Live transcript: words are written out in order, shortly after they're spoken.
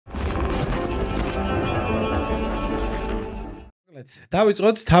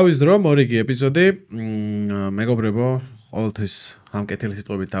დავიწყოთ თავის დრო მორიგი ეპიზოდი. მეგობრებო, ყოველთვის ამ კეთილი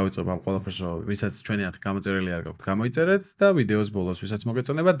სიტყვებით დავიწყებ ამ ყველაფერს, რომ ვისაც ჩვენი არხი გამოწერილი არ გაქვთ, გამოიწერეთ და ვიდეოს ბოლოს ვისაც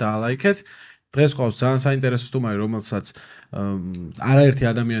მოგეწონება დალაიქეთ. დღეს ყავს ძალიან საინტერესო სტუმარი, რომელსაც არაერთი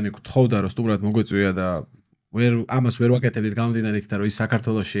ადამიანი გთხოვდა, რომ სტუმრად მოგვეწვია და ამას ვერ ვაკეთებდით გამომდინარე იქიდან, რომ ის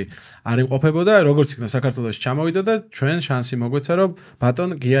საქართველოში არ იმყოფებოდა, როგორც იქნა საქართველოში ჩამოვიდა და ჩვენ შანსი მოგვეცა, რომ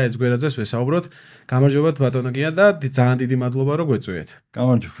ბატონ გია ეძგვერაძეს ვესაუბროთ. გამარჯობათ ბატონო გია და ძალიან დიდი მადლობა რომ გვეწვიეთ.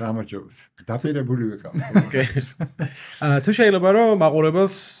 გამარჯობათ. დაპირებული ვიყავ. თუ შეიძლება რომ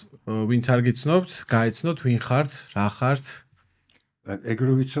მაყურებელს ვინც არ გიცნობთ, გაიცნოთ ვინ ხართ, რა ხართ.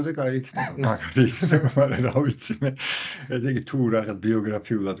 ეგრე ვიცოდე, კაი იქნება. მაგარი იქნება, მაგრამ რა ვიცი მე. ესე იგი თუ რაღაც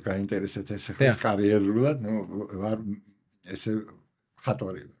ბიოგრაფიულად გაინტერესეთ ესე ხო კარიერულად, ვარ ესე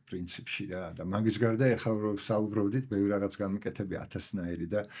მხატვარი პრინციპში რა და მაგის გარდა ეხლა რომ საუბრობდით, მე რაღაც გამიკეთები 1000-ნაირი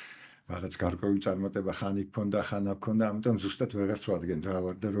და რაღაც გარკვეული წარმატება ხან იქ ქონდა, ხან აქ ქონდა, ამიტომ ზუსტად ვეღარც ვადგენ რა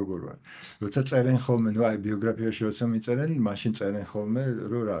ვარ და როგორ ვარ. როცა წერენ ხოლმე, ნუ აი ბიოგრაფიაში როცა მიწერენ, მაშინ წერენ ხოლმე,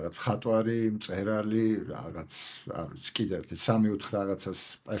 რომ რაღაც მხატვარი, მწერალი, რაღაც არ ვიცი, კიდევ ერთი 3-4 რაღაცას,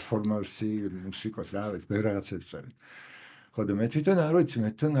 პერფორმანსი, მუსიკოს, რა ვიცი, ბევრ რაღაცებს წერენ. ხო და მე თვითონ არ ვიცი, მე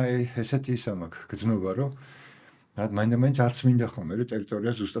თვითონ აი ესეთი ისა მაქვს, გრძნობა რომ მაინც არც მინდა ხოლმე რომ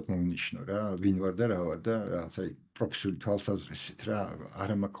ტერიტორიას ზუსტად მოვნიშნო რა, ვინ ვარ და რა ვარ და რაღაც აი პროფესიული თვალსაზრისით რა,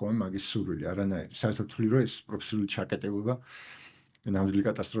 არა მაქვს ხოლმე მაგის სურვილი, არანაირი. საერთოდ თვლი რომ ეს პროფესიული ჩაკეტილება ნამდვილი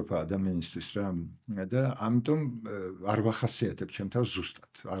კატასტროფაა ადამიანისთვის რა და ამიტომ არ ვახასიათებ ჩემ თავს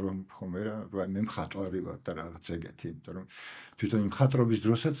ზუსტად. არ ვარ ხოლმე რა, მე მხატვარი ვარ და რაღაც ეგეთი, იმიტომ რომ თვითონ მხატვრობის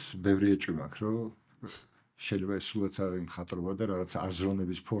დროსაც ბევრი ეჭვი მაქვს რომ შეიძლება სულაც არის მხატვრობა და რაღაც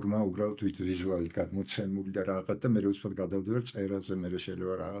აზროვნების ფორმა უბრალოდ ვიზუალით გადმოცემული და რაღაც და მე უცბად გადავდივარ წერაზე, მე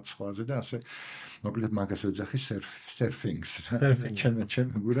შეიძლება რაღაც სხვაზე და ასე მოკლედ მაგას ვეძახი სერფინგს რა. ჩემ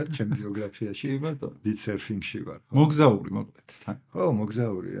გურად ჩემ ბიოგრაფიაში დიდ სერფინგში ვარ. მოგზაური მოკლედ. ხო,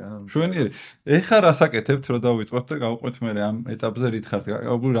 მოგზაური რა. შვენიერი. ეხა რას აკეთებთ, რომ დავიწყოთ და გავყვეთ მე ამ ეტაპზე რით ხართ?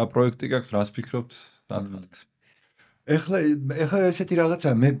 რა პროექტი გაქვთ, რას ფიქრობთ? დადხართ. ეხლა ესეთი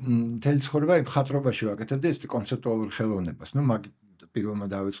რაღაცა მე მთელი ცხოვრება მხატვრობაში ვაკეთებდი ეს კონცეპტუალურ ხელოვნებას. ნუ მაგ პირველმა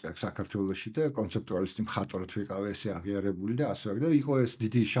დავიწყე საქართველოში და კონცეპტუალისტი მხატვრად ვიყავ ესე აღიარებული და ასე და იყო ეს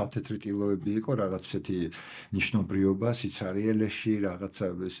დიდი შავ-თეთრი ტილოები იყო რაღაც ესეთი მნიშვნელობა სიცარიელეში რაღაცა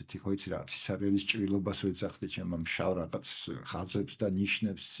ესეთი ხო იცი რაღაც სიცარიელის ჭრილობას ვეძახდი ჩემ ამ შავ რაღაც ხაზებს და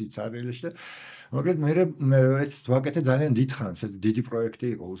ნიშნებს სიცარიელეში და მაგრამ მე ეს ვაკეთე ძალიან დიდხანს ეს დიდი პროექტი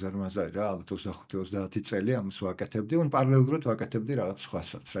იყო უზარმაზარი რა ალბათ 25-30 წელი ამას ვაკეთებდი და პარალელურად ვაკეთებდი რაღაც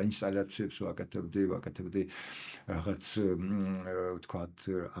სხვასაც რა ინსტალაციებს ვაკეთებდი რაღაც ვთქვათ,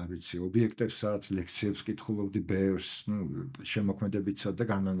 არ ვიცი, ობიექტებსაც, ლექციებს კითხულობდი ბევრს, ნუ შემოქმედებითსაც და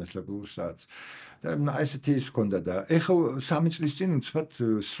განანათლებულსაც. და ესეთი ის ჰქონდა და ეხლა 3 წლის წინ უცბად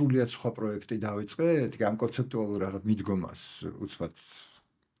სრულიად სხვა პროექტი დავიწყე, ამ კონცეპტუალურ რაღაც მიდგომას უცბად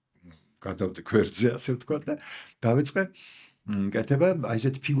გადავდი გვერდზე, ასე ვთქვათ და დავიწყე კეთება აი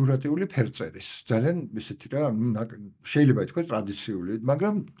ესეთი ფიგურატიული ფერწერის. ძალიან ესეთი რა, შეიძლება ითქვას ტრადიციული,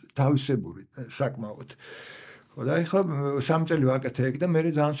 მაგრამ თავისებური საკმაოდ. ხო და ეხლა 3 წელი ვაკეთე ეგ და მე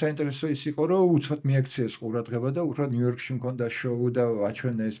ძალიან საინტერესო ის იყო რომ უცბად მიაქციეს ყურადღება და უფრო ნიუ-იორკში მქონდა შოუ და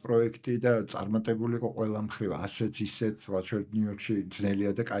ვაჩვენე ეს პროექტი და წარმატებული იყო ყველა მხრივ ასეც ისეც ვაჩვენე ნიუ-იორკში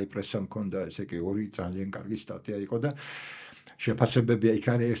ძნელია და კაი პრესა მქონდა ესე კი ორი ძალიან კარგი სტატია იყო და შეფასებები იქ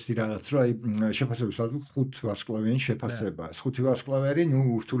არის ერთი რაღაც რომ აი შეფასებები სადღაც 5 ვარსკვლავიანი შეფასება 5 ვარსკვლავიანი ნუ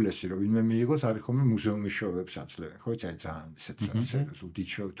ურთულესი რომ ვინმე მიიღოს არის ხოლმე მუზეუმის შოუებს აცლევენ ხო იცი აი ძალიან ისეთ რაღაცა უდით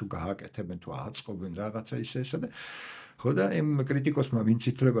შოუ თუ გააკეთებენ თუ აწყობენ რაღაცა ისე და ხო და იმ კრიტიკოსმა ვინც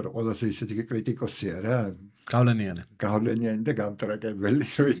ითვლება რომ ყველაზე ისეთი კრიტიკოსია რა გავლენიანი და გამტრაკებელი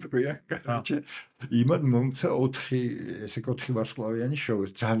რო იტყვია კაროჩე იმად მომცა 4 ესე 4 ვარსკვლავიანი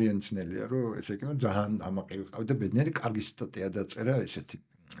შოუ ძალიან ძნელია რომ ესე იგი ძალიან ამაყი ვიყავდა ბედნიერი კარგი სტატია დაწერა ესეთი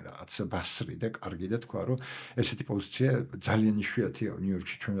რაღაც ბასრი და კარგი და თქვა რომ ესეთი პოზიცია ძალიან იშვიათია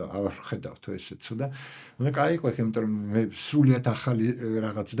ნიუ-იორკში ჩვენ არ ხედავთ ესეცო და უნდა კაი იყო იმიტომ რომ მე სრულიად ახალი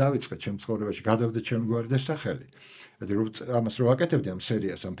რაღაც დავიწყე ჩემ ცხოვრებაში გადავდე ჩემ გვარდეს სახელი ამას რო ვაკეთებდი ამ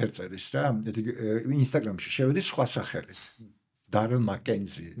სერიას ამ ფერწერის რა ინსტაგრამში შევედი სხვა სახელით დარელ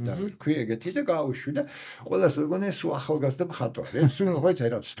მაკენზი და ქვი ეგეთი და გავუშვი და ყველას ვეგონე სულ ახალგაზრდა მხატვარი ეს სულ ხო იცი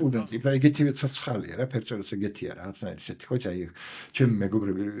რა სტუდენტი და ეგეთივე ცოცხალია რა ფერწერის ეგეთია რაღაცნაირი ისეთი ხო იცი აი ჩემი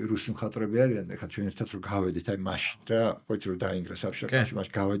მეგობრები რუსი მხატვრები არიან ეხლა ჩვენ ერთად რო გავედით აი მაშინ რა ხო იცი რო დაინგრა საბჭოში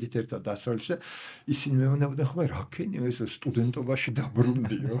მაშინ გავედით ერთად დასავლეთში და ისინი მეუბნებოდნენ ხო რა ქენიო ეს სტუდენტობაში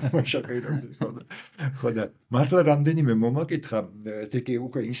დაბრუნდიო მაშაყირებდი ხო და მართლა რამდენიმე მომაკითხა ეთიკი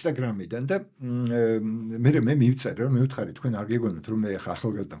უკვე ინსტაგრამიდან და მე მივწერე რომ მივთხარი თქვენ არ გაიგონოთ რომ მე ხა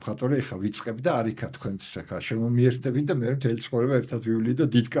ახალგაზრდა მხატვარი ხა ვიწყებ და არ იქა თქვენც ხა შემომიერთდებით და მე მთელი ცხოვრება ერთად ვივლი და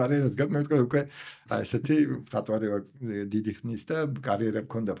დიდ კარიერად მე ვთქვი უკვე აი ესეთი მხატვარი ვარ დიდი ხნის და კარიერა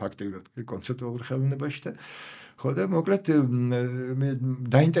მქონდა ფაქტიურად კონცეპტუალურ ხელოვნებაში და ხო და მოკლედ მე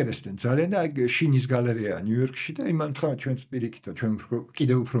დაინტერესდნენ ძალიან და აი შინის გალერეა ნიუ-იორკში და იმან თქვა ჩვენს პირიქითო ჩვენ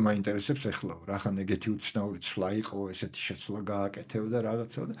კიდევ უფრო მაინტერესებს ახლა რახან ეგეთი უცნაური ცვლა იყო ესეთი შეცვლა გააკეთებდა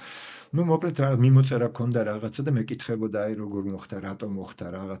რაღაცა და ну მოკლედ რა მიმოწერა ქონდა რაღაცა და მეკითხებოდა აი როგორ მოხდა რატომ მოხდა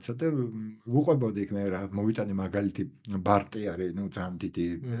რაღაცა და უყვებოდი იქ მე რა მოვიტანე მაგალითი ბარტი არის ну ძალიან დიდი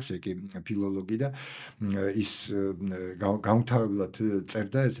ესე იგი ფილოლოგი და ის გაუთავებლად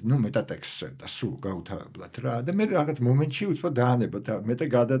წერდა ეს ну მეტატექსტს წერდა სულ გაუთავებლად რა და მე რაღაც მომენტში უცბად დაანება და მეტე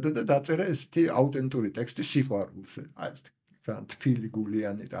გადადა და დაწერა ესეთი აუთენტური ტექსტი სიყვარულზე აი ეს ძალიან თბილი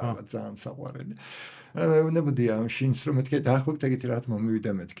გულიანი რაღაც ძალიან საყვარელი მეუბნებოდი ამ შინს რომ მეთქე დაახლოებით ეგეთი რაღაც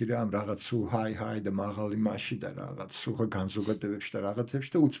მომივიდა მეთქი რა ამ რაღაც სუ ჰაი და მაღალი მასში და რაღაც სუ განზოგადებებში და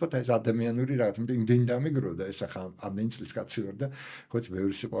რაღაცებში და უცბად ეს ადამიანური რაღაც იმდენი დამიგროვდა ეს ახლა ამდენი წლის კაცი ვარ და ხოც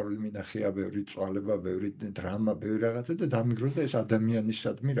ბევრი სიყვარული მინახია ბევრი წვალება ბევრი დრამა ბევრი რაღაცა და დამიგროვდა ეს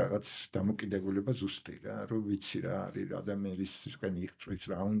ადამიანისადმი რაღაც დამოკიდებულება ზუსტი რა რომ ვიცი რა არის ადამიანისკენ იღწვის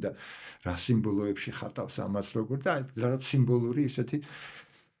რა უნდა რა სიმბოლოებში ხატავს ამას როგორ და რაღაც სიმბოლური ესეთი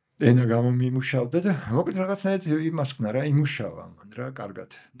ენა გამომიმუშავდა და მოკლედ რაღაცნაირად იმას ხნა რა იმუშავა მან რა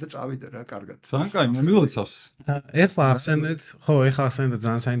კარგად და წავიდა რა კარგად ძალიან კაი მომილოცავს ეხლა ახსენეთ ხო ეხლა ახსენეთ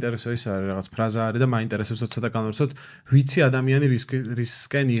ძალიან საინტერესო ის არის რაღაც ფრაზა არის და მაინტერესებს ცოტა განვიცოთ ვიცი ადამიანი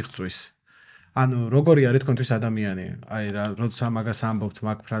რისკენ იღწვის ანუ როგორი არის თქვენთვის ადამიანი აი რა როცა მაგას ამბობთ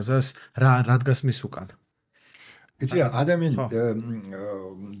მაგ ფრაზას რა დგას მის უკან იცი რა ადამიანი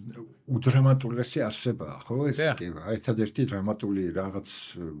უდრამატულესი არსებაა ხო ეს კი ერთადერთი დრამატული რაღაც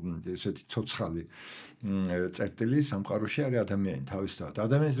ესეთი ცოცხალი წერტილი სამყაროში არის ადამიანი თავისთავად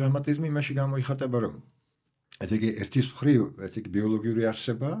ადამიანის დრამატიზმი იმაში გამოიხატება რომ ესე იგი ერთის მხრივ ესე იგი ბიოლოგიური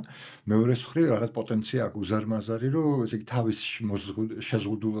არსება მეორეს მხრივ რაღაც პოტენცია აქვს უზარმაზარი რომ ესე იგი თავის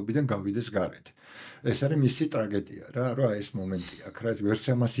შეზღუდულობიდან გავიდეს გარეთ ეს არის მისი ტრაგედია რა რომ ეს მომენტი აქვს რა ეს ვერც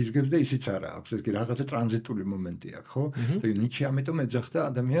ამას ირგებს და ისიც არა აქვს ეს კი რაღაცა ტრანზიტული მომენტი აქვს ხო ესე იგი ნიჩე ამიტომ ეძახდა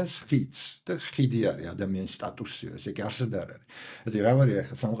ადამიანს ხიდს და ხიდი არის ადამიანის სტატუსი ესე იგი არსად არ არის ესე იგი რა ვარია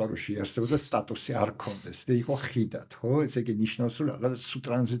ახლა სამყაროში არსებობდა სტატუსი არ ქონდეს და იყო ხიდად ხო ესე იგი ნიშნავს რომ რაღაცა სუ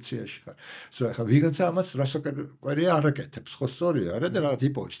ტრანზიციაში ხარ სულ ახლა ვიღაცა ამას ყვერია არაკეთებს ხო სწორია არა და რაღაც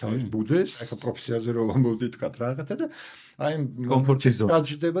იპოვის თავის ბუდეს ახლა პროფესიაზე რომ მოვდითქათ რაღაცა და აი კომფორტის ზონა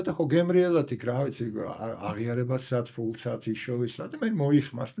დაჭდება და ხო გემრიელად იქ რა ვიცი აღიარებასაც ფულსაც იშოვის რა და მე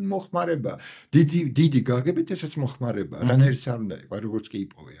მოხმარება დიდი გაგებით ესაც მოხმარება რანაირიც არ უნდა იყო როგორც კი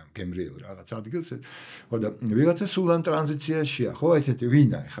იპოვე ამ გემრიელ რაღაც ადგილს ხო და ვიღაცა სულ ამ ტრანზიციაშია ხო ესეთი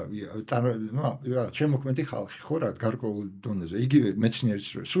ვინა ხა ну შემოქმედი ხალხი ხო რა გარკვეულ დონეზე იგივე მეცნიერის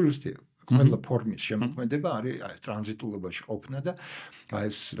სულისტია ყველა ფორმის შემოქმედება არის აი ტრანზიტულობაში ყოფნა და აი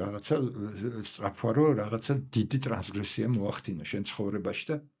ეს რაღაცა სწრაფვა რომ რაღაცა დიდი ტრანსგრესია მოახდინა შენ ცხოვრებაში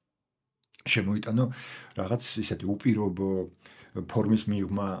და შემოიტანო რაღაც ისეთი უპირობო ფორმის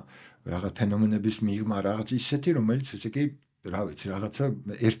მიღმა რაღაც ფენომენების მიღმა რაღაც ისეთი რომელიც ესე იგი რა ვიცი რაღაცა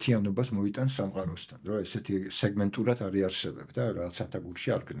ერთიანობას მოიტანს სამყაროსთან რომ ესეთი სეგმენტურად არის არსებები და რაღაც ათაგურში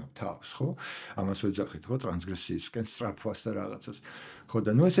არ გნებ თავს ხო ამას ვეძახით ხო ტრანსგრესიისკენ სწრაფვას და რაღაცას ხო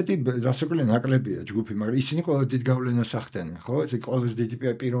და ნუ ესეთი რასაკვირველი ნაკლებია ჯგუფი მაგრამ ისინი ყველა დიდ გავლენას ახდენენ ხო ეს ყველაზე დიდი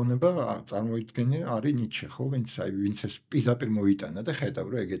პიროვნება წარმოიდგენე არის ნიჩე ხო ვინც ეს პირდაპირ მოიტანა და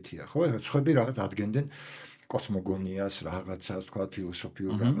ხედავ რომ ეგეთია ხო სხვები რაღაც ადგენდნენ კოსმოგონიას რაღაცას თქვა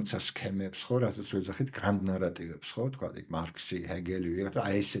ფილოსოფიურ რაღაცას სქემებს ხო რასაც ვეძახით გრანდ ნარატივებს ხო თქვა იქ მარქსი ჰეგელი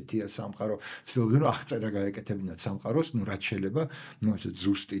აი ესეთია სამყარო ცდილობდნენ რომ აღწერა გაეკეთებინათ სამყაროს ნუ რაც შეიძლება ნუ ესე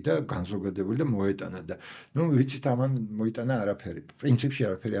ზუსტი და განზოგადებული და მოეტანა და ნუ ვიცით ამან მოიტანა არაფერი პრინციპში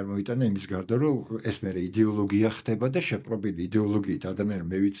არაფერი არ მოიტანა იმის გარდა რომ ეს მე იდეოლოგია ხდება და შეპყრობილი იდეოლოგიით ადამიანი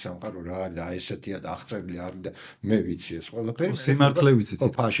მე ვიცი სამყარო რა არის და ესეთია და აღწერილი არის და მე ვიცი ეს ყველაფერი სიმართლე ვიცით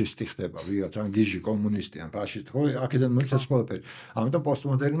ფაშისტი ხდება ვიღაც ან გიჟი კომუნისტი ან ფაშისტი ხო აქედან მოიწეს ყველაფერი ამიტომ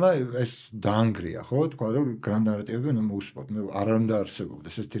პოსტმოდერნმა ეს დაანგრია ხო თქვა რომ გრანდ ნარატივები ნუ მოუსპოთ ნუ არ უნდა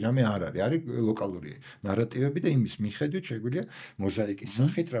არსებობდეს ეს თირამე არ არის ლოკალური ნარატივები და იმის მიხედვით შეგვიძლია მოზაიკის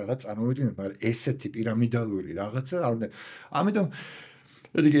სახით რაღაც წარმოვიდგინოთ მაგრამ ესეთი პირამიდალური რაღაცა არ უნდა ამიტომ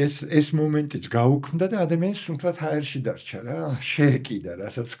ეს მომენტიც გაუქმდა და ადამიანი სულ ჰაერში დარჩა რა შეეკიდა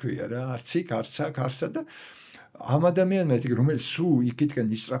რასაც ქვია რა არც იქ არც აქ არსა და ამ ადამიანმა ეს იგი რომელიც სულ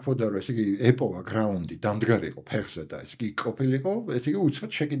იქითკენ ისწრაფოდა რომ ეს იგი ეპოვა გრაუნდი დამდგარიყო ფეხზე და ეს იგი ყოფილიყო ეს იგი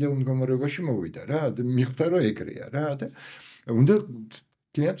უცბად შეკიდებულ მდგომარეობაში მოვიდა რა მიხვდა რომ ეგრეა რა და უნდა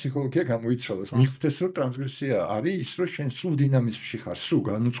კლიენტ ფსიქოლოგია გამოიცვალოს. მიხვდეს რომ ტრანსგრესია არის ის რომ შენ სულ დინამიზმში ხარ, სულ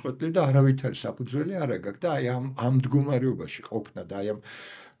განუწყვეტლივ და არავითარი საფუძველი არ აქვს და აი ამ მდგომარეობაში ყოფნა და აი ამ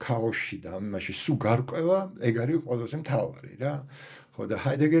ქაოსში და ამაში სულ გარკვევა ეგ არის ყველაზე მთავარი რა. ხო და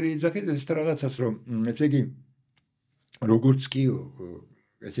ჰაიდეგერი იძახით ეს რაღაცას რომ ესე იგი როგორც კი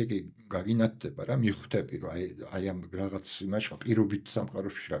ესე იგი გაგინათდება რა მიხვდები რომ აი ამ რაღაც იმაში პირობით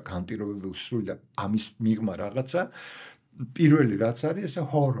სამყაროში რა განპირობებულ სრული და ამის მიღმა რაღაცა პირველი რაც არის ესე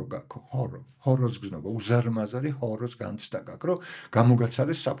ჰორო გაქო ჰოროს გზნობა უზარმაზარი ჰოროს განცდა გაქ რომ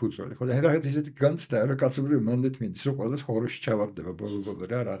გამოგაცალეს საფუძველი ხო და რაღაც ისეთი განცდა რა კაცობრიობი მანდეთ მიდის რომ ყველას ჰოროში ჩავარდება ბოლო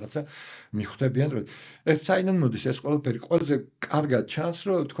რა რაღაცა მიხვდებიან რომ ეს საიდან მოდის ეს ყველაფერი ყველაზე კარგად ჩანს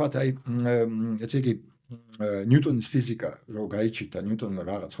რომ თქვა აი ესე იგი ნიუტონის ფიზიკა რო გაიჩიტა ნიუტონმა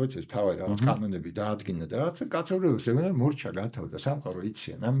რაღაც ხო იცის თავი რაღაც კანონები დაადგინა და რაღაც კაცობრიობას ეგონა მორჩა გათავდა სამყარო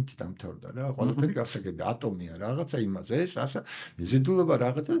იციან ამით დამთავრდა რა ყველაფერი გასაგები ატომია რაღაცა იმაზე ეს ასა მიზიდულობა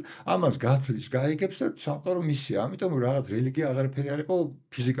რაღაცა ამას გათვლის გაიგებს და სამყარო მისია ამიტომ რაღაც რელიგია აღარაფერი არ იყო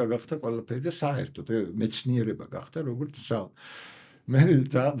ფიზიკა გახდა ყველაფერი და საერთოდ მეცნიერება გახდა როგორც მე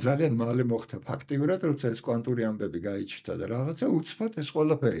ძალიან მალე მოხდა ფაქტიურად როცა ეს კვანტური ამბები გაიჩიტა და რაღაცა უცბად ეს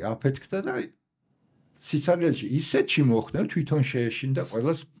ყველაფერი აფეთქდა და სიცარიელში ისეთში მოხდა თვითონ შეეშინდა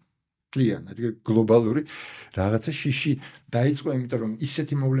ყველას კლიანად გლობალური რაღაცა შიში დაიწყო იმიტომ რომ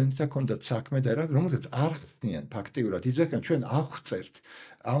ისეთი მოვლენით ჰქონდათ საქმე და რა რომელზეც არ ხსნიან ფაქტიურად იძახიან ჩვენ აღწერთ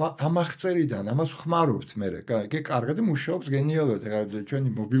ამ აღწერიდან ამას ხმარობთ მე ეგ კარგად მუშაობს გენიალურად ეხლა ჩვენი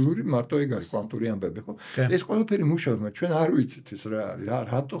მობილური მარტო ეგ არის კვანტური ამბები ხო ეს ყველაფერი მუშაობს მაგრამ ჩვენ არ ვიცით ეს რა არის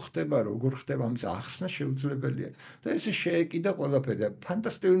რატო ხდება როგორ ხდება ამის ახსნა შეუძლებელია და ესე შეეკიდა ყველაფერი და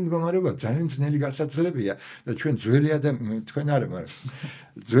ფანტასტიკური მდგომარეობა ძალიან ძნელი გასაძლებია და ჩვენ ძველი ადამიანები თქვენ არა მაგრამ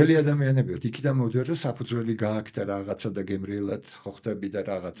ძველი ადამიანები ვართ იქიდან მოვიდეთ და საფუძველი გააქვთ და რაღაცა და გემრიელად ხო ხდები და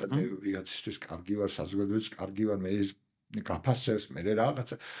რაღაცა მე ვიღაცისთვის კარგი ვარ საზოგადოების კარგი ვარ მე გაფასებს მე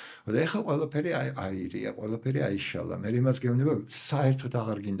რაღაცა და ეხლა ყველაფერი აირია ყველაფერი აიშალა მე იმას გეუბნება საერთოდ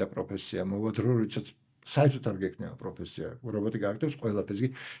აღარ გინდა პროფესია მოვა დრო როდესაც საერთოდ არ გეკნება პროფესია რობოტი გააკეთებს ყველაფერს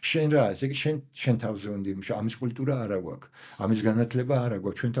შენ რა ესე იგი შენ თავზე უნდა იმუშაო ამის კულტურა არა გვაქვს ამის განათლება არა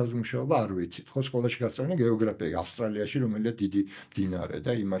გვაქვს ჩვენ თავზე მუშაობა არ ვიცით ხო სკოლაში გასწავლენ გეოგრაფია ავსტრალიაში რომელია დიდი მდინარე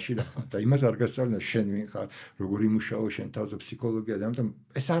და იმაში რა და იმას არ გასწავლენ შენ ვინ ხარ როგორ იმუშაო შენ თავზე ფსიქოლოგია და ამიტომ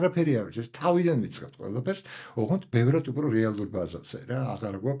ეს არაფერი არ ვიცით თავიდან ვიწყებთ ყველაფერს ოღონდ ბევრად უფრო რეალურ ბაზაზე რა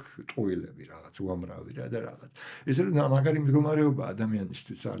აღარ გვაქვს ტყუილები რაღაც უამრავი რა და რაღაც ეს რომ მაგარი მდგომარეობა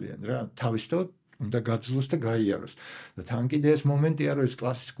ადამიანისთვის ძალიან რა თავისთავად უნდა გაძლოს და გაიაროს. და თან კიდე ეს მომენტია რომ ეს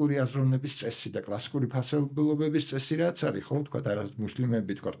კლასიკური აზროვნების წესი და კლასიკური ფასეულობების წესი რაც არის ხო თქვა და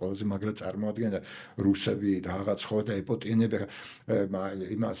მუსლიმები თქვა ყველაზე მაგრა წარმოადგენდა რუსები რაღაც ხო და ეპოტიენები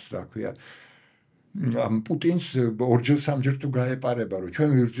იმას რა ქვია ამ პუტინს ორჯერ სამჯერ თუ გაეპარება რომ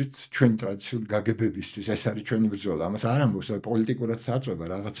ჩვენ ვირძით ჩვენ ტრადიციული გაგებებისთვის ეს არის ჩვენი ბრძოლა ამას არ ამბობს პოლიტიკურად დაწובה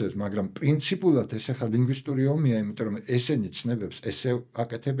რაღაცებს მაგრამ პრინციპულად ეს ახლა ლინგვისტური ომია იმიტომ რომ ესენი ცნებებს ესე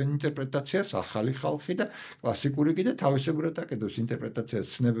აკეთებენ ინტერპრეტაციას ახალი ხალხი და კლასიკური კიდე თავისებურად აკეთებს ინტერპრეტაციას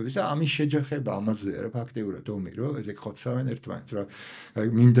ცნებების და ამის შეჯახება ამაზეა რა ფაქტიურად ომი რომ ესე ხოცავენ ერთმანეთს რა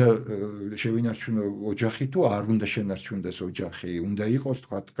მინდა შევინარჩუნო ოჯახი თუ არ უნდა შენარჩუნდეს ოჯახი უნდა იყოს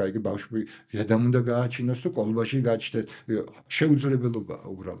თქვა კაი ბავშვი ზედამ უნდა გააჩინოს თუ კოლბაში გაჩნდეს შეუძლებელობა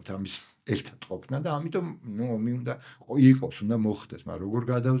უბრალოდ ამის ერთად ყოფნა და ამიტომ ნუ ომი უნდა იყოს უნდა მოხდეს მაგრამ როგორ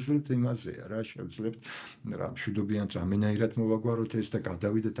გადავზლებთ იმაზეა რა შევძლებთ რა მშვიდობიან რამენაირად მოვაგვაროთ ეს და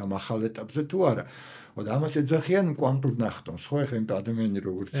გადავიდეთ ამ ახალ ეტაპზე თუ არა და ამას ეძახიან კვანტურ ნახტომს ხო ეხლა იმ ადამიანი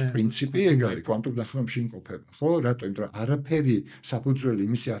როგორც პრინციპი ეგ არის კვანტურ ნახტომში იმყოფება ხო რატო იმიტომ რომ არაფერი საფუძველი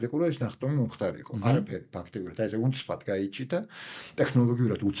იმისი არ იყო რომ ეს ნახტომი მომხდარიყო არაფერი ფაქტიურად აი ეს უცბად გაიჩიტა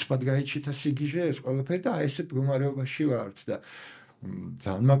ტექნოლოგიურად უცბად გაიჩიტა სიგიჟე ეს ყველაფერი და აი ესეთ მდგომარეობაში ვართ და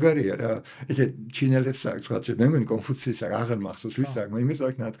ძალიან მაგარია რა ესე ჩინელებს აქვს ხალხი მე მგონი კონფუციის აღარ მახსოვს ვის აქვს იმის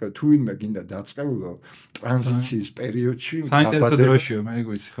აქვს ნათქვა თუ ვინმე გინდა დაწყეულო ტრანზიციის პერიოდში საინტერესო დროშია მე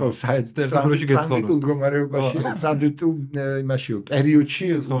გვიცი ხო საინტერესო დროში გეცხოვრო მდგომარეობაში სადეთუ იმაშიო პერიოდში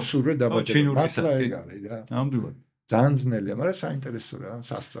სურვე დაბადება მართლა ეგ არის რა ნამდვილად ძალიან ძნელია მაგრამ საინტერესო რა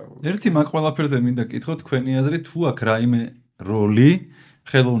სასწაულო ერთი მაგ ყველაფერზე მინდა კითხო თქვენი აზრით თუ აქ რაიმე როლი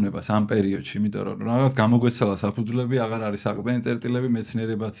ხელოვნებას ამ პერიოდში, იმიტომ რომ რაღაც გამოგვეცალა საფუძვლები, აღარ არის საყრდენი წერტილები,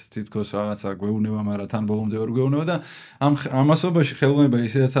 მეცნიერებაც თითქოს რაღაცა გვეუნება, მაგრამ თან ბოლომდე ვერ გვეუნება და ამ ამასობაში ხელოვნება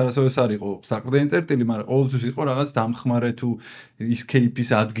ისედაც არასოდეს არ იყო საყრდენი წერტილი, მაგრამ ყოველთვის იყო რაღაც დამხმარე თუ escape-ის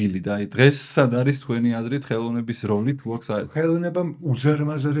ადგილი და აი დღეს სად არის თქვენი აზრით ხელოვნების როლი თუ აქვს არის? ხელოვნებამ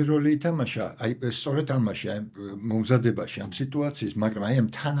უზარმაზარი როლი ითამაშა, აი სწორედ ამაში, აი მომზადებაში ამ სიტუაციის, მაგრამ აი ამ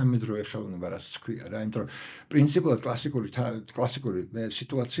თანამედროვე ხელოვნება რაც თქვია რა, იმიტომ რომ პრინციპულად კლასიკური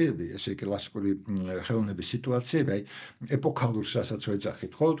სიტუაციები, ესე კლასიკური ხელოვნების სიტუაციები, აი ეპოქალურს რასაც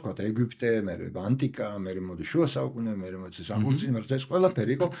ვეძახით, ხო, თქვა ეგვიპტე, მერე ანტიკა, მერე მოდი შუა საუკუნე, მერე მოდი აღორძინა, ეს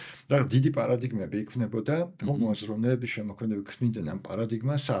ყველაფერი იყო რა დიდი პარადიგმები იქნებოდა, მოაზროვნეების შემოქმედები ქმნიდნენ ამ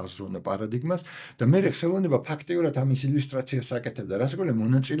პარადიგმას, სააზროვნო პარადიგმას და მერე ხელოვნება ფაქტიურად ამის ილუსტრაციას აკეთებდა, რასაკვირველია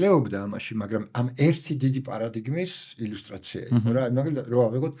მონაწილეობდა ამაში, მაგრამ ამ ერთი დიდი პარადიგმის ილუსტრაცია იყო რა, მაგალითად რო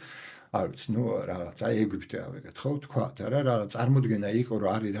ავიღოთ არ ვიცი, ნუ რაღაცა ეგვიპტე ავიღეთ, ხო, თქვათ, რა, რაღაც წარმოდგენა იყო,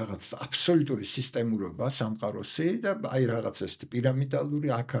 რომ არის რაღაც აბსოლუტური სისტემურობა სამყაროსი და აი რაღაც ეს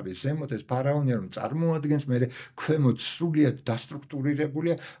პირამიდალური აქ არის ზემოთ ეს ფარაონი რომ წარმოადგენს, მე ქვემოთ სრულიად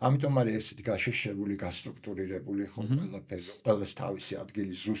დასტრუქტურირებულია, ამიტომ არის ესეთი გაშეშებული, გასტრუქტურირებული, ხო, ყველაფერი, ყველას თავისი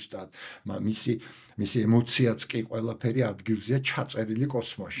ადგილი ზუსტად, მისი ემოციაც კი ყველაფერი ადგილზეა ჩაწერილი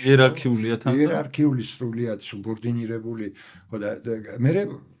კოსმოსში. იერარქიული სრულიად სუბორდინირებული, ხო და მე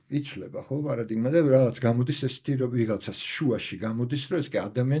იცვლება ხო პარადიგმა და რაღაც გამოდის ესეთი რომ ვიღაცას შუაში გამოდის რომ ეს კი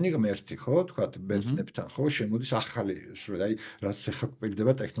ადამიანი ღმერთი ხო თქვათ ბერძნებთან ხო შემოდის ახალი სრულ აი რაც ახლა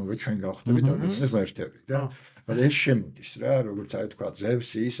გვპირდება ტექნოლოგია ჩვენ გავხდებით ადამიანის ღმერთები რა ეს შემოდის რა როგორც აი თქვათ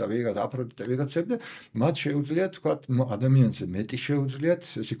ზევსი ისა ვიღაც აფროდიტე ვიღაცები და მათ შეუძლიათ თქვათ ადამიანზე მეტი შეუძლიათ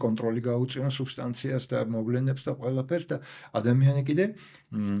ესე კონტროლი გაუწიონ სუბსტანციას და მოვლენებს და ყველაფერს და ადამიანი კიდე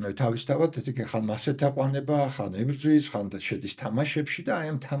თავისთავად ესე ხან მასე თაყვანება ხან ებრძვის ხან შედის თამაშებში და აი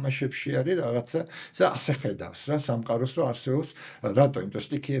ამ თამაშებში არის რაღაცა ასე ხედავს რა სამყაროს რო არსებობს რატო იმიტომ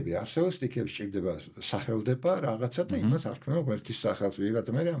სტიქიები არსებობს სტიქიებს ჭირდება სახელდება რაღაცა და იმას არქმევა ღმერთის სახელს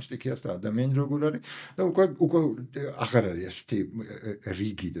ვიღაცა მე ამ სტიქიას და ადამიანი როგორ არის და უკვე აღარ არის ასეთი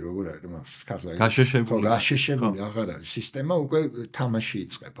რიგიდ როგორ არის მას ქართულად გაშეშებული აღარ არის სისტემა უკვე თამაში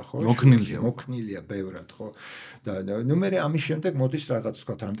იწყება ხო მოქნილია ბევრად ხო და ნუ მე ამის შემდეგ მოდის რაღაც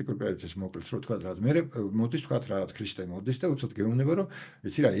თქვა ანტიკურ პერიოდში მოკლედ რო თქვა რაღაც მე მოდის თქვა რაღაც ქრისტე მოდის და უცოდ გეუბნება რომ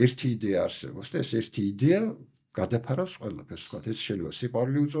იცი რა ერთი იდეა არსებობს და ეს ერთი იდეა გადაფარავს ყველაფერს თქვა ეს შეიძლება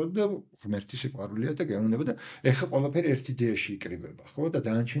სიყვარული უწოდოს და ღმერთი სიყვარულია და გეუბნება და ეხლა ყველაფერი ერთ იდეაში იკრიბება ხო და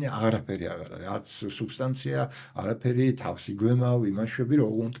დანარჩენი აღარაფერი აღარ არის არც სუბსტანცია არაფერი თავს იგვემავ იმაშვები რომ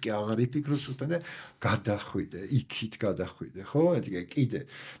ოღონდ კი აღარ იფიქროს უთა და გადახვიდე იქით გადახვიდე ხო კიდე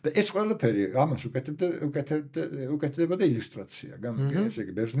და ეს ყველაფერი ამას უკეთდება და ილუსტრაცია გამიგე ესე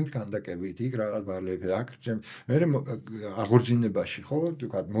იგი ბერძნით განდაკებით იქ რაღაც ბარლები აქ მე აღორძინებაში ხო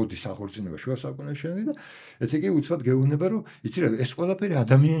თქვა მოდის აღორძინება შუა საუკუნეებში და ესე იგი უცბად გეუბნება რომ იცი რა ეს ყველაფერი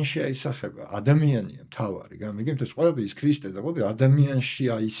ადამიანში აისახება ადამიანია მთავარი გამიგე იმიტომ ეს ყველაფერი ის ქრისტე და ყველაფერი ადამიანში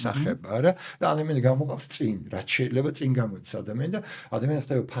აისახება რა და ადამიანი გამოყავს წინ რაც შეიძლება წინ გამოდის ადამიანი და ადამიანი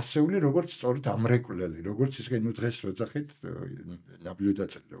ხდება ფასეული როგორც სწორედ ამრეკლელი როგორც ისე ნუ დღეს ვეძახით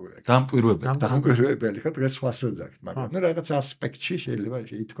ნაბლუდაცელი როგორ დამკვირვებელი ხო დღეს სხვას ვეძახით მაგრამ ნუ რაღაც ასპექტში შეიძლება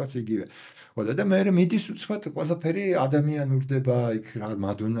ითქვას იგივე ხოდა და მე მიდის უცბად ყველაფერი ადამიანურდება იქ რა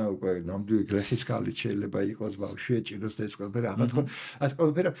მადონა უკვე ნამდვილი გლეხის კალით შეიძლება იყოს ბავშვი ეჭიროს და ეს ყველაფერი რაღაც ხო ეს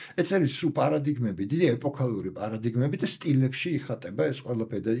ყველაფერი ეს არის სუ პარადიგმები დიდი ეპოქალური პარადიგმები და სტილებში იხატება ეს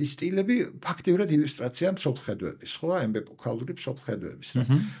ყველაფერი და ის სტილები ფაქტიურად ილუსტრაცია მსოფლმხედვების ხო ამ ეპოქალური მსოფლმხედვების რა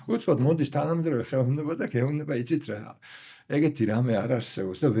უცბად მოდის თანამედროვე ხელოვნება და გეუბნება იცით რა ეგეთი რამე არ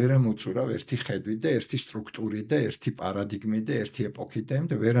არსებობს და ვერ ამოწურავ ერთი ხედვით და ერთი სტრუქტურით და ერთი პარადიგმით და ერთი ეპოქით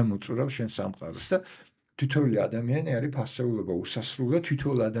და ვერ ამოწურავ შენ სამყაროს და თითოეული ადამიანი არის ფასეულობა უსასრულო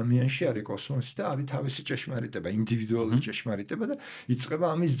თითოეულ ადამიანში არის კოსმოსი და არის თავისი ჭეშმარიტება ინდივიდუალური ჭეშმარიტება და იწყება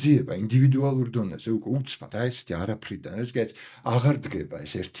ამის ძიება ინდივიდუალურ დონეზე უკვე უცბად აი ესეთი არაფრიდან ეს გეც აღარ დგება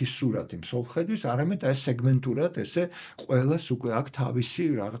ეს ერთი სურათი მსოლხედვის არამედ ეს სეგმენტურად ესე ყველას უკვე აქ თავისი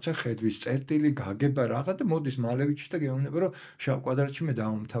რაღაცა ხედვის წერტილი გაგება რაღა და მოდის მალევიჩი და გეუბნება რომ შავ კვადრატში მე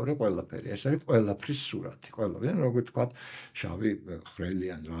დავამთავრე ყველაფერი ეს არის ყველაფრის სურათი ყველაფერი როგორ თქვა შავი ხრელი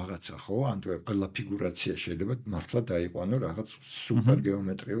ან რაღაცა ხო ან ყველა ფიგურაცია შეიძლება მართლა დაიყვანო რაღაც სუპერ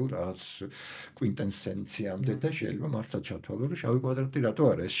გეომეტრიულ რაღაც კვინტესენციამდე და შეიძლება მართლა ჩათვალო რომ შავი კვადრატი რატო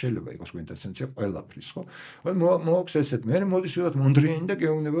არა ეს შეიძლება იყოს კვინტესენცია ყველაფრის ხო მოაქვს ესეთ მე მოდის ვიღაც მონდრიანი და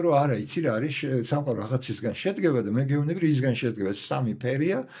გეუბნება რომ არა იცი რა არის სამყარო რაღაცისგან შედგება და მე გეუბნები რისგან შედგება ეს სამი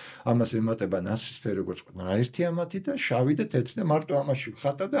ფერია ამას ემატება ნაცისფერი როგორც ერთი ამათი და შავი და თეთრი და მარტო ამაში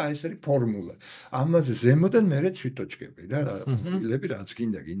ხატა და აი ეს არის ფორმულა ამაზე ზემოდან მე ცვიტოჩკები რა ფილები რაც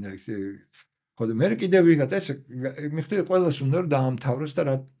გინდა ხოდა მე კიდე ვიღაც ეს მიხდები ყველას უნდა რომ დაამთავროს და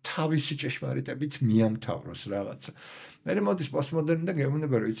რა თავისი ჭეშმარიტებით მიამთავროს რაღაცა მე მოდის პოსტმოდერნი და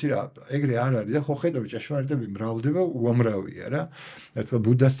გეუბნება რომ იცი რა ეგრე არ არის და ხო ხედავ ჭეშმარიტები მრავლდება უამრავია რა ერთხელ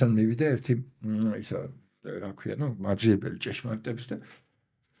ბუდასთან მივიდა ერთი ისა რა ქვია ნუ მაძიებელი ჭეშმარიტების და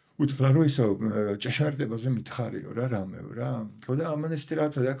უთხრა რომ ისო ჭეშმარიტებაზე მითხარიო რა რამეო რა ხოდა ამანესტი რა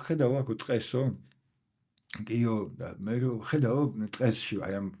ხედავ აქ ტყესო კიო და მე ხედავ ტყესში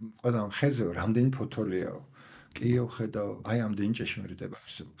აი ამ ყველა ხეზე რამდენი ფოთოლიაო კი ხედავ, აი ამდენი ჭეშმარიტება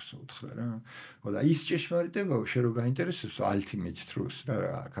არსებობს უთხრა რა. ხო და ის ჭეშმარიტება შენ რო გაინტერესებს ultimate truth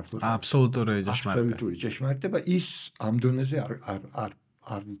რა ქართულად. აბსოლუტური ჭეშმარიტება. აბსოლუტური ჭეშმარიტება ის ამ დონეზე არ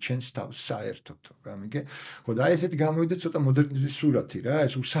ჩენს თავს საერთოდ, გამიგე? ხო და აი ესეთი გამოვიდა ცოტა მოდერნიზმის სურათი რა,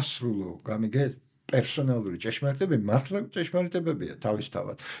 ეს უსასრულო, გამიგე? პერსონალური ჭეშმარიტებები მართლა ჭეშმარიტებებია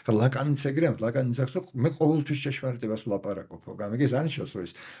თავისთავად. ლაკანიც ეგრეა, ლაკანიც ახსოვს, მე ყოველთვის ჭეშმარიტებას ვლაპარაკობ, გამიგე? ეს ანიშნავს, რომ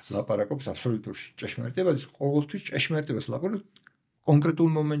ის ლაპარაკობს აბსოლუტურ ჭეშმარიტებას, ყოველთვის ჭეშმარიტებას ლაპარაკობს კონკრეტულ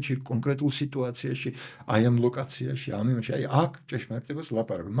მომენტში, კონკრეტულ სიტუაციაში, აი ამ ლოკაციაში, ამ იმაში, აი აქ ჭეშმარიტებას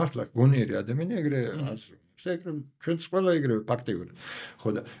ლაპარაკობ. მართლა გონიერი ადამიანი ეგრე აზრობს. ეგრე ჩვენც ყველა ეგრევე ფაქტიურად. ხო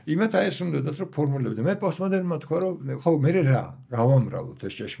და იმათ აი ეს უნდათ რომ ფორმულებდე. მე პოსტმოდერნმა თქვა რომ ხო მე რა გავამრავლოთ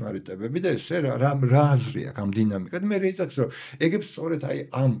ეს ჭეშმარიტებები და ესე რა აზრი აქვს ამ დინამიკად. მე რეიცახს რომ ეგებს სწორედ აი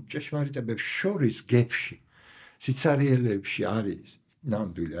ამ ჭეშმარიტებებს შორის გეფში სიცარიელეებში არის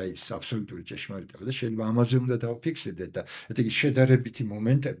ნამდვილი აი ეს აბსოლუტური ჭეშმარიტება და შეიძლება ამაზე უნდა დავფიქსირდეთ და ესე იგი შედარებითი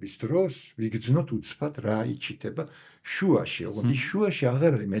მომენტების დროს ვიგრძნოთ უცბად რა იჩიტება შუაში. ოღონდ ის შუაში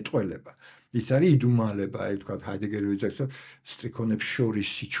აღარ არის მეტყველება. ის არის იდუმალება, აი თქვა ჰაიდეგერი ვიძახს რომ სტრიქონებს შორის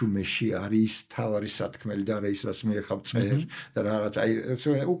სიჩუმეში არის თავარი სათქმელი და არა ის რაც მე ხავ წერ და რაღაც აი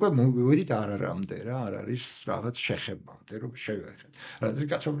უკვე მოვიდით არარამდე რა არ არის რაღაც შეხებამდე რომ შევეხეთ. რა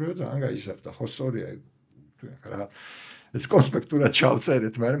კაცობრიობა ძალიან გაიზარდა ხო სწორია რა ეს კონსპექტურად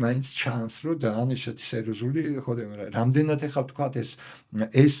ჩავწერეთ, მაგრამ მაინც ჩანს, რომ ძალიან ისეთი სერიოზული ხოდე, რამდენად ეხლა ვთქვათ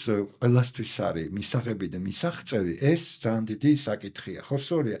ეს ყველასთვის არის მისაღები და მისაღწევი, ეს ძალიან დიდი საკითხია, ხო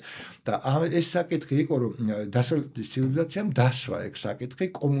სწორია? და ეს საკითხი იყო, რომ დასავლეთის ცივილიზაციამ დასვა ეგ საკითხი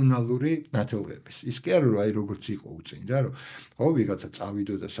კომუნალური ნათელღების. ის კი არა, რომ აი როგორც იყო უწინ რა, რომ ხო ვიღაცა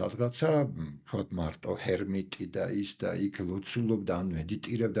წავიდოდა სადღაცა, ვთქვათ მარტო ჰერმიტი და ის და იქ ლოცულობდა, ანუ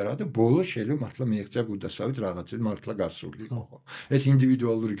მედიტირებდა რა და ბოლოს შეიძლება მართლა მიეღწია გუდასავით რაღაცა მართლა გასული იყო. ეს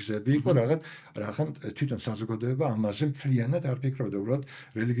ინდივიდუალური გზები იყო, რაღაც თვითონ საზოგადოება ამაზე მთლიანად არ ფიქრობდა, უბრალოდ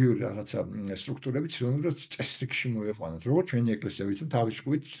რელიგიური რაღაცა სტრუქტურები ცდილობდნენ რომ წესრიგში მოიყვანოთ. როგორც ჩვენი ეკლესია ვითომ თავის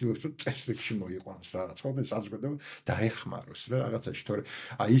ჭკუით ცდილობს რომ წესრიგში მოიყვანოს რაღაც, ხო, საზოგადოება დაეხმაროს რა რაღაცაში, თორე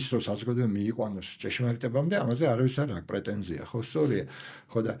აი ის რომ საზოგადოება მიიყვანოს ჭეშმარიტებამდე, ამაზე არავის არ აქვს პრეტენზია, ხო სწორია?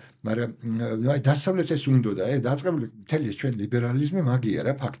 ხო და მაგრამ აი დასავლეთს ეს უნდოდა, დაწყებული მთელი ეს ჩვენ ლიბერალიზმი მაგია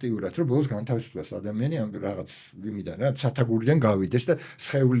რა, ფაქტიურად რომ ბოლოს განთავისუფლდეს ადამიანი ამ რაღაც იმიდან რა სათაგურიდან გავიდეს და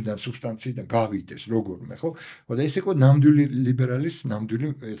სხეულიდან სუბსტანციიდან გავიდეს როგორმე ხო? ხო და ეს იყო ნამდვილი ლიბერალის ნამდვილი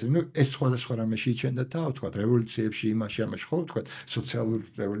ეს სხვადასხვა რამეში იჩენდა თავ თქვა რევოლუციებში იმაში ამაში ხო თქვა სოციალურ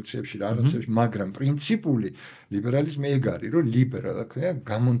რევოლუციებში რაღაცებში მაგრამ პრინციპული ლიბერალიზმი ეგ არის რომ ლიბერალა ქვია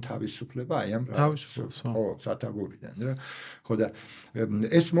გამონთავისუფლება აი ამ ხო სათაგურიდან რა ხო და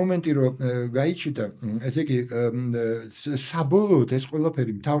ეს მომენტი რომ გაიჩიტა ესე იგი საბოლოოდ ეს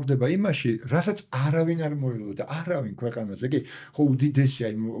ყველაფერი მთავრდება იმაში რასაც არავინ არ მოელოდა არავინ ქვეყანაზე კი ხო უდიდესი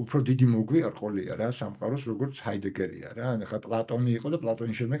აი უფრო დიდი მოგვიარყოლია რა სამყაროს როგორც ჰაიდეგერია რა ახლა პლატონი იყო და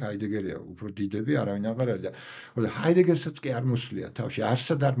პლატონის შემდეგ ჰაიდეგერია უფრო დიდები არავინ აღარ არის და ხო და ჰაიდეგერსაც კი არ მოსვლია თავში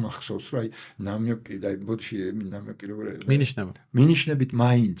არსად არ მახსოვს რომ აი ნამიოკი და ბოდში ნამიოკი როგორ მინიშნებით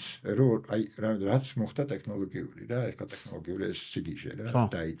მაინც რომ აი რაც მოხდა ტექნოლოგიური რა ეხლა ტექნოლოგიური ეს სიგიჟე რა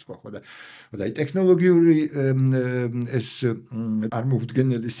დაიწყო ხო და აი ტექნოლოგიური ეს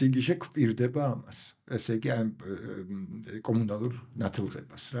წარმოუდგენელი სიგიჟე გვპირდება ამას ესე იგი ამ კომუნალურ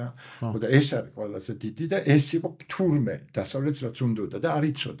ნათელღებას რა. ხო და ეს არის ყველაზე დიდი და ეს იყო თურმე დასავლეთს რაც უნდოდა და არ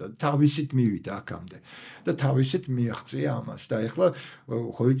იცოდა თავისით მივიდა აქამდე და თავისით მიაღწია ამას და ეხლა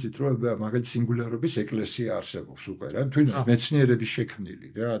ხო იცით რომ მაგალითად სინგულარობის ეკლესია არსებობს უკვე რა თვითონ მეცნიერების შექმნილი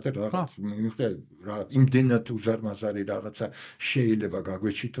რა და რაღაც იმდენად უზარმაზარი რაღაცა შეიძლება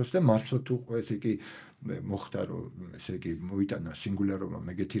გაგვეჩითოს და მართლა თუ ესე იგი მოხდა რომ ესე იგი მოიტანა სინგულარობა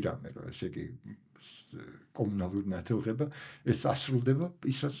მეგეთი რამე რომ ესე იგი კომუნალური ნათელღება ეს ასრულდება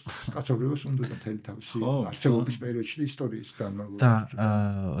ისაც კაცობრიობას უნდა მთელი თავისი არსებობის პერიოდში და ისტორიის განმავლობაში და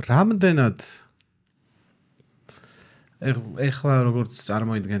რამდენად ეხლა როგორც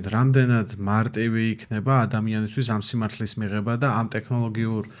წარმოიდგენთ რამდენად მარტივი იქნება ადამიანისთვის ამ სიმართლის მიღება და ამ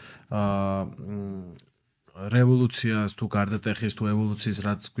ტექნოლოგიურ რევოლუციას თუ გარდატეხის თუ ევოლუციის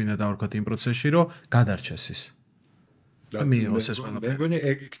რაც გვინდა დავარქვათ იმ პროცესში რომ გადარჩეს ის მიიღოს ეს ყველაფერი. მეგონი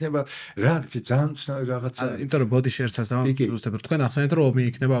ეგ იქნება რა ძალიან რაღაცა იმიტომ რომ ბოდი შეერთსაც და უბრალოდ თქვენ ახსენეთ რომ ომი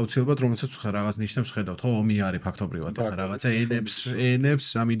იქნება აუცილებლად რომელსაც რაღაც ნიშნებს ხედავთ ხო ომი არის ფაქტობრივად ახლა რაღაცა ენებს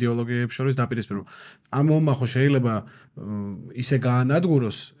ამ იდეოლოგიებს შორის დაპირისპირება ამ ომმა ხო შეიძლება ისე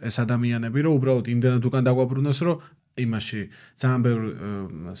გაანადგუროს ეს ადამიანები რომ უბრალოდ იმდენად უკან დაგვაბრუნოს რომ იმაში ძალიან ბევრ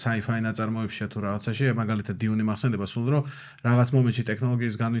sci-fi ნაწარმოებშია თუ რაღაცაში მაგალითად დიუნი მახსენდება სულ რომ რაღაც მომენტში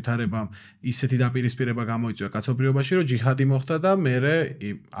ტექნოლოგიის განვითარებამ ისეთი დაპირისპირება გამოიწვია კაცობრიობაში რომ ჯიჰადი მოხდა და მერე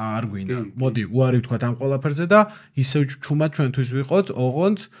არ გვინდა მოდი უარი ვთქვათ ამ ყველაფერზე და ისევ ჩუმად ჩვენთვის ვიყოთ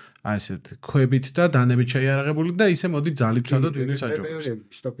ოღონდ აი ესეთ ქვებით და დანებით შეიარაღებული და ისე მოდი ძალით ვცადოთ ვინმე საჯობს.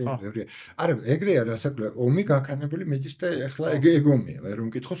 არა, ეგრეა რასაკვირველია, ომი გაქანებული მედის და ეხლა ეგ ომია, რომ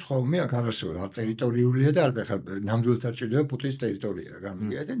მკითხო სხვა ომი აქ არასოდეს, ტერიტორიულია და არ ხა ნამდვილად არ ჭირდება პუტინის ტერიტორია,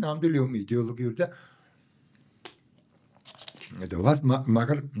 გამიგია და ნამდვილი ომი იდეოლოგიური და ვარ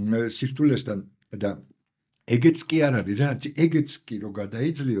მაგარ სირთულესთან და ეგეც კი არ არის რა, ეგეც კი რო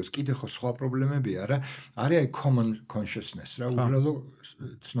გადაიძლიოს, კიდე ხო სხვა პრობლემებია რა, არის აი common consciousness რა, უბრალო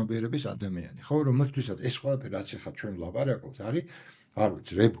ცნობიერების ადამიანი, ხო, რომელთვისაც ეს ყველაფერი რაც ახლა ჩვენ ვლაპარაკობთ, არის არ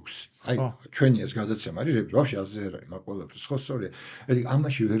ვიცი, რებუსი. აი, ჩვენი ეს გადაცემა არის რებუსი, ბავშვი აზრი არ არის მაგ ყველაფერს, ხო, სწორია. ედი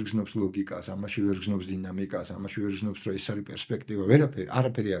ამაში ვერ გზნობს ლოგიკას, ამაში ვერ გზნობს დინამიკას, ამაში ვერ გზნობს რომ ეს არის პერსპექტივა,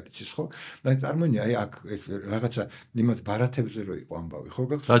 არაფერი არ იცის, ხო? და წარმოიდგინე, აი აქ ეს რაღაცა იმათ ბარათებზე რო იყო ამბავი, ხო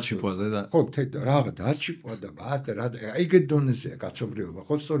გახსოვს? დაჩიყვაზე და ხო, რაღაც დაჩიყვა და რა, ეგეთ დონეზეა კაციობრიობა,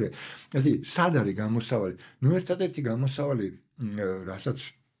 ხო, სწორია. ესე სად არის გამოსავალი? ნუ ერთადერთი გამოსავალი,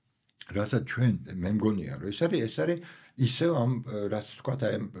 რასაც ჩვენ მე მგონია რომ ეს არის ისევ ამ რაც თქვა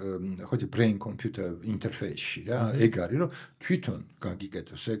აი ხო brain computer interface-ში რა ეგ არის რომ თვითონ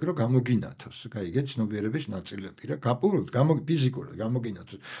გაგიკეთოს ეგ რომ გამოგინათოს გაიგეთ ცნობიერების ნაწილები რა გაპუროთ ფიზიკურად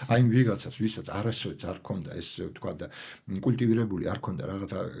გამოგინათოს აი ვიღაცას ვისაც არასოდეს არ ქონდა ეს თქვა და კულტივირებული არ ქონდა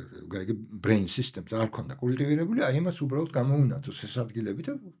რაღაცა გაიგე brain systems არ ქონდა კულტივირებული აი იმას უბრალოდ გამოუნათოს ეს ადგილები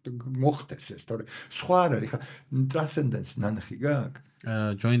და მოხდეს ეს თორე სხვა არ არის ხა transcendence ნანახი გაქვს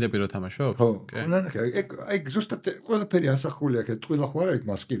join-დები რო თამაშობ? ხო, ნახე, აი ზუსტად ყველაფერი ასახულია, ეგ ტყილა ხო არა ეგ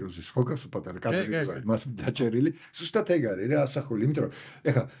მასკიროზის, ხო გასო პატარა კადრი მას დაჭერილი, ზუსტად ეგ არის რა ასახული, იმიტომ რომ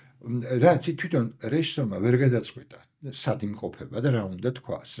ეხა რაც თვითონ რეჟისორმა ვერ გადაწყვიტა სად იმყოფება და რა უნდა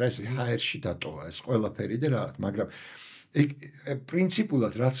თქვას, რა ეს HR-ში დატოვა ეს ყველაფერი და რა, მაგრამ ეგ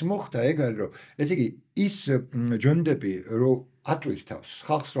პრინციპულად რაც მოხდა ეგ არის რომ ესე იგი ის ჯონდები რო ატვირთავს,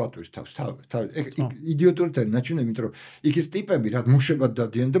 ხალხს რო ატვირთავს, თავის იდიოტური და ნაჩვენები, იმიტომ რომ იქ ეს ტიპები რა მუშებად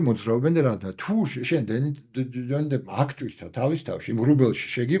დადიან და მოძრაობენ და რა თუ შენ ჯონდები აქტვირთა თავის თავში, რუბელში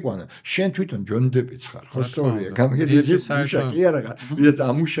შეგიყვანა, შენ თვითონ ჯონდებიც ხარ, ხო სწორია, გამიგეძე მუშა კი არა, ვიდრე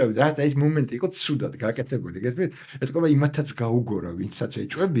ამუშავე, რა ეს მომენტი იყო ცუდად გაკეთებული, გესმით? ეთქობა იმათაც გაუგორა, ვინცაც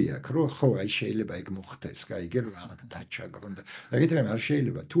ეჭვები აქვს, რომ ხო აი შეიძლება ეგ მოხდეს, გაიგე რა დაჩაგრონდა. ეგეთ რამე არ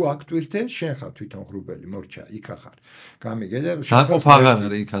შეიძლება. თუ აქტვირთე, შენ ხარ თვითონ რუბელი, მორჩა, იქ ხარ. გამიგეძე დაყოფ აღარ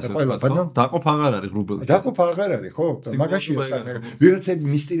არის იქ ასე ვთქვათ, ხო? დაყოფ აღარ არის რუბელში. დაყოფ აღარ არის, ხო? მაგაშია საქმე. ვიღაცები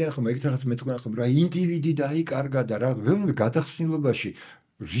მისტირიან ხომ, ეგ რაღაც მეტყვიან ხომ, რა ინდივიდი დაიკარგა და რა, ველნი გადახსნილობაში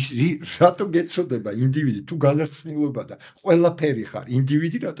რატო გეცოდება ინდივიდი თუ გადახსნილობა და ყველაფერი ხარ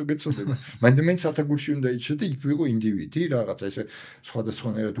ინდივიდი რატო გეცოდება მანდ სათაგურში უნდა იჩნდე იქ ვიყო ინდივიდი რაღაცა ესე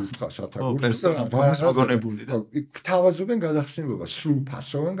სხვადასხვანაირად უთხრა სათაგურს და მოგონებული და თავაზობენ გადახსნილობას სრულ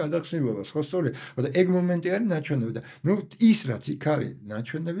ფასოვან გადახსნილობას ხო სწორია და ეგ მომენტი არის ნაჩვენები და ნუ ის რაც იქ არის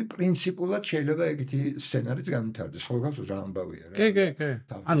ნაჩვენები პრინციპულად შეიძლება ეგეთი სცენარიც განვითარდეს ხო გახსოვს რა ამბავია რა კი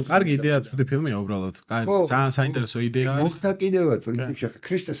ანუ კარგი იდეაა ცუდი ფილმია უბრალოდ ძალიან საინტერესო იდეაა მოხდა კიდევაც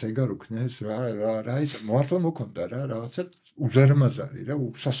პრინციპში ქრისტეს ეგარ უქნეს რა ის მართლა მოქონდა რა რაღაცა უზარმაზარი რა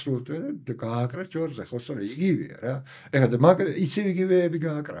სასრულოდ გააკრა ჯორზე ხო სწორია იგივეა რა ეხლა და მაგრამ ისე იგივეები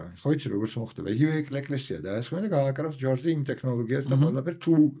გააკრავენ ხო იცი როგორც მოხდება იგივე ეკლესია და ეს ხომ და გააკრავს ჯორზე იმ ტექნოლოგიას და ყველაფერი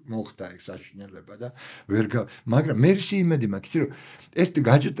თუ მოხდა ეს საშინელება და ვერ მაგრამ მერსი იმედი მაქვს რომ ეს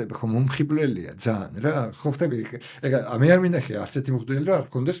გაჯეტები ხო მომხიბლელია ძალიან რა ხო ხტები ეხლა მე არ მინახე არც ერთი მოხდელი რა არ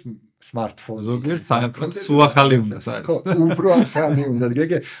ქონდეს smartphone ზოგიერთ საერთოდ სულ ახალი უნდა საერთოდ ხო უფრო ახალი უნდა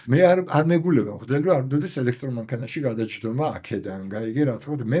გეგე მე არ მეგულება ხდები რომ არ მდოდეს ელექტრომანქანაში გადაჭდომა აქედან გაიგე რა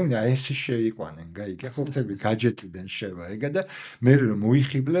თქმა უნდა მე მინდა ეს შეიყვანენ გაიგე ხო ხდები გაჯეტიდან შევა ეგა და მე რომ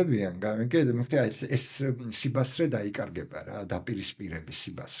მოიხიბლებიან გაიგე მე ხდი ეს სიბასრე დაიკარგება რა დაპირისპირების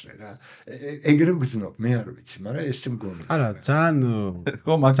სიბასრე რა ეგრე ვგრძნობ მე არ ვიცი მაგრამ ეს მგონი არა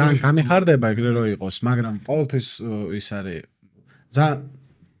ძალიან გამიხარდება ეგრე რო იყოს მაგრამ ყოველთვის ის არის ძალიან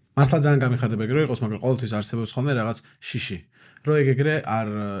მართლა ძალიან გამიხარდება ეგრე იყოს, მაგრამ ყოველთვის არსებობს ხოლმე რაღაც შიში. რომ ეგრე არ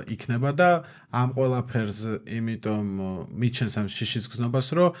იქნება და ამ ყველაფერს იმიტომ მიჩენს ამ შიშის გზნობას,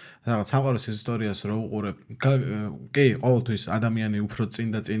 რომ რაღაც სამყაროს ისტორიას რო უყურებ, კი, ყოველთვის ადამიანი უფრო წინ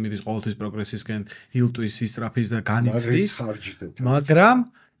და წინ მიდის ყოველთვის პროგრესისკენ, ილტვის, ისწრაფის და განიცდის,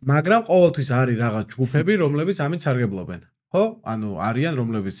 მაგრამ ყოველთვის არის რაღაც ჯგუფები, რომლებიც ამით სარგებლობენ. ხო? ანუ არიან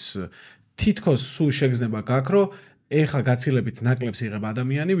რომლებიც თითქოს სულ შეგზნება გაქვს, რომ ეხა გაცილებით ნაკლებს იღებ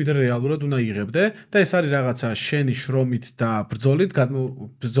ადამიანი, ვიდრე რეალურად უნდა იღებდე და ეს არის რაღაცა შენი შრომით და ბრძოლით,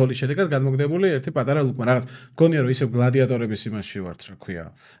 ბრძოლის შედეგად გადმოგდებული ერთი პატარა ლუკმა. რაღაც მგონია რომ ისევ გლადიატორების იმაში ვართ, რა ქვია.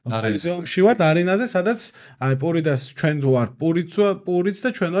 არიზომში ვართ არინაზე, სადაც აი პურიდას ჩვენ ვართ პურიც და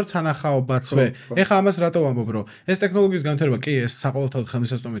ჩვენ ვართ სანახაობაცვე. ეხა ამას რატო ვამბობ, რომ ეს ტექნოლოგიის განვითარება კი ეს საყოველთაოდ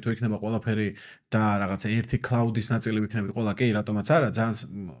ხელმისაწვდომი თუ იქნება ყველაფერი და რაღაცა ერთი კლაუდის ნაწილი იქნება ყველა კი, რატომაც არა, ძალიან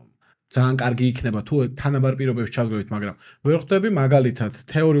ძალიან კარგი იქნება თუ თანაბარ პირობებში ჩავდგებით, მაგრამ ვერ ხვდები მაგალითად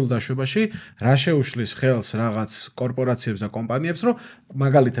თეორიულ დაშვებაში რა შეუშლის ხელს რაღაც კორპორაციებს და კომპანიებს, რომ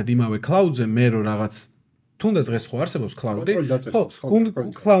მაგალითად იმავე cloud-ზე მე რო რაღაც თუნდაც დღეს ხო არსებობს cloud-ი? ხო,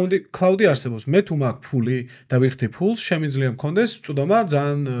 cloud-ი არსებობს. მე თუ მაქვს ფული და ვიხდი ფულს, შემიძლია მქონდეს წვდომა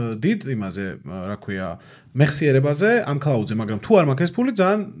ძალიან დიდ იმაზე, რა ქვია, მეხსიერებაზე ამ cloud-ზე, მაგრამ თუ არ მაქვს ეს ფული,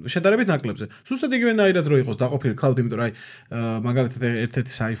 ძალიან შედარებით ნაკლებზე. სუსტად იგივენაირად რო იყოს დაყოფილი cloud, იმიტომ რომ მაგალითად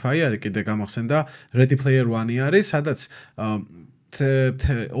ერთ-ერთი sci-fi არის კიდე გამახსენდა, Ready Player One-ი არის, სადაც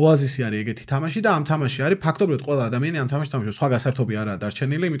ოაზისი არის ეგეთი თამაში და ამ თამაში არის ფაქტობრივად ყველა ადამიანი ამ თამაშს თამაშობს. სხვა გასართობი არაა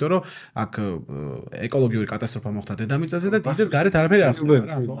დარჩენილი, იმიტომ რომ აქ ეკოლოგიური კატასტროფა მოხდა დედამიწაზე და დიდად გარეთ არაფერი არ ხდება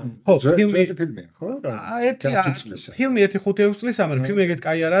რა. ხო, ფილმია, ხო? ფილმი 1-5 წლის, მაგრამ ფილმი ეგეთ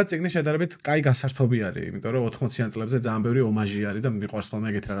კაი არაა, წიგნი შედარებით კაი გასართობი არის, იმიტომ რომ 80-იან წლებზე ძალიან ბევრი ომაჟი არის და მიყვარს ხოლმე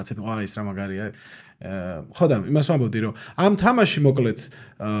ეგეთი რაღაცები. ის რა მაგარია. ხო და იმას ვამბობდი, რომ ამ თამაში მოკლედ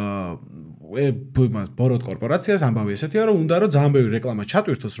ბოროტ კორპორაციას ამბავი ესეთია, რომ უნდა რომ ძალიან ბევრი რეკლამა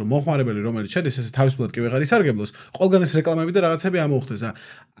ჩატვირთოს, რომ მოხმარებელი რომელიც შედის ესე თავისუფლად კი ვეღარ ისარგებლოს, ყველგან ეს რეკლამები და რაღაცები ამოხდეს.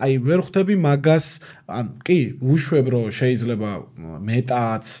 აი ვერ ხვდები მაგას, კი, უშვებ რომ შეიძლება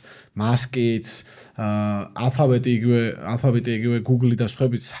მეტაც, მასკიც, ალფაბეტი იგივე Google და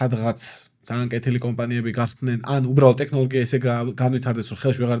სხვაებიც სადღაც ძალიან კეთილი კომპანიები გახდნენ, ან უბრალოდ ტექნოლოგია ესე განვითარდეს, რომ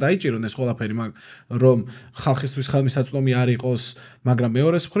ხელში ვეღარ დაიჭირონ ეს ყველაფერი, რომ ხალხისთვის ხელმისაწვდომი არ იყოს, მაგრამ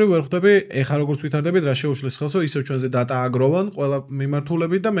მეორეს მხრივ ვერ ხვდები, ეხა როგორც ვითარდებით, რა შეუშლის ხელსო, ისევ ჩვენზე დატა აგროვონ, ყველა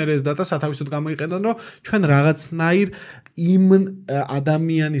მიმართულებით და მე ეს დატა სათავისოდ გამოიყენონ, რომ ჩვენ რაღაცნაირ იმ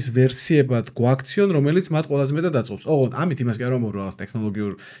ადამიანის ვერსიებად გვაქციონ, რომელიც მათ ყველაზე მეტად აწყობს. ოღონდ ამით იმას კი არ ვამბობ, რომ რაღაც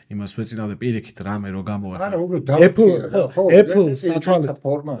ტექნოლოგიურ იმას ვეწინავდე პირიქით რამე რო გამოვა. Apple სათვალე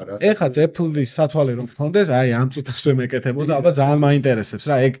ფორმა რა. ეხა Apple-ის სათვალე რომ გქონდეს, აი ამ წუთას ვემეკეთებოდა, ალბათ ძალიან მაინტერესებს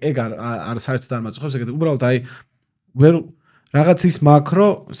რა. ეგ არ საერთოდ არ მაწუხებს, ეგეთ უბრალოდ აი ვერ რაღაც ის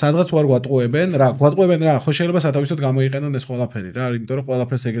მაკრო, სადღაც უარ გვატყუებენ რა, ხო შეიძლება სათავისოდ გამოიყენონ ეს ყველაფერი რა, იმიტომ რომ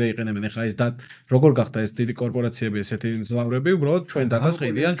ყველაფერს ეგრე იყენებენ. ეხლა ეს როგორ გახდა ეს დიდი კორპორაციები ესეთი მძლავრები, უბრალოდ ჩვენ დატას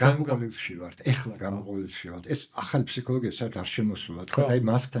ყიდიან, ჩვენ გამოყოლებაში ვართ. ეხლა გამოყოლებაში ვართ. ეს ახალი ფსიქოლოგია საერთოდ არ შემოსულა. თქვა აი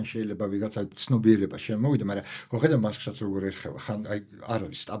მასკთან შეიძლება ვიღაცა ცნობიერება შემოვიდა, მაგრამ ხო ხედავ მასკსაც როგორ ერხება, ხან აი არ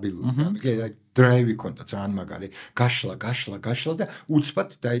არის სტაბილური. აი დრაივი კონდა ძალიან მაგარი. გაშლა და უცბად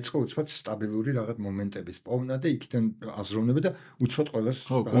დაიწყო სტაბილური რაღაც მომენტების პოვნა და იქიდან აზროვნება და უცბად ყველას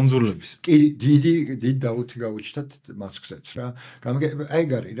კონძულების. კი დიდი დაუთი გაუჩნდათ მასკსაც რა. აი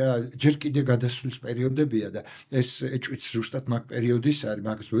გარი რა, ჯერ კიდე გადასვლის პერიოდებია და ეს ეჭვიც ზუსტად მაგ პერიოდის არის,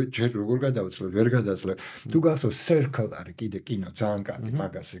 მაგას ჯერ როგორ გადავწყვეტ, ვერ გადაძლევ. თუ გახსოვს Circle არის კიდე კინო ძალიან კარგი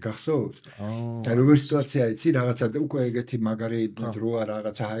მაგაზე, გახსოვს? და როგორ სიტუაცია იცი, რაღაცა უკვე ეგეთი მაგარი დროა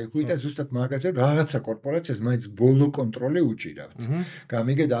რაღაცა აიხვი და ზუსტად მაგაზე რაღაცა კორპორაციას მაინც ბოლო კონტროლი უჭირავთ.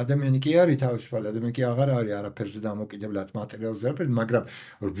 გამიგეთ ადამიანი კი არის თავისუფალი, ადამიანი კი აღარ არის არაფერზე დამოკიდებული მატერიალზე არაფერი, მაგრამ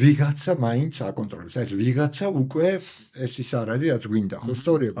ვიღაცა მაინც აკონტროლებს. ეს ვიღაცა უკვე ეს ის არ არის, რაც გვინდა, ხო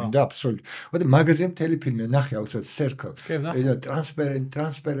სწორია, გვინდა აბსოლუტურად. და მაგაზე მთელი ფილმი ნახე აუცილებლად Circle. და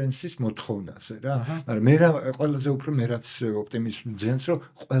transparency-ის მოთხოვნაზე რა. მაგრამ მე რა ყველაზე უფრო მე რაც ოპტიმიზმი ძენს, რომ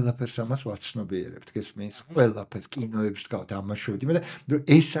ყველაფერს ამას ვაცნობიერებთ, გესმის? ყველაფერს კინოებს გავთ ამაშვებდი, მაგრამ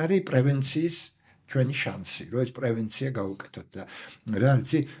ეს არის პრევენციის ჩვენი შანსი, რომ ეს პრევენცია გავუკეთოთ და რა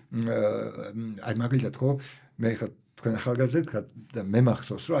იცი, აი მაგალითად ხო, მე ხა თქვენ ახალგაზრდები ხართ და მე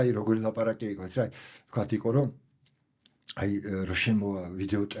მახსოვს, რომ აი როგორი ლაპარაკი იყო, რა, თქვათ იყო, რომ აი რო შემოვა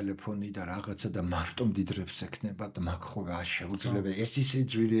ვიდეო ტელეფონი და რაღაცა და მარტო მდიდრებს ექნება და მაგ ხო რა შეუძლია ეს ისე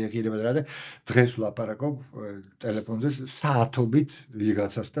ძვირი ეღირება და რა და დღეს ვლაპარაკობ ტელეფონზე საათობით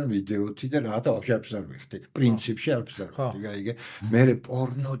ვიღაცასთან ვიდეოთი და რა და ვაფშე არაფერს არ ვიხდი პრინციპში არაფერს არ ვიხდი გაიგე მე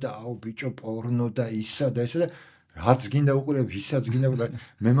პორნო და აუ ბიჭო პორნო და ისა და ესა და რაც გინდა უყურებ, ვისაც გინდა უყურებ.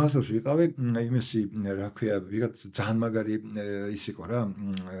 მე მასწავლს ვიყავი იმისი, რა ქვია, ვიღაც ძალიან მაგარი ის იყო რა,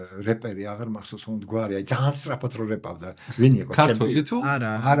 რეპერი, აღარ მახსოვს ხომ გვარი, აი ძალიან სწრაფად რო რეპავდა. ვინი იყო? ქართველი თუ?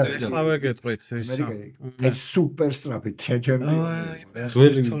 არა, ეხლა ვერ გეტყვით ის. ეს სუპერ სწრაფი ჩეჩემი.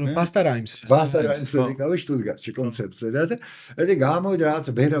 ბასტა რაიმს ვიყავი შტუტგარტში კონცერტზე რა და ეგ გამოვიდა რაღაც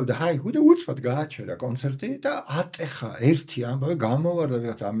ბერავდა, ჰაი, ხუდა უცბად გააჩერა კონცერტი და ატეხა ერთი ამბავი გამოვარდა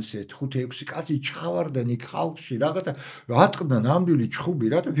ვიღაც ამისი 5-6 კაცი ჩავარდნენ იქ ხალხში რაღაცა ატყდა ნამდვილი ჩხუბი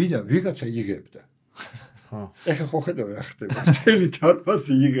რა და ვიღაცა იღებდა. ეხა ხო ხედავ რა ხდება. მთელი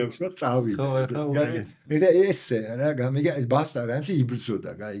თარფასი იღებს რა წავიდა. და ესე რა გამიგე ბასტა რაიმსი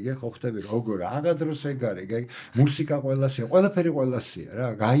იბრძოდა, გაიგე ხო ხდები როგორ აღადროს ეგ არის, გაიგე მუსიკა ყველასია, ყველაფერი ყველასია რა,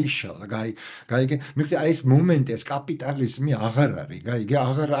 გაიშალა, გაიგე მიხდი აი ეს მომენტი, ეს კაპიტალიზმი აღარ არის, გაიგე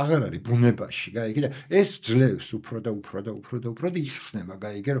აღარ არის ბუნებაში, გაიგე და ეს ძლევს უფრო და იხსნება,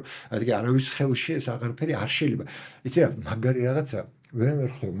 გაიგე რომ აი არავის ხელში ეს აღარაფერი არ შეიძლება. იცი რა მაგარი რაღაცა ვერ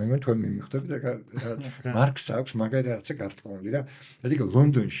ხვდები, მე თქვენ მიმხვდები და მარკს აქვს მაგარი რაღაცა გარტყმული რა. და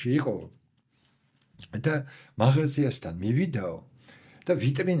ლონდონში იყო და მაღაზიასთან მივიდაო და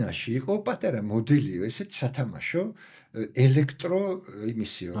ვიტრინაში იყო პატარა მოდელიო, ესეც სათამაშო ელექტრო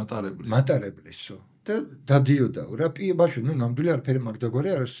იმისიო, მატარებლისო. და დადიოდაო რა, ბავშვი, ნუ ნამდვილი არაფერი მაგდაგვარი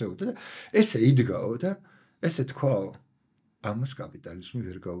არ არსებობდა და ესე იდგაო და ესე თქვაო, ამას კაპიტალიზმი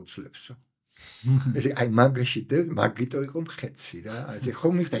ვერ გაუძლებსო. აი მაგაში და მაგიტო იყო მხეცი რა. ესე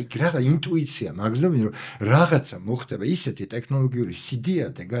ხომ მიხდა იქ რაღა ინტუიცია მაგზნობენ რომ რაღაცა მოხდება ისეთი ტექნოლოგიური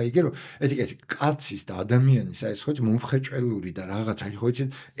სიდიადე, გაიგე რომ ეს კაცის და ადამიანის აი ეს ხო მომხეჭველური და რაღაცა ხო იცით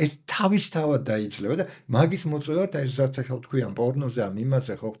ეს თავისთავად დაიძლება და მაგის მოწვევად აი რაც ახლა თქვიან პორნოზე ამ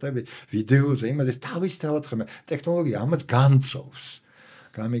იმაზე ხო ხდები ვიდეოზე იმაზე თავისთავად ხმა ტექნოლოგია ამას გამწოვს.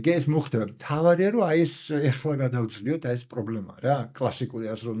 გამიგე ეს მოხდება თავარია რომ აი ეს ეხლა გადავწლიოთ აი ეს პრობლემა რა კლასიკური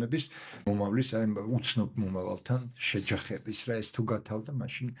აზროვნების მომავლის აი უცნობ მომავალთან შეჯახების რა ეს თუ გათავდა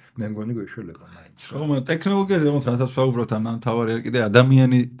მაშინ მე მგონი გვეშველება მაინც ხომ ტექნოლოგიაზე რომ რასაც ვაუბრობთ ამ თავარია კიდე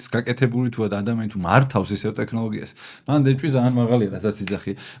ადამიანის გაკეთებული თუ ადამიანი თუ მართავს ისევ ტექნოლოგიას მან დეჭვი ძალიან მაღალია რასაც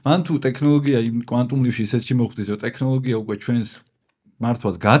იძახი მან თუ ტექნოლოგია იმ კვანტუმლივში ისეთში მოხდეს რომ ტექნოლოგია უკვე ჩვენს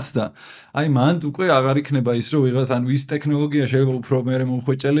მართვას გაცდა, აი მან უკვე აღარ იქნება ის რომ ვიღაც ანუ ის ტექნოლოგია შეიძლება უფრო მეერე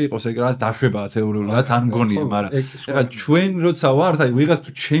მომხვეჭელი იყოს, ეგ რაც დაშვებაა თეორიულად არ მგონია, მაგრამ ეხლა ჩვენ როცა ვართ, აი ვიღაც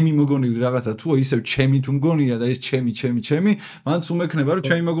თუ ჩემი მოგონილი რაღაცა თუ ისევ ჩემი თუ მგონია და ეს ჩემი, მანც უმექნება რომ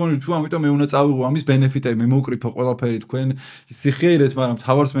ჩემი მოგონილი თუ ამიტომ მე უნდა წავიღო ამის ბენეფიტები, მე მოვკრიფო ყველაფერი თქვენ სიხიერეთ, მაგრამ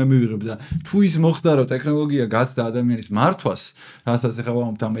თავარს მე მივიღებ და თუ ის მოხდა რომ ტექნოლოგია გაცდა ადამიანის მართვას, რასაც ეხლა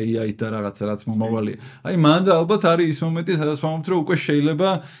ვამბობთ ამ AI-ით და რაღაცა რაც მომავალია. აი მან და ალბათ არის ის მომენტი, სადაც ვამბობთ რომ უკვე შეიძლება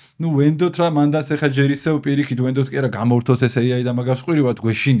ნუ ვენდოთ რა მანდაც ახლა ჯერ ისევ პირიქით ვენდოთ კი არა გამორთოთ ეს AI და მაგას ყურებად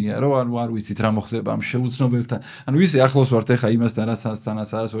გვეშინია რომ ანუ არ ვიცით რა მოხდება ამ შეუცნობელთან ანუ ისე ახლოს ვართ ახლა იმასთან რასაც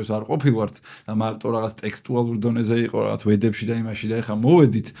არასოდეს არ ყოფილვართ და მარტო რაღაც ტექსტუალურ დონეზე იყო რაღაც ვედებში და იმაში და ახლა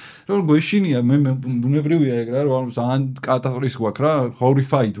მოვედით რომ გვეშინია მე ბუნებრივია ეგ რა რომ ან კატასტროფის გვაქვს რა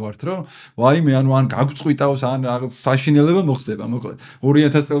horrified ვართ რომ ვაიმე ანუ ან გაგწყვიტავს ან რაღაც საშინელება მოხდება მოკლედ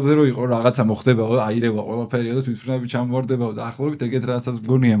 2000 წელზე რო იყო რაღაცა მოხდება აირევა ყველაფერია და თვითმფრინავი ჩამოვარდებაო და ახლობით ეგეთ რაღაცას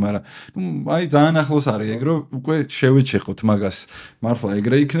მგონია მაგრამ ნუ აი ძალიან ახლოს არის ეგ რომ უკვე შევეჩეხოთ მაგას მართლა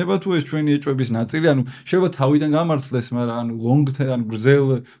ეგრე იქნება თუ ეს ჩვენი ეჭვების ნაწილი ანუ შეიძლება თავიდან გამართლდეს მაგრამ ანუ long term გრძელ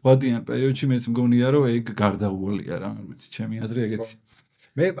ვადიან პერიოდში მეც მგონია რომ ეგ გარდაუვალია რა ვიცი ჩემი აზრი ეგეთი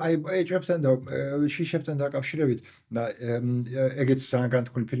მე აი ეჭვებთან და შიშებთან დაკავშირებით და ეგეც ძალიან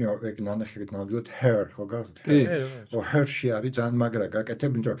განთქმული ფილმია ეგ ნანახი ნამდვილად her ხო გახსოვთ her-ში არის ძალიან მაგრა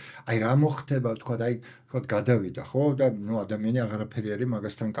გაკეთებული რომ აი რა მოხდება თქვა აი ხო გადავიდა ხო და ნუ ადამიანი აღარაფერი არის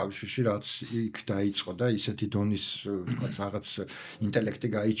მაგასთან კავშირში რაც იქ დაიწყო და ისეთი დონის თქვა რაღაც ინტელექტი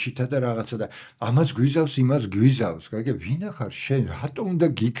გაიჩითა და რაღაცა და ამას გვიზავს იმას გვიზავს გაიგე ვინახარ შენ რატო უნდა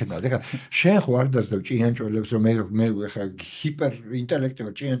გიქნა ეხლა შენ ხო არ დაძდებ ჭიანჭველებს რომ მე ეხლა ჰიპერ ინტელექტი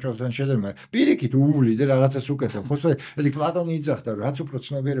ჭიანჭველთან შედერმა პირიქით უვლი და რაღაცას უკეთებ ხო ეს პლატონი იძახდა რაც უფრო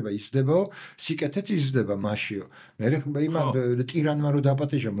ცნობიერება იზრდებაო სიკეთეც იზრდება მასიო მე იმან ტირანმა რო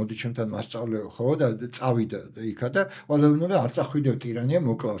დაპატეჟა მოდი ჩემთან მასწავლეო ხო და წავიდა იქა და ყველანაირად არ წახვიდეო ტირანია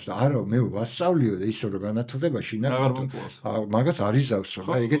მოკლავს და არა მე ვასწავლიო და ისო რომ განათლდება შინაგან მაგას არიზავსო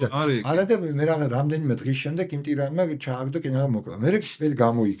რა ეგე და არა და მე რამდენიმე დღის შემდეგ იმ ტირანმა ჩააგდო კინაღა მოკლა მე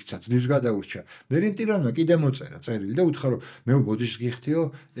გამოიქცა ძლივს გადაურჩა მე იმ ტირანმა კიდე მოწერა წერილი და უთხრა რომ მე ბოდიშს გიხდიო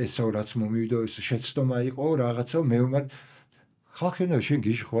ესო რაც მომივიდო ეს შეცდომა იყო რაღაცა მე ვარ ხალხი უნდა შენ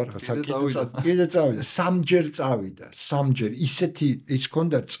გიჟი ხო არ ხარ კიდე წავიდა სამჯერ ისეთი ის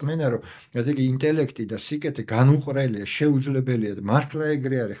ქონდა წმენა რომ ესე იგი ინტელექტი და სიკეთე განუყრელია შეუძლებელია და მართლა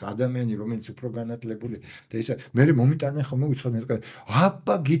ეგრე არის ადამიანი რომელიც უფრო განათლებული და ისა მე მომიტანენ ხოლმე უცხოეთს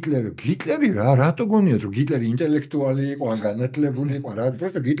აბა გიტლერი რა რატო გონიათ რომ გიტლერი ინტელექტუალი იყო ან განათლებული იყო რა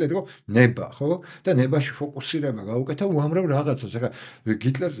პროტო გიტლერი იყო ნება ხო და ნებაში ფოკუსირება გაუკეთა უამრავ რაღაცას ახლა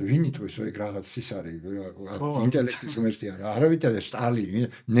გიტლერს ვინით ეს ეგ რაღაც ის არის ინტელექტის ღმერთია რა არავით სტალინი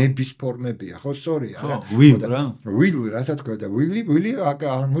ნების ფორმებია ხო სწორია რა ვილ რასაც თქვა და ვილი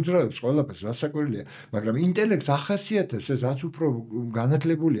მოძრაობს ყველაფერს რასაკვირველია მაგრამ ინტელექტს ახასიათებს ეს რაც უფრო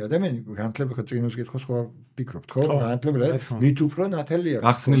განათლებული ადამიანი განათლება ხა წინოს კითხოს ხო ფიქრობთ ხო განათლება მით უფრო ნათელია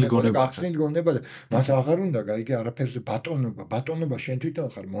გახსნილი გონება და მას აღარ უნდა გაიგე არაფერზე ბატონობა შენ თვითონ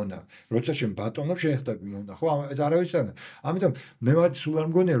ხარ მონა როცა შენ ბატონობ შენ ხდები მონა ხო ეს არავის არა ამიტომ მე მათ სულ არ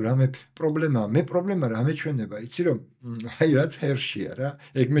მგონია რამე პრობლემა რა მეჩვენება იცი რომ აი რაც ჰერშია რა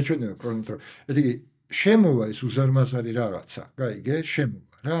ეგ მეჩვენება პრობლემა ესე იგი შემოვა ეს უზარმაზარი რაღაცა გაიგე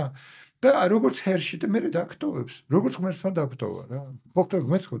შემოვა რა და როგორც ჰერში და მე დაგტოვებს როგორც ღმერთთან დაგტოვა რა ხოხტო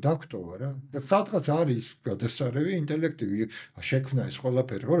ღმერთს ხო დაგტოვა რა და სადღაც არის გადასარევი ინტელექტი შექმნა ეს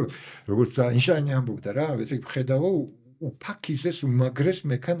ყველაფერი ხო როგორც აინშტაინი ამბობდა რა ესე ხედავო უფაქიზეს უმაგრეს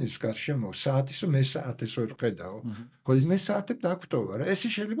მექანიზმს გარშემო საათის მე საათის ვერ ხედავ ხო მე საათებ დაგვტოვა რა ეს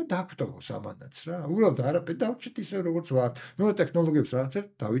შეიძლება დაგვტოვოს ამანაც რა უბრალოდ არაფერ დავჭით ისე როგორც ვარ ნუ ტექნოლოგიებს რაღაცა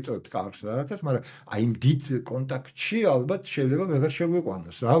დავიტოვოთ კარგს რაღაცას მაგრამ აი იმ დიდ კონტაქტში ალბათ შეიძლება ვეღარ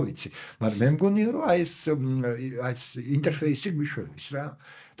შეგვიყვანოს რა ვიცი მაგრამ მე მგონია რომ აი ეს ინტერფეისი მიშველის რა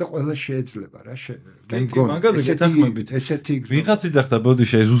და ყველა შეიძლება რა მაგაზე გეთანხმებით ესეთი ვიღაც იძახდა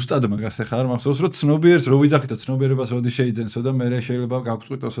ბოდიში ეს ზუსტად მაგას ახლა არ მახსოვს რომ ცნობიერს რო ვიძახითო ცნობიერებას როდი შეიძენსო და მე შეიძლება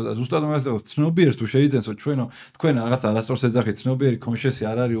გავწყვიტოსო და ზუსტად მაგას ეხლა ცნობიერს თუ შეიძენსო თქვენ რაღაც არასწორს ეძახით ცნობიერი კონშესი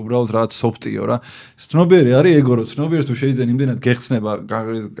არ არის უბრალოდ რაღაც სოფტიო რა ცნობიერი არის ეგო რომ ცნობიერს თუ შეიძენ იმდენად გეხსნება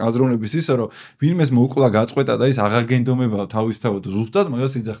აზროვნების ისე რომ ვინმეს მოკლა გაწყვეტა და ის აღარ გენდომება თავისთავად ზუსტად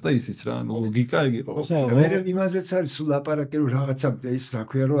მაგას იძახდა ისიც რა ლოგიკა ეგ იყო მე იმაზეც არის ლაპარაკი რომ რაღაცა ის რა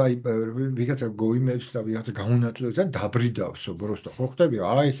ქვია რომ აი ვიღაცა გოიმებს და ვიღაცა გაუნათლებს და დაბრიდავსო просто ხო ხტები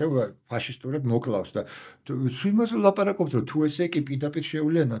აი ესე ფაშისტურად მოკლავს და იმაზე ლაპარაკობთ რომ თუ ესე კი პირდაპირ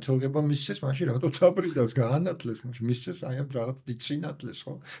შეუძლია ნათლება მისცეს მაშინ რატო დაბრიდავს გაანათლებს მაშინ მისცეს აი ამ რაღაც დიცინათლეს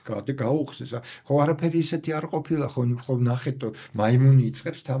ხო გაუხსეს ხო არაფერი ისეთი არ ყოფილა ხო ნახეთ მაიმუნი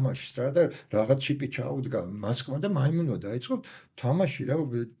იწყებს თამაშს რა და რაღაც ჩიპი ჩაუდგა მასკმა და მაიმუნმა დაიწყო თამაში რა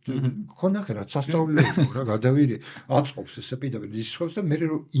ხო ნახე რა სასწაულებელია რა გადავირი აწყობს ესე პირდაპირ ისხობს და მე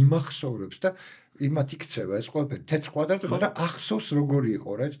რომ იმახსოვრებს და იმათ იქცევა ეს ყველაფერი თეთრ კვადრატი მაგრამ ახსოვს როგორი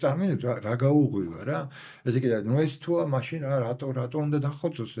იყო რა ეს წარმინეთ რა გაუღვივა რა ესე კიდე ნუ ეს თუა მაშინ რა რატო უნდა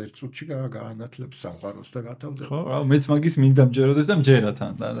დახოცოს ერთ წუთში გაანათლებს სამყაროს და გათავდება ხო მეც მაგის მინდა მჯეროდეს და მჯერა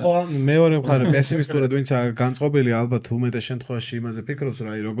თან და ხო მეორე მხარე პესიმისტურად ვინც განწყობილი ალბათ უმეტეს შემთხვევაში იმაზე ფიქრობს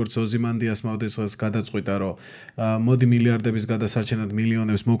რა როგორც ოზიმანდიას მოდესღაც გადაწყვიტა რომ მოდი მილიარდების გადასარჩენად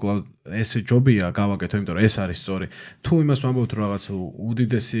მილიონებს მოკლავ ესე ჯობია გავაკეთო იმიტომ რომ ეს არის სწორი თუ იმას ვამბობთ რომ რაღაც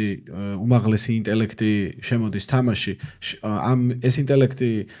უდიდესი უმაღლესი ინტელექტი შემოდის თამაში ამ ეს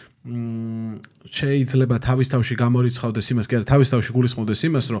ინტელექტი შეიძლება თავის თავში გამორიცხავდეს იმას კი არა თავის თავში გულისხმობდეს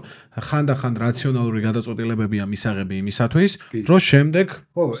იმას რომ ხანდახან რაციონალური გადაწყვეტილებებია მისაღები იმისათვის რომ შემდეგ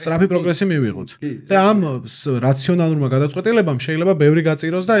სწრაფი პროგრესი მივიღოთ და ამ რაციონალურმა გადაწყვეტილებამ შეიძლება ბევრი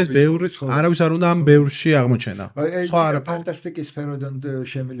გაწიროს და ეს ბევრი არავის არ უნდა ამ ბევრში აღმოჩენა სხვა არა ფანტასტიკის სფეროდან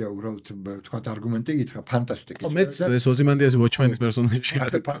შემილია უბრალოდ თქვა არგუმენტი გითხრა ფანტასტიკის მეც ეს ოზიმანდიას ვოჩმენის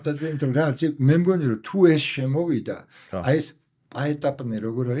პერსონაჟი ფანტასტიკა რა მე მგონი რომ თუ ეს შემოვიდა აი ეს აეტაპნე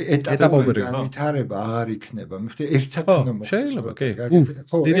როგორ არის ეტაპობრივი განვითარება აღარ იქნება მე ხთი ერთად უნდა მოხდეს შეიძლება კი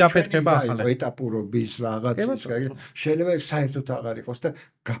დიდი აფეთქება ახლა ეტაპურობის რაღაც შეიძლება საერთოდ აღარ იყოს და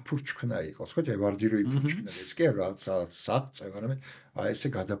გაფურჩქნა იყოს ხო ვარდი რომ იფურჩქნა ეს კი რაღაც საწე მაგრამ აი ესე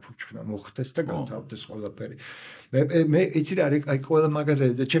გადაფურჩქნა მოხდეს და გათავდეს ყველაფერი მე იცი რა აი ყველა მაგაზე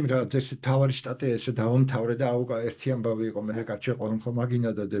ჩემი რაღაც ეს თავარი სტატია ესე დავამთავრე და აუ ერთი ამბავი იყო მე კაცი ყველა ხომ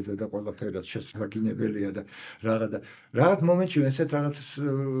მაგინა და დედა და ყველაფერად შესაძლებელია და რაღაც მომენტში ესეთ რაღაცას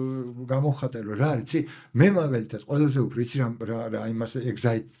გამოხატე რომ რა არის მე მაგალითად ყველაზე უფრო იცი რა იმას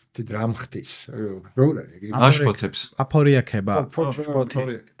ეგზაიტ დრამხტის როგორ არის აშფოთებს აფორიაქება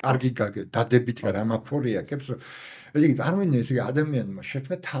კარგი დადებით რა აფორიაქებს ესე იგი წარმოიდგინე ესე იგი ადამიანმა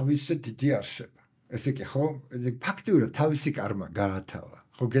შექმნა თავისი დიდი არსება ესე იგი ხო ფაქტიურად თავისი კარმა გაათავა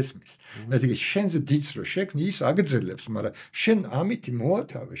ხო გესმის ესე იგი შენზე დიდს რო შექმნი ის აგძელებს მაგრამ შენ ამითი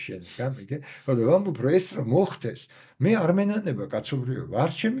მოათავე შენ გამიგე ხო და ვამბობ რომ ეს რომ მოხდეს მე არ მენანება კაცობრიობა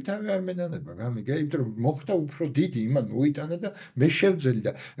არ ჩემი თავი არ მენანება გამიგე იმიტომ რომ მოხდა უფრო დიდი იმან მოიტანა და მე შევძელი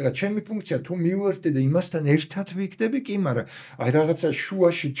და ეხლა ჩემი ფუნქცია თუ მივერდე და იმასთან ერთად ვიქნები კი მაგრამ აი რაღაცა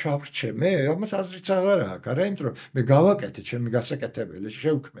შუაში ჩავრჩე მე ამას აზრიც აღარ აქვს არა იმიტომ რომ მე გავაკეთე ჩემი გასაკეთებელი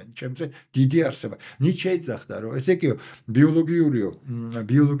შევქმენი ჩემზე დიდი არსება ნიჩე იძახდა რომ ესე იგი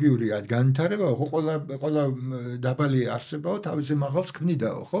ბიოლოგიური განვითარება ხო ყველა დაბალი არსებაო თავზე მაღალს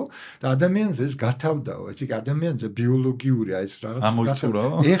ქმნიდაო ხო და ადამიანზე ეს გათავდაო ესე იგი ადამიანზე ბიოლოგიური ეს რაღაც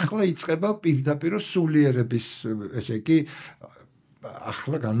ეხლა იწყება პირდაპირ სულიერების ესე იგი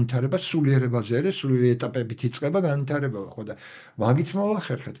ახლა განვითარება სულიერებაზე არის სულიერი ეტაპებით იწყება განვითარება ხო და მაგიც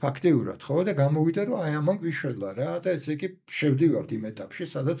მოვახერხეთ ფაქტიურად ხო და გამოვიდა რომ აი ამან გვიშველა რა და ესე იგი შევდივართ იმ ეტაპში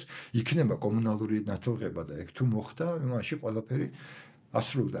სადაც იქნება კომუნალური ნათლღება და ეგ თუ მოხდა მაშინ ყველაფერი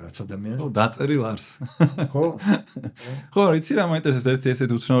ასრულდა რაც ადამიანს დაწერილ არს ხო ხო იცი რა მაინტერესებს ერთი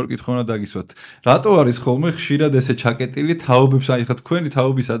ესეთ უცნაური კითხვა უნდა დაგისვათ რატო არის ხოლმე ხშირად ესე ჩაკეტილი თაობებს აი ხა თქვენი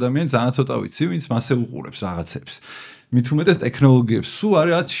თაობის ადამიანი ძალიან ცოტა ვიცი ვინც მასე უყურებს რაღაცებს მით უმეტეს ტექნოლოგიებს სულ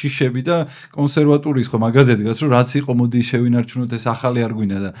არის რაც შიშები და კონსერვატორიის ხო მაგაზეთი გას რომ რაც იყო მოდი შევინარჩუნოთ ეს ახალი არ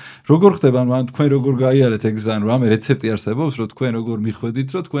გვინდა და როგორ ხდება ან თქვენ როგორ გაიარეთ ეგზან რომ ამ რეცეპტი არსებობს რომ თქვენ როგორ მიხვედით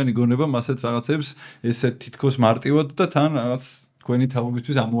რომ თქვენი გონება მასეთ რაღაცებს ესეთ თითქოს მარტივად და თან რაღაც თქვენი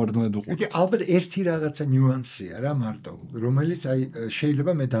თაობისთვის ამოვარდნად უყურთ. კი, ალბათ ერთი რაღაცა ნიუანსია რა მარტო, რომელიც აი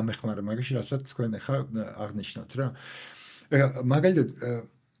შეიძლება მე დამეხმარა, მაგაში რასაც თქვენ ახლა აღნიშნოთ რა. მაგალითად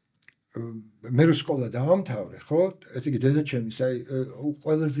მე რო სკოლა დავამთავრე, ხო? ესე იგი დედაჩემის აი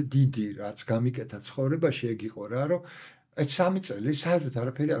ყველაზე დიდი რაც გამიკეთა ცხოვრებაში ეგ იყო რა, რომ ეს 3 წელი საერთოდ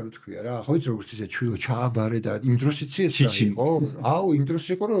არაფერი არ უთქვია რა. ხო იცი როგორც ისე ჩვილო ჩააბარე და იმ დროს იცი ეს რა იყო? აუ იმ დროს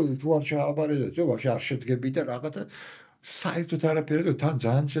იყო რომ თუ არ ჩააბარე და ძო ვაში არ შედგები და რაღაცა საერთოდ არაფერი და თან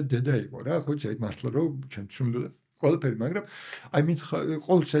ძალიან შე დედა იყო რა. ხო იცი აი მართლა რომ ჩემთვის უნდა ყველაფერი, მაგრამ აი მით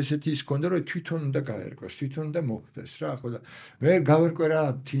ყოველთვის ესეთი ის ქონდა რომ თვითონ უნდა გაერკვეს, თვითონ უნდა მოხდეს რა, ხო და მე გავერკვე რა,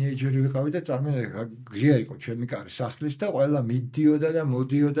 თინეიჯერი ვიყავი და წარმოიდგინე, გზია იყო ჩემი კარი სახლის და ყველა მიდიოდა და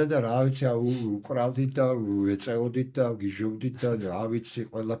მოდიოდა და რა ვიცი, უკრავდით და ეწეოდით და გიჟობდით და რა ვიცი,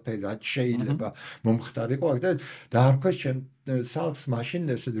 ყველაფერი რაც შეიძლება მომხდარიყო და დაარქვეს ჩემ სახლს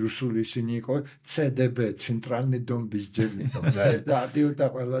მაშინ ესეთი რუსული ისინი იყო CDB, ცენტრალნი დომ ბიზნესნიკო და დიოდა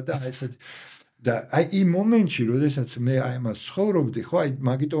ყველა და ესეთი და აი იმ მომენტში, როდესაც მე აი ამას ცხოვრობდი, ხო, აი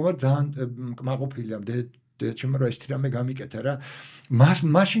მაგიტომაც ძალიან კმაყოფილია დედაჩემ რომ ეს თირამე გამიკეთა რა.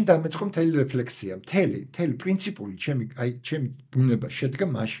 მაშინ დამეწყო მთელი რეფლექსია, მთელი პრინციპული ჩემი ბუნება შედგა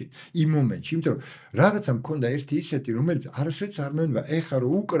მაშინ, იმ მომენტში, იმიტომ რომ რაღაცა მქონდა ერთი ისეთი, რომელიც არასდროს არ მეუბნება, ეხა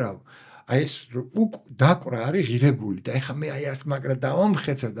რომ უკრავ აი ეს დაკვრა არის ღირებული და ეხა მე აი ეს მაგრა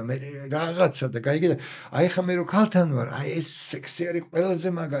დავამხეცა და მე რაღაცა და გაიგე და აი ეხა მე რო ქალთან ვარ აი ეს სექსი არის ყველაზე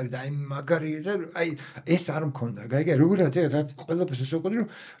მაგარი და აი მაგარი და აი ეს არ მქონდა გაიგე როგორად რა ყველაფერს ეს უყურე რომ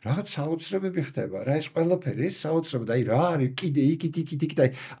რაღაც საოცრებები ხდება რა ეს ყველაფერი ეს საოცრება და აი რა არის კიდე იქით და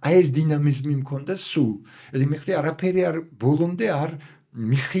აი ეს დინამიზმი მქონდა სულ ედი მიხდი არაფერი არ ბოლომდე არ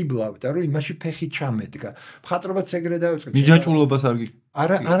მიხიბლავდა რომ იმაში ფეხი ჩამედგა მხატვრობაც ეგრე დავიწყე მიჯაჭულობას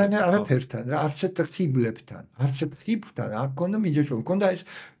არაფერთან რა არც ერთ ხიბლებთან არ გქონდა მიჯაჭულობა მქონდა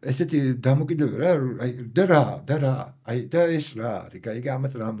ესეთი დამოკიდებულება რა აი და რა აი და ეს რა არის გაიგე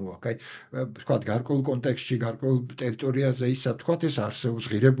ამას რა მოაქვს აი თქვა გარკვეულ კონტექსტში გარკვეულ ტერიტორიაზე ისა თქვა ეს არსებობს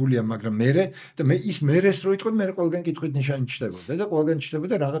ღირებულია მაგრამ მე ის მერეს რო იტყვი მე ყველგან კითხვით ნიშანი ჩდებოდა და ყველგან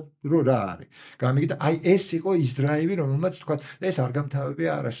ჩდებოდა რაღაც რა არის გამიგე და აი ეს იყო ის დრაივი რომელმაც თქვა ეს არ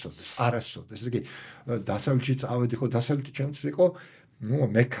გამთავებია არასოდეს ესე იგი დასავლეთში წავედი ხო დასავლეთი ჩემთვის იყო ну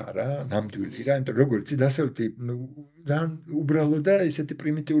მექა რა ნამდვილი რა იმიტომ როგორც დასავლეთი ძალიან უბრალო და ესეთი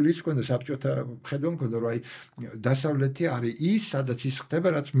პრიმიტიული ის ქონდა საბჭოთა ხედვა მქონდა რომ აი დასავლეთი არის ის სადაც ის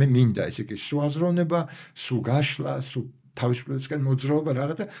ხდება რაც მე მინდა ესე იგი სულ აზროვნება სულ გაშლა სულ თავისუფლებისგან მოძრაობა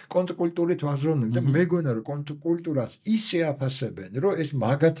რაღაცა კონტრკულტურით ვაზროვნებ და მეგონა რომ კონტრკულტურას ისე აფასებენ რომ ეს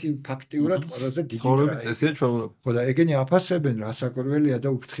მაგათი ფაქტიურად ყველაზე დიდი ცხოვრების წესია ჩვეულებრივ ხო და ეგენი აფასებენ რასაკურველია და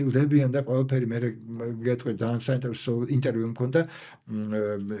უფრთხილდებიან და ყველაფერი მე გეტყვი ძალიან საინტერესო ინტერვიუ მქონდა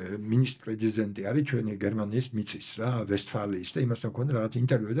მინისტრ-პრეზიდენტი არის ჩვენი გერმანიის მიწის რა ვესტფალიის და იმასთან მქონდა რაღაც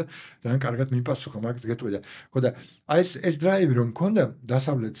ინტერვიუ და ძალიან კარგად მიპასუხა მაგას გეტყვი და ხო და აი ეს დრაივი რომ მქონდა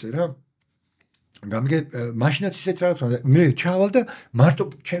დასავლეთზე რა გამიგე მაშინაც ისეთ რაღაც ხონდა მე ჩავალ და მარტო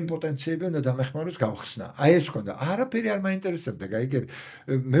ჩემ პოტენციები უნდა დამეხმაროს გავხსნა აი ეს ხონდა არაფერი არ მაინტერესებდა გაიგე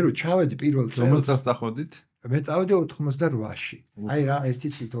მე რო ჩავედი პირველ წელს რომელსაც წახვედით მე წავედი 88-ში აი რა 1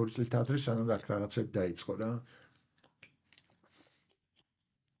 წლით 2 წლით თავდრეს სანამ რაღაცები დაიწყო რა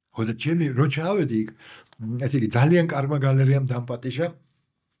ხო და ჩემი რო ჩავედი ესე იგი ძალიან კარგმა გალერეამ დამპატიჟა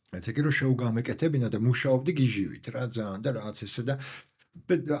ესე იგი რომ შოუ გამეკეთებინა და მუშაობდი გიჟივით რა ძალიან და რაღაც ესე და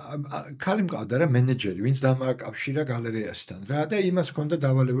ქალი მყავდა რა მენეჯერი ვინც დამაკავშირა გალერეასთან რა და იმას ჰქონდა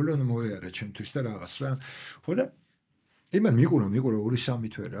დავალებული რომ მოეარა ჩემთვის და რაღაც რა ხო და იმან მიყურა 2-3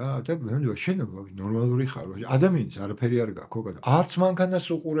 თვე რა და მე მგონია შენობა ნორმალური ხარ ადამიანის არაფერი არ გაქვს არც მანქანას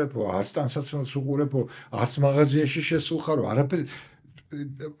უყურებო არც ტანსაცმელს უყურებო არც მაღაზიაში შესულხარო არაფერი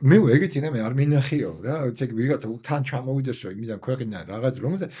მე ეგეთი რამე არ მინახიო რა ეგ ვიღაცა თან ჩამოვიდესო იმიდან ქვეყნიდან რაღაც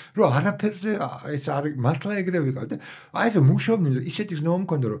რომ არაფერზე ეს არის მართლა ეგრე ვიყავ და აი ეს მუშაობდი ისეთი გზნობა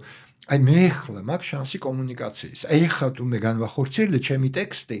მქონდა რომ აი მე ახლა მაქვს შანსი კომუნიკაციის აი ახლა თუ მე განვახორციელე ჩემი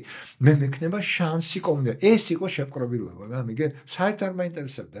ტექსტი მე მექნება შანსი კომუნიკაციის ეს იყო შეპყრობილობა რა მიგე საერთოდ არ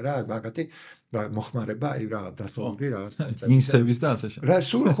მაინტერესებდა რა მაგათი მოხმარება აი რაღაც დასავლური რაღაც ინსების და ასე შემდეგ რა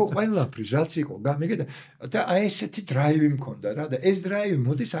სულ ხო ყველაფრის რაც იყო გამიგე და აი ესეთი დრაივი მქონდა რა და ეს დრაივი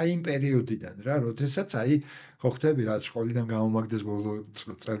მოდის აი იმ პერიოდიდან რა როდესაც აი ხო ხდები რა სკოლიდან გამომაგდეს ბოლო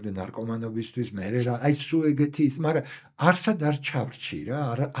წლები ნარკომანობისთვის მე რა აი სულ ეგეთი ის მაგრამ არსად არ ჩავრჩი რა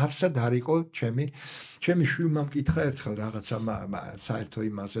არსად არ იყო ჩემი შვილმა მკითხა ერთხელ რაღაცა საერთო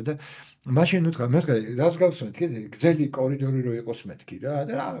იმაზე და მაშინ უთხრა მე რას გავსვენეთ გზელი კორიდორი რო იყოს მეთქი რა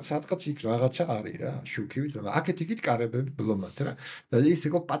და სადღაც იქ რაღაცა არის რა შუქივით რა აქეთ იქით კარებები ბლომად რა და ის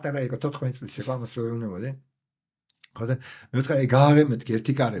იყო პატარა იყო 14 წლის იყო ამას რო ეუბნებოდი ხოდა მე ვთხარი გააღემეთქი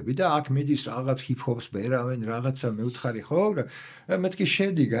ერთი კარები და აქ მიდის რაღაც ჰიპ-ჰოპს ბერავენ რაღაცა მე ვთხარი ხო მეთქი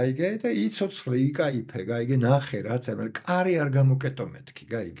შედი გაიგე და იცოცხლე იკაიფე გაიგე ნახე რაც მე კარი არ გამოკეტო მეთქი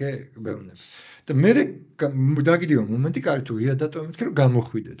გაიგე ბეუნებს და მე დაგიდიო მომენტი კარი თუ იადატო მეთქი რომ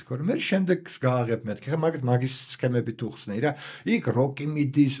გამოხვიდე თქო რომ მე შემდეგს გააღებ მეთქი ხა მაგის სქემები თუ ხსნე რა იქ როკი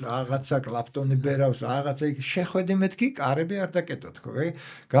მიდის რაღაცა კლაპტონი ბერავს რაღაცა იქ შეხვედი მეთქი კარები არ დაკეტო თქო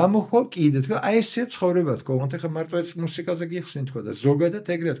გამოხვალ კიდე თქო აი ესე ცხოვრება თქო ხა მარტო ეს მუსიკაზე გიხსნით თქო და ზოგადად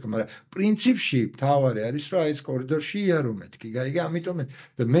ეგრეა თქო მაგრამ პრინციპში თავარი არის რომ აი ეს კორიდორში იარო მეთქი გაიგე ამიტომ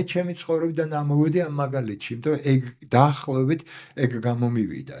და მე ჩემი ცხოვრებიდან ამოვედი ამ მაგალითში იმიტომ ეგ დაახლოებით ეგ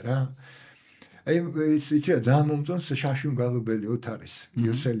გამომივიდა რა აი იცი ძალიან მომწონს შაში მგალობელი ოთარის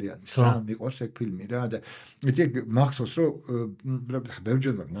იოსელიანის რა მიყვარს ეგ ფილმი რა და იცი მახსოვს რომ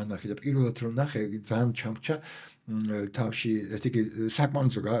ბევრჯერ ნანახი და პირველად რომ ნახე ძალიან ჩამჭა თავში ესე იგი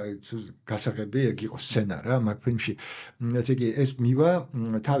საკმაოდ გასაღები ეგ იყო სცენა რა მაგ ფილმში ესე იგი ეს მივა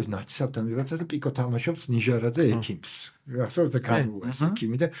თავის ნაცისებთან ვიღაცას და პიკო თამაშობს ნიჟარაძე ექიმს ახსოვს და გამო ეს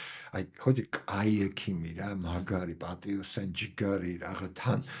ექიმი და აი ხოდი კაი ექიმი რა მაგარი პატიოსან ჯიგარი რა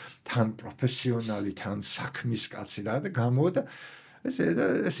თან პროფესიონალი თან საქმის კაცი რა და გამო და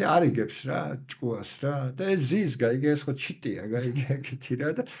ესე არიგებს რა ჭკუას რა და ეს ზის გაიგე ეს ხო ჩიტია გაიგე ეგეთი რა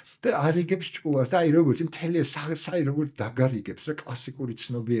და არიგებს ჭკუას და აი როგორც მთელი საი როგორც დაგარიგებს რა კლასიკური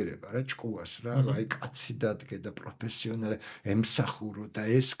ცნობიერება რა ჭკუას რა აი კაცი დადგე და პროფესიონალი ემსახურო და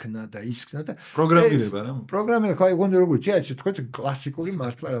ესქნა და ისქნა და პროგრამირება რა პროგრამირება აი გონდა როგორც ჩაიცი თქო კლასიკური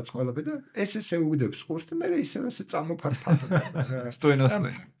მართლა რაც ყველაფერი და ესე უგდებს ყურს და მე ისევ ესე წამოფარფადა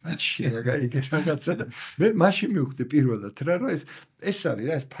სტოინასტოი გაიგე რაღაცა და მე მაშინ მივხვდი პირველად რა რომ ეს არის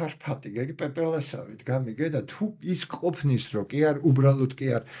რა ეს ფარფატი გაიგე პეპელასავით გამიგე და თუ ის ყოფნის რომ კი არ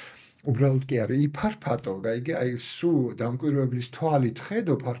უბრალოდ კი არ იფარფატო გაიგე აი სუ დამკვირვებლის თვალით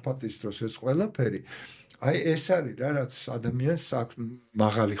ხედო ფარფატის დროს ეს ყველაფერი აი ეს არის რა რაც ადამიანს აქვს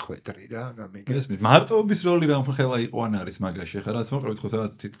მაღალი ხვედრი რა გამიგე ეს მარტოობის როლი რა ხელა იყვან არის მაგაში ხა რაც მოყევით ხო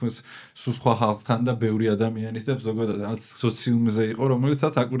სადაც თითქმის სხვა ხალხთან და ბევრი ადამიანის და ზოგადად რაც სოციუმზე იყო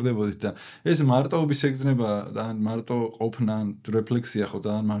რომელიცაც აკვირდებოდით და ეს მარტოობის ეგზნება და მარტო ყოფნა რეფლექსია ხო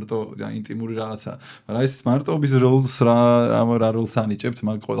და მარტო ინტიმური რაღაცა მაგრამ ეს მარტოობის როლს რა როლს ანიჭებთ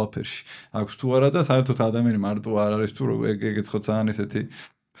მაგ ყველაფერში აქვს თუ არა და საერთოდ ადამიანი მარტო არ არის თუ ეგეც ხო ძალიან ესეთი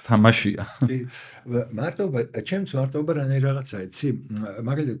თამაშია მარტოობა ჩემს მარტოობა რაღაცა იცი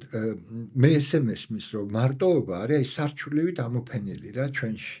მაგალითად მე ესე მესმის რომ მარტოობა არის სარჩულივით ამოფენილი რა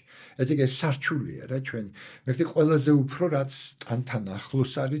ჩვენში ესე ეს სარჩულია რა ჩვენი მე ყველაზე უფრო რაც ტანთან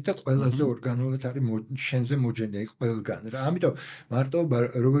ახლოს არის და ყველაზე ორგანულად არის შენზე მოჯენია ყველგან რა ამიტომ მარტოობა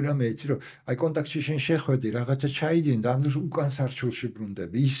როგორ ამეიცი რომ აი კონტაქტში შენ შეხვედი რაღაცა ჩაიდინე და ამ უკან სარჩულში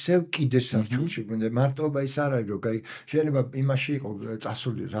ბრუნდები ისევ კიდე სარჩულში ბრუნდები მარტოობა ის არ არის რომ შეიძლება იმაში იყო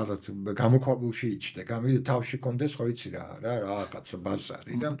წასული რაღაც გამოქვაბულში იჭდე გამიგე თავში კონდეს ხო იცი რა რაღაც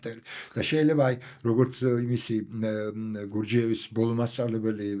ბაზარი რა მთელი და შეიძლება აი როგორც იმისი გურჯიევის ბოლო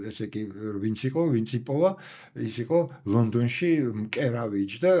მასწავლებელი ესე კი ვინც იპოვა ის იყო ლონდონში მკერავი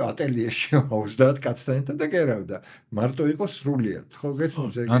იჭდა ატელიეში 30 კაცთან და კერავდა მარტო იყო სრულიად ხო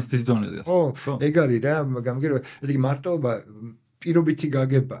გესმის ანსტის დონეზე ხო ეგ არის რა გამიგე ესე იგი მარტოობა პირობითი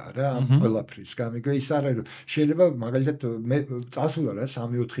გაგებაა რა ამ ყველაფრის გამიგე ის არ არის შეიძლება მაგალითად მე წასულა რა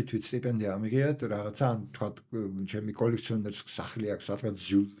 3-4 თვით სტიპენდია ამიღია რაღაცა ან თქვა ჩემი კოლექციონერს სახლი აქვს სადღაც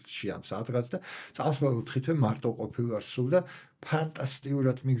ჟულში ან სადღაც და წასულა 4 თვე მარტო ყოფილვარ სულ და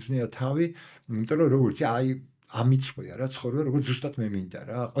ფანტასტიკურად მიგზნია თავი იმიტომ რომ როგორც აი ამიწყვია რა ცხოვრება როგორც ზუსტად მე მინდა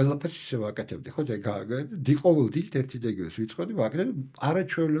რა ყველაფერს ისე ვაკეთებდი ხო დიყოვალ დილით ერთი და იგივეს ვიწყოდი ვაკეთებ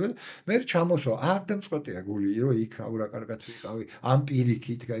არაჩვეულებრივ მე ჩამოსვა არ დამწყვეტია გული რომ იქ რა კარგად ვიყავი ამ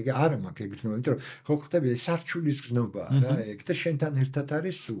პირიქით გაიგე არა მაქვს ეგ გზნობა იმიტომ რომ ხო ხვდები სარჩულის გზნობაა რა ეგ და შენთან ერთად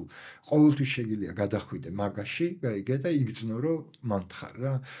არის სულ ყოველთვის შეგიძლია გადახვიდე მაგაში გაიგე და იგზნო რომ მანთხარ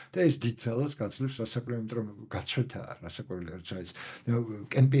რა და ეს დიდ ძალას გაძლევს რასაკვირველია იმიტომ რომ გაცვეთაა რასაკვირველია როცა ეს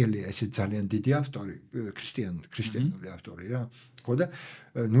კემპიელია ესე ძალიან დიდი ავტორი ქრისტიანული ავტორი რა ხო და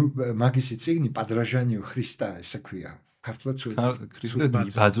ნუ მაგისი წიგნი პადრაჟანიო ხრისტა ესე ქვია ქართულად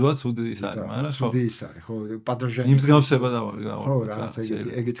ბაძვა ცუდი ის არის მაგრამ ცუდი ის არის ხო პადრაჟანი იმსგავსება და ხო რა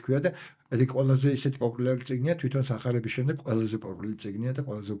ეგეთ ქვია და ეს ყველაზე ისეთი პოპულარი წიგნია თვითონ სახარების შემდეგ ყველაზე პოპულარი წიგნია და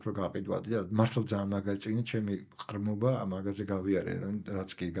ყველაზე უფრო გაყიდვადი და მართლა ძალიან მაგარი წიგნი ჩემი ყრმობა ამაგაზე გავიარე რაც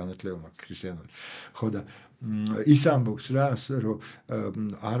კი განათლება მაქვს ქრისტიანული ხო და ის ამბობს რა რომ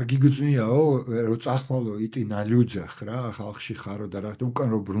არ გიგზნიაო რომ წახვალო იტინა ლუძახ რა ხალხში ხარო და რა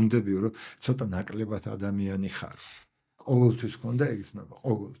უკან რომ ბრუნდებიო რომ ცოტა ნაკლებად ადამიანი ხარ ყოველთვის ქონდა ეგცნობა,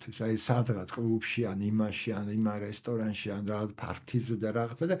 ყოველთვის. აი სადღაც კლუბში, ან იმაში, ან იმ რესტორანში, ან რაღაც პარტიზე და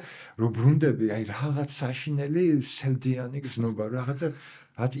რაღაცა და რო ბრუნდები, აი რაღაც საშინელი სევდიანი გზნობა, რაღაცა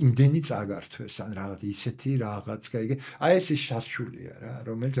რაც იმდენი წაგართვეს, ან რაღაც ისეთი რაღაც გაიგე. აი ეს ის შარშულია რა,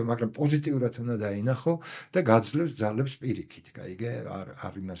 რომელიც მაგრამ პოზიტიურად უნდა დაინახო და გაძლევს ძალებს პირიქით, გაიგე?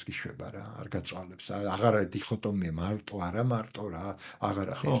 არ იმას გიშვება რა, არ გაწვალებს. აღარ არის დიქოტომია, მარტო არა მარტო რა, აღარ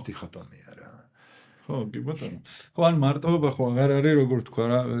არის დიქოტომია რა. ხო, კი ბატონო. ხო, ან მარტოობა ხო აღარ არის, როგორ თქვა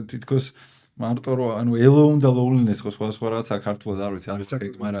რა, თითქოს მარტო რო ანუ alone და loneliness ხო სხვა რაღაცა ქართულად არ ვიცი, არის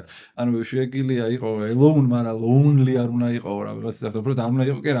ეგ, მაგრამ ანუ შეგვიძლია იყო alone, მაგრამ lonely არ უნდა იყო რა, ვიღაცა და უბრალოდ არ უნდა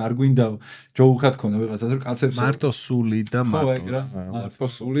იყო, კი რა, არ გვინდა ჯოუქად ქონდა ვიღაცას რომ კაცებს მარტო სული და მარტო. ხო, ეგ რა, მარტო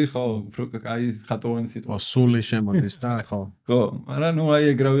სული, ხო, უფრო კაი ხატოვანი სიტყვა. სული შემოდის და ხო. ხო, მაგრამ ნუ აი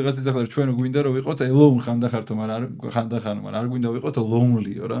ეგ რა ვიღაცას ახლა ჩვენ გვინდა რომ ვიყოთ alone ხანდახართო, მაგრამ არ ხანდახანო, მაგრამ არ გვინდა ვიყოთ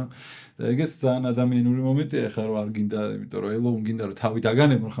lonely-ო რა. და ეგეც ძალიან ადამიანური მომენტია ხა რომ არ გინდა, იმიტომ რომ alone გინდა რომ თავი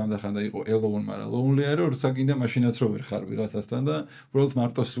დაგანებო ხანდახან და იყო alone, მაგრამ lonely არის რომ საგინდა მაშინაც რო ვერ ხარ ვიღაცასთან და უბრალოდ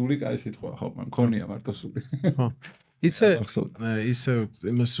მარტო სული კაი სიტყვა ხო, მქონია მარტო სული. ხო. ისე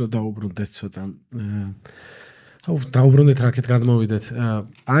იმას რო დაუბრუნდეთ ცოტა. დაუბრუნდეთ რაკეთ გადმოვიდეთ.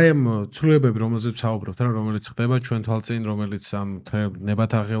 აი ამ ცვლილებები, რომელზეც საუბრობთ რა, რომელიც ხდება ჩვენ თვალწინ, რომელიც ამ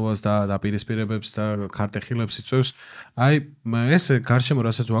ნებათაღელვას და დაპირისპირებებს და ქარტეხილებს იწვევს. აი ეს გარშემო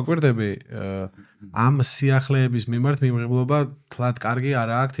რასაც ვაკვირდები, ამ სიახლეების მიმართ მიმღებლობა თლად კარგი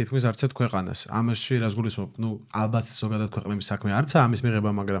არა აქვს თითქმის არც ერთ ქვეყანას. ამაში რას გულისხმობ? ნუ ალბათ ზოგადად ქვეყნების საქმე არცა ამის მიღება,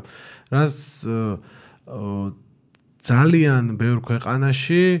 მაგრამ რას ძალიან ბევრ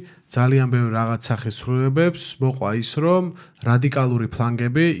ქვეყანაში ძალიან ბევრ რაღაც სახის ცვლილებებს მოყვა ის რომ რადიკალური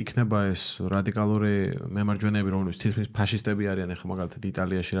ფლანგები იქნება ეს რადიკალური მემარჯვენეები რომლებიც თითქმის ფაშისტები არიან ახლა მაგალითად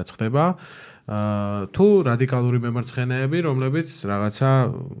იტალიაში რაც ხდება თუ რადიკალური მემარცხენეები რომლებიც რაღაც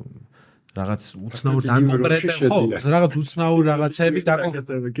უცნაურ დაკონკრეტებ ხო რაღაც უცნაურ რაღაცების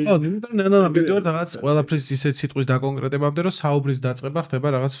დაკონკრეტებები ხო ნუ რაღაც ყველაფრის ისეთ სიტყვის დაკონკრეტებამდე რომ საუბრის დაწყება ხდება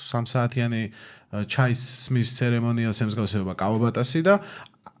რაღაც 3 საათიანი ჩაის სმის ცერემონიას ემსგავსება კავაბატასი და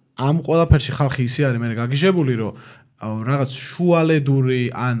ამ ყველაფერში ხალხი ისე არის მე გაგიჟებული რომ რაღაც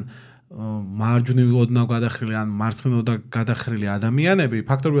შუალედური ან მარჯვნივ გადახრილი ან მარცხნივ გადახრილი ადამიანები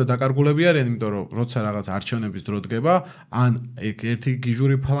ფაქტორულად დაკარგულები არიან, იმიტომ რომ როცა რაღაც არჩევნების დრო დგება, ან ერთი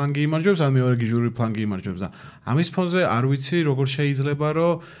გიჟური ფლანგი იმარჯვებს, ან მეორე გიჟური ფლანგი იმარჯვებს და ამის ფონზე არ ვიცი როგორ შეიძლება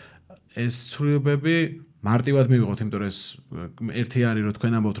რომ ეს ცვლილებები მარტივად მივიღოთ, იმიტომ რომ ეს ერთი არის რომ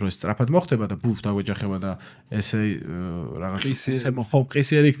თქვენ ამბობთ რომ ეს სწრაფად მოხდება და ბუფ დაგვეჯახება და ესე რაღაც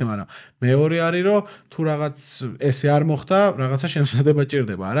ყისიერი იქნება, მაგრამ მეორე არის რომ თუ რაღაც ესე არ მოხდა, რაღაცა შემზადება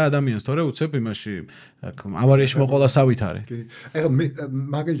ჭირდება, არა ადამიანს თორე უცებ იმაში ავარიაში მოყოლასავით არის. კი. ეხლა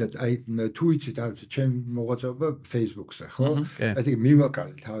მაგალითად აი თუ იცით არ ვიცი, ჩემ მოღვაწეობა Facebook-ზე, ხო? აი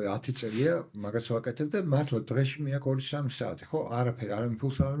მივაკალე თავი 10 წელია მაგას ვაკეთებ და მართლა დღეში მეაქ 2-3 საათი, ხო? არაფერი არ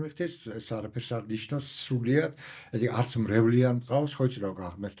იმპულს არ მიხდეს, ეს არაფერს არ ნიშნავს სრულიად, აი არც მრევლი არ მყავს, ხო იცი რა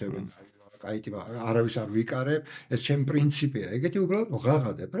გაღმერთებენ, აი არავის არ ვიკარებ, ეს ჩემი პრინციპია. ეგეთი უბრალოდ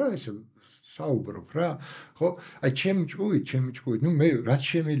ვღაღადებ რა, ეს საუბრობ რა, ხო? აი ჩემი ჭკუით, ნუ მე რაც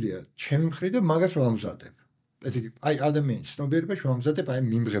შემიძლია, ჩემი მხრიდან მაგას ვამზადებ. აი ადამიანის ცნობიერებაში ვამზადებ აი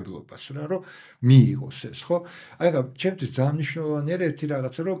მიმღებლობას რა, რომ მიიღოს ეს, ხო? აი რა, ჩემთვის ძალიან მნიშვნელოვანია ერთი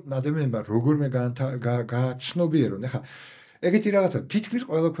რაღაცა, რომ ადამიანებმა როგორმე გაცნობიერონ, ეხლა ეგეთი რაღაცა თითქმის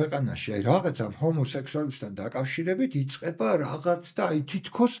ყველა ქვეყანაში, აი რაღაცა ჰომოსექსუალისთან დაკავშირებით იწყება რაღაც და აი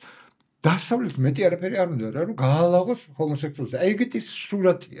თითქოს დასავლეთ მეტი არაფერი არ უნდა რა, რომ გაალაღოს ჰომოსექსუალს. ეგეთი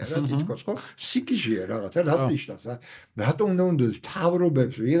სურათია რა თითქოს, ხო? სიკიჟეა რაღაცა, რას ნიშნავს? რატომ უნდა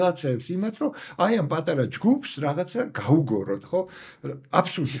თავრობებს, ვიღაცებს იმათ, რომ აი ამ პატარა ჯგუფს რაღაცა გაუგოროთ, ხო?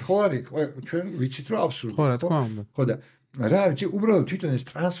 აბსურდი ხო არის? ჩვენ ვიცით რომ აბსურდი, ხო? რა თქმა უნდა. ხო და რა არის, უბრალოდ თვითონ ეს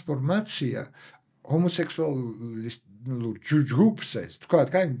ტრანსფორმაცია ჰომოსექსუალის ჯგუფს ეს თქვა,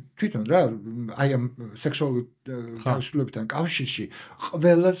 თვითონ რა აი ამ სექსუალური თავისუფლებთან კავშირში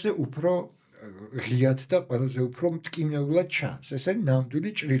ყველაზე უფრო ღიად და ყველაზე უფრო მტკივნეულად ჩანს. ეს არის ნამდვილი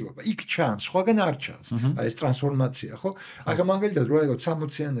ჭრილობა. იქ ჩანს, სხვაგან არ ჩანს. აი ეს ტრანსფორმაცია, ხო? ახლა მაგალითად რო აიღოთ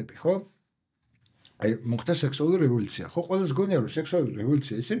 60-იანები, ხო? აი მოხდა სექსუალური რევოლუცია, ხო? ყველას გონია რომ სექსუალური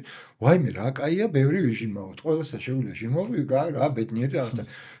რევოლუცია ისე ვაიმე რა კაია, ბევრი ვიჟიმაოთ, ყველასთან შეგვიძლია ჟიმოვი, რა ბედნიერი რაღაცა.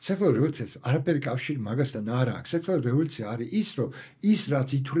 სექსუალური რევოლუციას არაფერი კავშირი მაგასთან არ აქვს. სექსუალური რევოლუცია არის ის, რომ ის რაც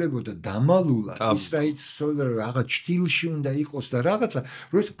ითვლებოდა დამალულად, ის რაღაც შტილში უნდა იყოს და რაღაცა,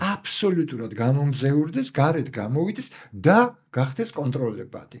 რომ ეს აბსოლუტურად გამომზეურდეს, გარეთ გამოვიდეს და გახდეს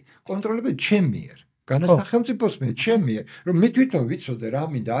კონტროლებადი. კონტროლებადი ჩემ მიერ. განსახელმწიფოს მე ჩემია რომ მე თვითონ ვიცოდე რა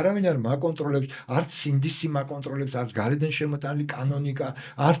მინდა არავინ არ მაკონტროლებს არც სინდისი მაკონტროლებს არც გარედან შემოტანილი კანონიკა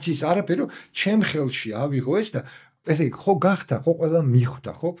არც ის არაფერი რომ ჩემ ხელში ავიღო ეს და ესე ხო გახდა ხო ყველა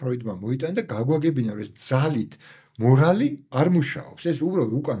მიხვდა ხო ფროიდმა მოიტანა და გაგვაგებინა რომ ეს ძალით მორალი არ მუშაობს. ეს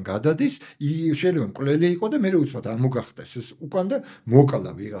უბრალოდ უკან გადადის, შეიძლება მკვლელი იყო და მე უცბად ამოგახტეს ეს უკან და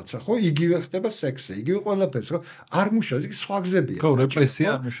მოკლა ვიღაცა, ხო? იგივე ხდება სექსზე, იგივე ყველაფერს, ხო? არ მუშაობს, იგი სხვა გზებია. ხო,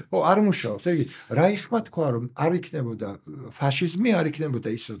 რეპრესია არ მუშაობს. ხო, არ მუშაობს. იგი რაიხმა თქვა, რომ არ იქნებოდა ფაშიზმი, არ იქნებოდა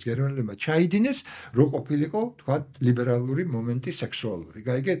ისაც გერმანელებმა ჩაიდინეს, რო ყოფილიყო, თქვა, ლიბერალური მომენტი სექსუალური.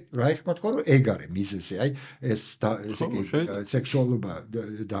 გაიგე, რაიხმა თქვა, რომ ეგ არის მიზეზი. აი, ეს ესე იგი სექსუალობა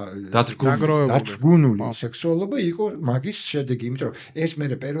დათრგუნული სექსუალობა იყო მაგის შედეგი, იმიტომ რომ ეს მე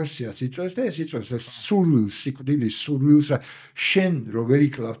პერვერსიას იწვევს და ეს იწვევს სურვილს, სიკვდილის სურვილს, რა შენ რო ვერ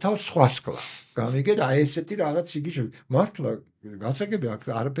იკლავ თავს სხვას კლავ. გამიგე და აი ესეთი რაღაც იგი მართლა გასაგები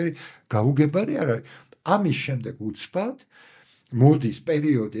არაფერი გაუგებარი არ არის. ამის შემდეგ უცბად მოდის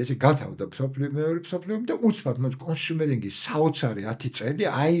პერიოდი, ესე გათავდა მეორე მსოფლიო ომი და უცბად მოდის კონსიუმერინგის საოცარი 10 წელი,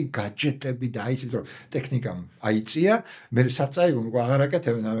 აი გაჯეტები და აი ისე რომ ტექნიკამ აიწია, მე საწაიღო აღარ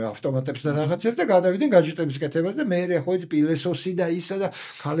აკეთებენ ამ ავტომატებს და რაღაცებს და გადავიდნენ გაჯეტების კეთებას და მე ხო პილესოსი და ისა და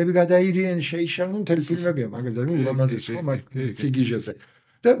ქალები გადაირიენ, შეიშალნენ მთელი ფილმებია მაგაზე, ულამაზესი ხო მაგ სიგიჟეზე.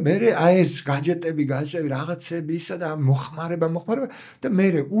 და მე აი ეს გაჯეტები რაღაცები ისა და მოხმარება და მე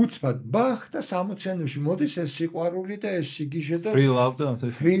უცბად ბახ და 60-იანებში მოდის ეს სიყვარული და ეს სიგიჟე და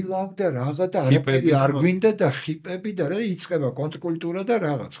free love და რაღაცა და არაფერი არ გვინდა და ხიპები და რა იწყება კონტრკულტურა და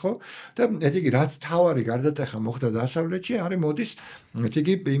რაღაც ხო და ესე იგი რა თავარი გარდატეხა მოხდა დასავლეთში არის მოდის ესე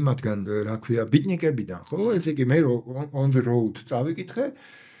იგი იმათგან რა ქვია ბიტნიკებიდან ხო ესე იგი მე on the road წავიკითხე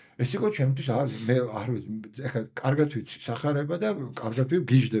ეს იყო ჩემთვის მე არ ეხლა კარგად ვიცი სახარება და კარგად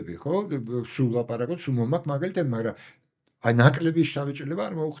ვიგიჟდები ხო სულ ლაპარაკობ სულ მომაკ მაგალითად მაგრამ აი ნაკლები შავეჭილება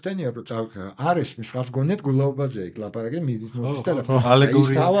არ მოუხდენია რომ წავიქა არის მის ხალხს გონიათ გულაობაზე იქ ლაპარაკი მიდის და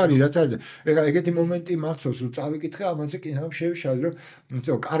ალეგორია თავარი რაც არის ეხლა ეგეთი მომენტი მახსოვს რომ წავიკითხე ამაზე კინომ შევიშალე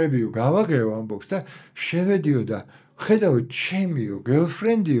რომ კარებიო გავაღეო ამბობს და შევედიო და ხედავ ჩემიო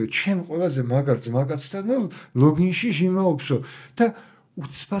გერლფრენდიო ჩემ ყველაზე მაგარ ძმაკაცთან ლოგინში იმაობსო და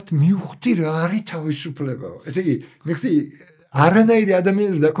უცბად მივხვდი რა არის თავისუფლება. ესე იგი, მიხდი არანაირი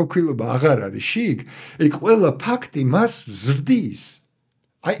ადამიანური დაქოქვილობა აღარ არის შიგ, ეგ ყველა ფაქტი მას ზრდის.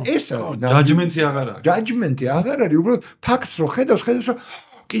 აი ეს არის ჯაჯმენტი აღარ არის. ჯაჯმენტი აღარ არის, უბრალოდ ფაქტს რო ხედავს რომ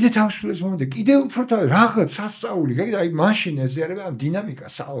კიდე თავისუფლების მომენტი, კიდე უფრო რაღაც სასწაული, გაიგე, აი მაშინ ეზიარება ამ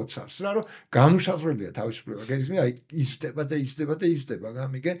დინამიკას საოცარს, რა რომ განუსაზღვრელია თავისუფლება. გაიგე, აი იზრდება და იზრდება და იზრდება,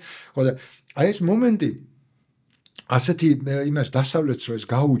 გამიგე? ხო და აი ეს მომენტი ასეთი იმას დასავლეთს რო ეს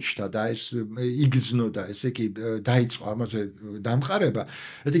გაუჩნდა და ეს იგრძნოდა ესე იგი დაიწყო ამაზე დამყარება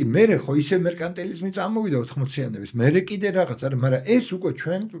ესე იგი მე ხო ისე მერკანტილიზმი წამოვიდა 80-იანების მე კიდე რაღაც არა მაგრამ ეს უკვე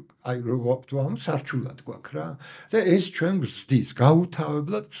ჩვენ აი რო სარჩულად გვაქვს რა და ეს ჩვენ გზდის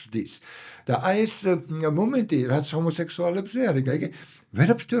გაუთავებლად გზდის და აი ეს მომენტი რაც ჰომოსექსუალებზე არის გაიგე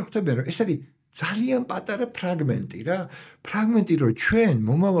ვერაფრით ვერ ხვდებიან რომ ეს არის ძალიან პატარა ფრაგმენტი რა ფრაგმენტი რომ ჩვენ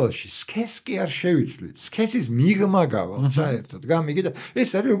მომავალში სქესს კი არ შევიცვლით სქესის მიღმა გავალ საერთოდ გამიგე და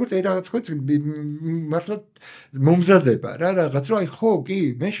ეს არის როგორც რაღაც ხო მართლა მომზადება რა რაღაც რომ აი ხო კი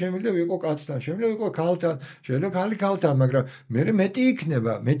მე შემიძლია ვიყო კაცთან შემიძლია ვიყო ქალთან შეიძლება ქალი ქალთან მაგრამ მე მეტი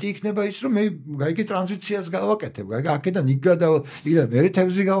იქნება ის რომ მე გაიგე ტრანზიციას გავაკეთებ გაიგე აქედან იქ გადავალ იქიდან მე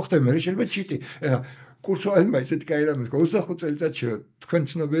თევზი გავხდები მე შეიძლება ჩიტი ეხა კურსოელმა ისეთი კაი რამე თქვა 25 წელიწადში თქვენ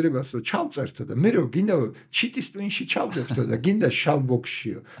ცნობიერებასო ჩავწერთო და მე რო გინდა ჩიტის ტვინში ჩავდებთო და გინდა შავ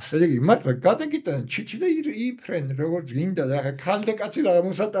ბოქსშიო ესე იგი მართლა გადაგიტანენ ჩიტი და იფრენ როგორც გინდა და ქალი და კაცი რა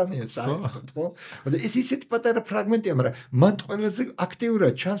მოსატანია საერთოდ ხო და ეს ისეთი პატარა ფრაგმენტია მაგრამ მან ყველაზე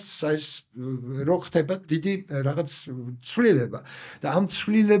აქტიურად ჩანს ეს რო ხდება დიდი რაღაც ცვლილება და ამ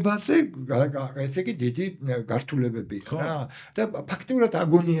ცვლილებაზე ესე იგი დიდი გართულებებია რა და ფაქტიურად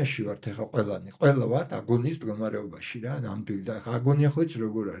აგონიაში ვართ ეხა ყველა ვართ აგონიის მდგომარეობაში რა ნამდვილ და აგონია ხო იცი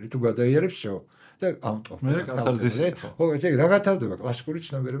როგორ არის თუ გადაიარებს всё და ამტყობ მე კატარზისი ხო ესე რა გათავდება კლასიკური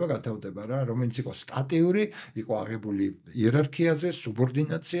ცნობიერება გათავდება რა რომელიც იყო სტატიური იყო აღებული იერარქიაზე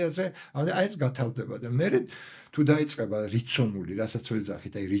სუბორდინაციაზე აი ეს გათავდება და მე თუ დაიწყება რიცომული რასაც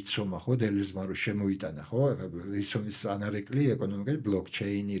ვეძახით აი რიცომა ხო დელიზმა რო შემოიტანა ხო რიცომის ანარეკლი ეკონომიკაში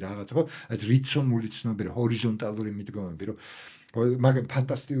ბლოკჩეინი რაღაც ხო აი რიცომული ცნობიერება ჰორიზონტალური მიდგომები რო მაგრამ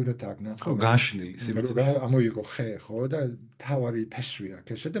ფანტასტიკურად აგნათ ხო გაშლილი სიმბოლო ამოიღო ხე ხო და თავარი ფესვი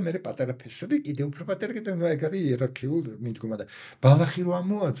აქვს ესე და მე პატარა ფესვები კიდე უფრო პატარა კიდე ეგ არის იერარქიულ მიდგომა და ბალახი რო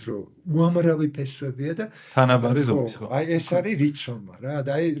ამოაძრო უამრავი ფესვებია და თანაბარი ზომის ხო აი ეს არის რიცომა რა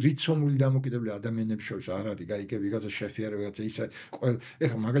და აი რიცომული დამოკიდებული ადამიანების შორის არ არის გაიგე ვიღაცა შეფი არა ვიღაცა ისა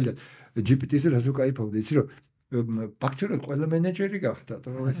ეხლა მაგალითად GPT-ზე რას უკაიფობდი იცი რომ ფაქტობრივად ყველა მენეჯერი გახდა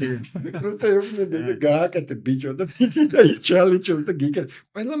გააკეთე ბიჭო და ის ჩალენჯი და გიგე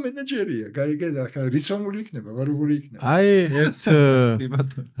ყველა მენეჯერია გაიგე ახლა რისომული იქნება როგორი იქნება აი ერთ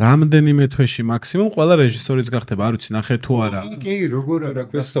რამდენიმე თვეში მაქსიმუმ ყველა რეჟისორიც გახდება არ ვიცი ნახე თუ არა კი როგორ არა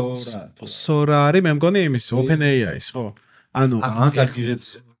სორა არის მე მგონი იმის OpenAI-ის ხო ანუ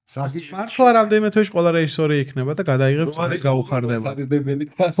მართლა რამდენიმე თვეში ყველა რეჟისორი იქნება და გადაიღებს ის გაუხარდება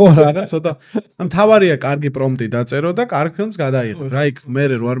ხო რაღაც ცოტა მთავარია კარგი პრომპტი დაწერო და კარგ ფილმს გადაიღო რა იქ მე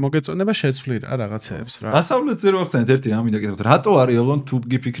რო არ მოგეწონება შეცვლი რა რაღაცეებს რა დასავლეთზე რო ახსენეთ ერთი რამე დაგეკითხოთ რატო არის ოღონ თუ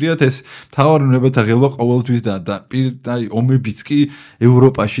გიფიქრიათ ეს მთავარი უნებათა ღელვა ყოველთვის და აი ომებიც კი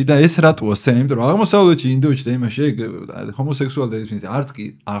ევროპაში და ეს რატოა სცენა იმიტომ რომ აღმოსავლეთში ინდოეთში და იმაში ჰომოსექსუალიტეტის არც კი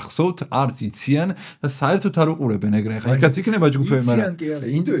ახსოვთ არც იციან და საერთოდ არ უყურებენ ეგრე ხა იქაც იქნება ჯგუფები მაგრამ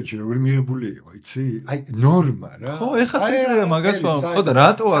ინდოეთში როგორი მიღებული იყო იცი აი ნორმა რა ხო ეხლა ცეკრა მაგას ვამბობ ხო და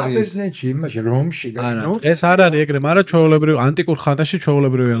რატო არის აბეზნეთში იმაში რომში ეს არ არის ეგრე მაგრამ ჩვეულებრივ ანტიკურ ხანაში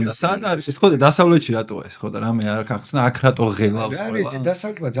ჩვეულებრივი და სად არის ეს ხო და დასავლეთში რატოა ეს ხო და რამე არ გახსნა აქ რატო ღელავს ყველა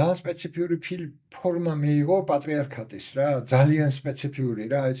დასავლეთმა ძალიან სპეციფიური ფორმა მიიღო პატრიარქატის რა ძალიან სპეციფიური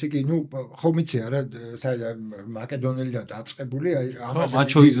რა ესე იგი ნუ ხომ იცი არა მაკედონელიდან დაწყებული აი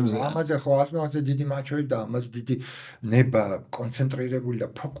ამაზე ხო ასმაზე დიდი მაჩოები და ამაზე დიდი ნება კონცენტრირებული და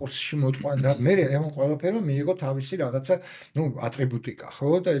ფოკუსში მოტყვა და მე ამ ყველაფერმა მიიღო თავისი რაღაცა ნუ ატრიბუტიკა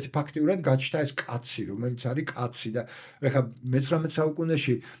ხო და ეს ფაქტიურად გაჩნდა ეს კაცი რომელიც არის კაცი და ეხლა მე-19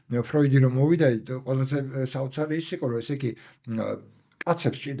 საუკუნეში ფროიდი რომ მოვიდა ყველაზე საოცარი ის იყო რომ ესე იგი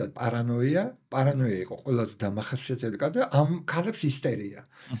კაცებს ჭირდათ პარანოია იყო ყველაზე დამახასიათებელი და ამ ქალებს ისტერია.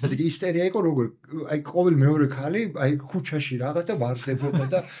 ესე იგი ისტერია იყო როგორ აი ყოველ მეორე ქალი აი ქუჩაში რაღაც და ვარდებოდა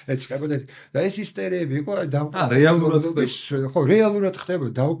და ეწყებოდა და ეს ისტერიები იყო რეალურად ხო რეალურად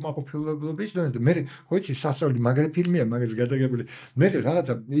ხდებოდა დაუკმაყოფილებლობის და მე ხო იცი სასწაული მაგარი ფილმია მაგას გადაგებული მე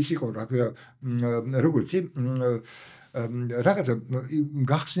რაღაცა ის იყო რა ქვია როგორც რაღაცა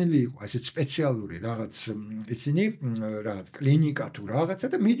გახსნილი იყო ესე სპეციალური რაღაც ისინი რაღაც კლინიკა თუ რაღაცა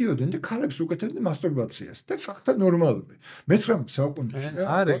და მიდიოდნენ და ქალებს უკეთებდნენ მასტურბაციას და ფაქტა ნორმალური მე-19 საუკუნეში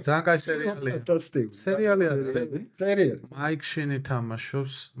არის ძალიან კაი სერიალი არის მაიკ შენი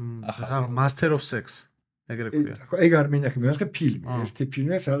თამაშობს Master of Sex ეგრე ქვია ეგ არ მინახე მე ხე ფილმი ერთი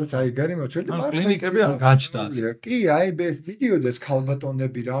ფილმია სადაც აი გარი მოცველი და კლინიკები არ გაჩნდა კი აი ვიდეოდეს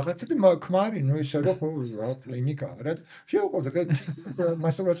ქალბატონები რაღაცა და ქმარი ნუ ისე რა კლინიკა რა შეუყოვდა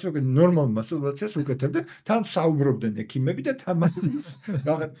მასტურბაციას ნორმალ მასტურბაციას უკეთებდა თან საუბრობდნენ ექიმები და თამაშობდნენ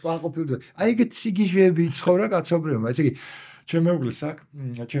რაღაც პანყოფილდა აი ეგეთ სიგიჟეები ცხოვრა კაცობრიობა ესე იგი ჩემეუგლის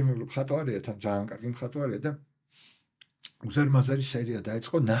მხატვარია თან ძალიან კარგი მხატვარია და უზარმაზარი სერია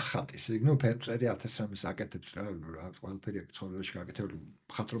დაიწყო ნახატის. ნუ ფერწერი 1300 აკეთებს რა ყველაფერი აქ ცხოვრებაში გაკეთებული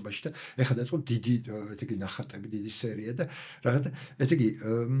მხატვრობაში და ეხლა დაიწყო დიდი ესე იგი ნახატები, დიდი სერია და რაღაცა ესე იგი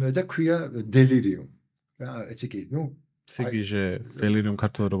და ქვია დელირიუმ. რა ესე იგი ნუ სიგიჟე დელირიუმ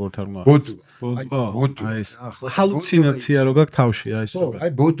ქართულად როგორ თარგმნა? ბოდო. აი ეს ჰალუცინაცია რო გაქვს თავში აი ეს.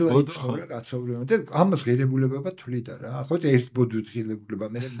 აი ბოდო იცხოვრა კაცობრიობა და ამას ღირებულებება თვლიდა რა. ხო ერთ ბოდო ღირებულება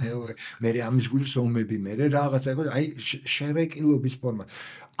მე მეორე მე ამის გულის ომები მე რაღაცა იყო აი შერეკილობის ფორმა.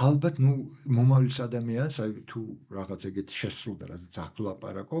 ალბათ ნუ მომავლის ადამიანს აი თუ რაღაც ეგეთი შესრულდა რაც აქ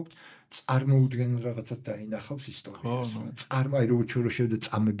ვლაპარაკობთ წარმოუდგენელ რაღაცად დაინახავს ისტორიას. აი რო ჩოროშევდა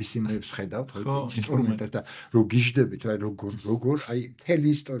წამების იმებს ხედავთ ხო ინსტრუმენტებს და რო გიждდებით აი როგორ აი მთელი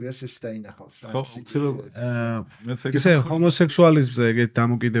ისტორიას ეს დაინახავს რა. ისე ჰომოსექსუალიზმზე ეგეთ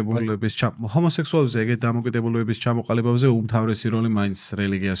დამოკიდებულების ჩამოყალიბებაზე უმთავრესი როლი მაინც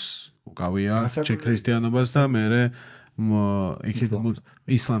რელიგიას უკავია ჩე ქრისტიანობას და მე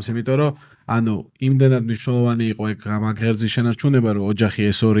ისლამს იმიტომ რომ ანუ იმდენად მნიშვნელოვანი იყო ეგ მაგ ღერძის შენარჩუნება რომ ოჯახი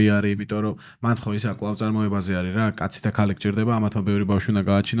ეს ორი არის იმიტომ რომ მან ხო ისა კლავ წარმოებაზე არის რა კაცი და ქალი გჭირდება ამათმა ბევრი ბავშვი უნდა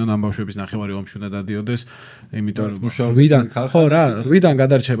გააჩინონ ამ ბავშვების ნახევარი ომში უნდა დადიოდეს იმიტომ რომ 8-დან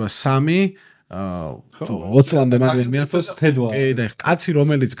გადარჩება 3 20 წლამდე მაგერ მიაღწევს ხედვა კი და კაცი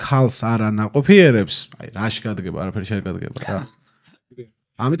რომელიც ქალს არ ანაყოფიერებს აი რაში გადგება არაფერი შენ გადგება რა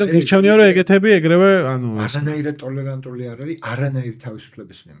ამიტომ გირჩევნია რომ ეგეთები ეგრევე ანუ არანაირად ტოლერანტული არ არის არანაირი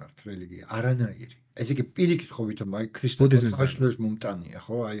თავისუფლების მიმართ რელიგია არანაირი ესე იგი პირიქით ხო ვითომ აი ქრისტიანობის თავისუფლების მომტანია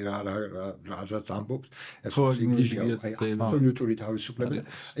ხო აი რაც ამბობს ეს ინგლისია აი აბსოლუტური თავისუფლება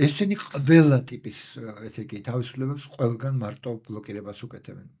ესენი ყველა ტიპის ესე იგი თავისუფლებას ყველგან მარტო ბლოკირებას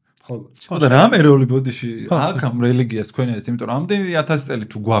უკეთებენ ხო და რამე როლი ბოდიში აქ ამ რელიგიას თქვენიათ იმიტომ რომ ამდენი 1000 წელი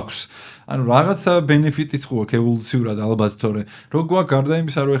თუ გვაქვს ანუ რაღაცა ბენეფიტიც ხო აქვს ევოლუციურად ალბათ თორე რო გვაქვს გარდა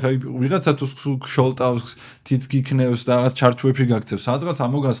იმისა რომ ეხა ვიღაცა თუ შოლტავს თიც გიქნევს და რაღაც ჩარჩოებში გაქცევს სადღაც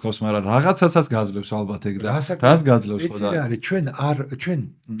ამოგასხავს მაგრამ რაღაცასაც გაძლევს ალბათ ეგ და რას გაძლევს ხო და ეს არის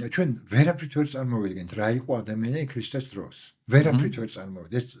ჩვენ ვერაფრით ვერ წარმოვიდგენთ რა იყო ადამიანი ქრისტეს დროს ვერაფრით ვერ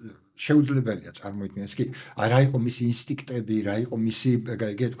წარმოვიდგინე. ეს შეუძლებელია წარმოიდგინოს კი რა იყო მისი ინსტინქტები, რა იყო მისი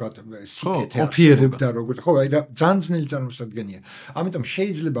ეგ ვთქვათ სიკეთე და როგორ ხო აი რა ძალიან ძნელი წარმოსადგენია. ამიტომ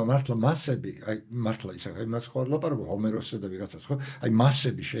შეიძლება მართლა მასები, აი მართლა ისე იმას ხო ლაპარაკობ ჰომეროსსა და ვიღაცას ხო? აი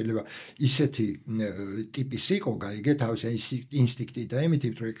მასები შეიძლება ისეთი ტიპის იყო, გაიგე თავის ინსტინქტი და იმით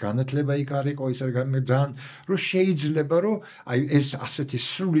რომ განათლება იქ არ იყო ისე ძალიან რომ შეიძლება რომ აი ეს ასეთი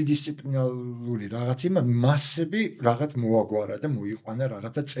სრული დისციპლინარული რაღაც იმან მასები რაღაც მოაგვარა და მოიყვანა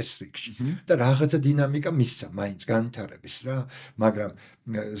რაღაცა წესრიგში და რაღაცა დინამიკა მისცა მაინც განვითარების რა მაგრამ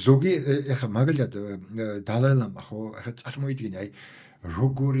ზოგი ეხა მაგალითად დალაილამა ხო ეხა წარმოიდგინე აი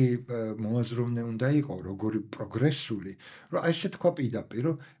როგორი მოაზროვნე უნდა იყო როგორი პროგრესული რომ აი ესე თქვა პირდაპირ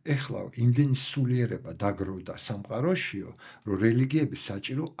რომ ეხლა იმდენი სულიერება დაგროვდა სამყაროშიო რომ რელიგიების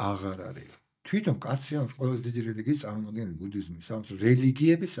საჭირო აღარ არის თვითონ კაციან ყველაზე დიდი რელიგიის წარმომადგენელი ბუდიზმის სამწ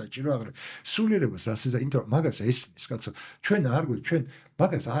რელიგიების საჭირო აღარ სულიერებას რასაც იმიტომ მაგას ესმის კაცო ჩვენ არ გვი ჩვენ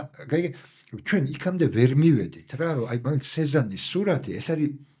მაგას ჩვენ იქამდე ვერ მივედით რა რომ აი მაგ სეზანის სურათი ეს არის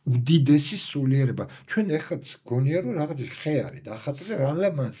უდიდესი სულიერება ჩვენ ეხაც გონია რომ რაღაც ხე არის დახატული რა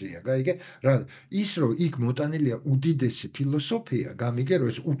ლამაზია გაიგე რა ის რომ იქ მოტანილია უდიდესი ფილოსოფია გამიგე რომ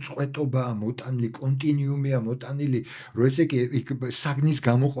ეს უწყვეტობაა მოტანილი კონტინიუმია მოტანილი რომ ესე კი იქ საგნის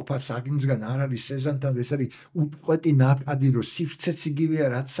გამოყოფა საგნისგან არ არის სეზანთან ეს არის უწყვეტი ნაკადი რომ სივრცეც იგივეა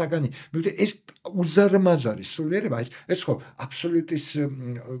რაც საგანი მე ეს უზარმაზარი სულიერება ეს ხო აბსოლუტის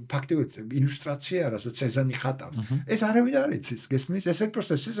ფაქტიურად ილუსტრაცია რასაც სეზანი ხატავს ეს არავინ არ იცის გესმის ეს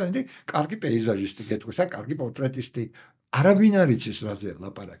პროცესი ზანდი კარგი პეიზაჟისტი გეტყვის, კარგი პორტრეტისტი. არავინ არ იცის რაზე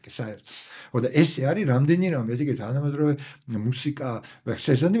ლაპარაკი საერთოდ. ხოდა ესე არის რამდენი ეგეთ თანამედროვე მუსიკა,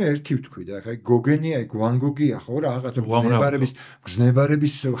 სეზონი ერთი ვთქვი და ხა გოგენია, ვან გოგია ხო რა რაღაცა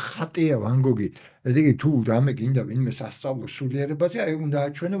გზნებარების ხატია ვან გოგი. ეგ თუ რამე გინდა ვინმე სასწავლო სულიერებაზე, აი უნდა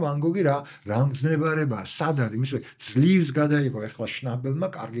აჩვენო ვან გოგი რა გზნებარებაა, სად არის იმის ძლივს გადაიღო ეხლა შნაბელმა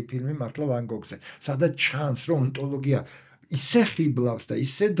კარგი ფილმი მართლა ვან გოგზე. სადაც ჩანს რომ ონტოლოგია ისე ხიბლავს და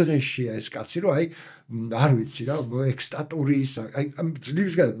ისე დღეშია ეს კაცი რომ აი არ ვიცი რა ექსტატურის აი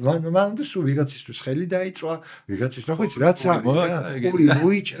ძლივს მანამდე სულ ვიღაცისთვის ხელი დაიწვა ვიღაცის რა ვიცი რაც არის ორი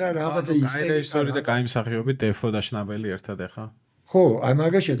მოიჭრა რაღაცა ისე აი ისტორია და კაი მსახიობი დეფო და შნაბელი ერთად ეხა ხო აი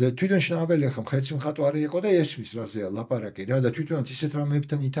მაგაშია და თვითონ შნაბელი ახლა მხეცი მხატვარი იყო და ესმის რაზეა ლაპარაკი რა და თვითონაც ისეთ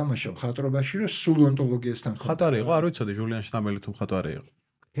რამეებთან ითამაშა მხატვრობაში რომ სულ ონტოლოგიასთან მხატვარი იყო არ ვიცოდი ჟულიან შნაბელი თუ მხატვარი იყო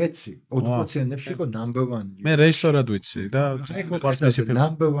Heci, 80-იანებში იყო number 1. მე რეჟისორად ვიცი და ყარს მისი ფილმი.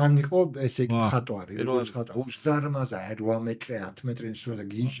 Number 1 იყო ესე იგი ხატვარი, როგორც ხატვარი. უზარმაზა 8 მეტრე, 10 მეტრი სულ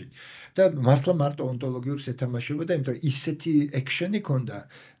გიში. და მართლა მარტო ონტოლოგიურს ეთამაშებოდა, იმიტომ რომ ისეთი ექშენი ქონდა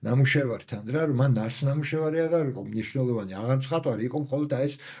ნამუშევართან რა, რომ მან არც ნამუშევარი აღარ იყო მნიშვნელოვანი, აღარ ხატვარი იყო მხოლოდ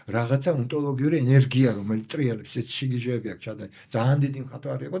ეს რაღაცა ონტოლოგიური ენერგია, რომელიც ტრიალებს ეს შიგიჟეები აქვს ჩადა. ძალიან დიდი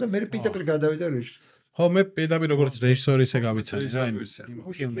ხატვარი იყო და მე პირდაპირ გადავიდა რეჟისორ ხო მე პირდაპირ როგორც რეჟისორი ისე გავიცანი რა იმის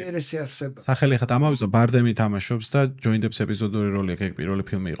ფილმი არსება სახელი ხა დამავიზო ბარდემი თამაშობს და ჯოინდებს ეპიზოდური როლი აქვს ეგ პირველი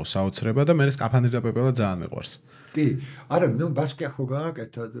ფილმი იყო საოცრება და მე სკაფანდრი და პეპელა ძალიან მიყვარს კი არა ნუ ბასკია ხო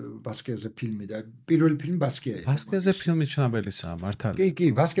გააკეთა ბასკიაზე ფილმი და პირველი ფილმი ბასკია იყო ბასკიაზე ფილმი ჩნაბელისაა მართალი კი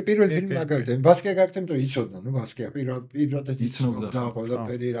ბასკია პირველი ფილმი მაგალითად ბასკია გააკეთა იმიტომ იცოდა ნუ ბასკია პირადად იცოდა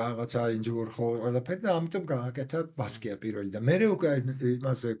ყველაფერი რაღაცა ინჯურ ხო ყველაფერი და ამიტომ გააკეთა ბასკია პირველი და მე უკვე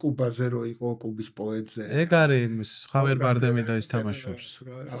იმაზე კუბაზე რო იყო კუბის პოეტი ეგ არის იმის ხავერ ბარდემი და ის თამაშობს.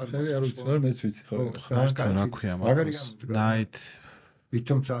 ახალი არ ვიცი, მაგრამ მეც ვიცი ხო. რა ქვია მაგას? Night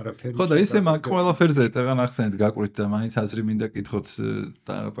ვითომც არაფერი. ხო და ისე მაგ ყველაფერზე წეგან ახსენეთ გაკვირთ და მაინც აზრი მინდა კითხოთ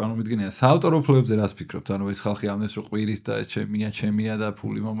და წარმომიდგენია საავტორო უფლებებზე რას ფიქრობთ? ანუ ეს ხალხი ამნეს რო ყვირის და ჩემია და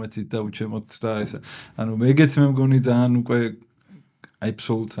ფული მომეცით და უჩემოთ და ეს ანუ მეგეც მე მგონი ძალიან უკვე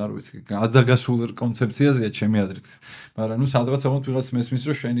აბსოლუტ არ ვიცი ადაგასულ კონცეფციაზეა ჩემი აზრით მაგრამ ნუ სადღაც ამოთ ვიღაც მესმის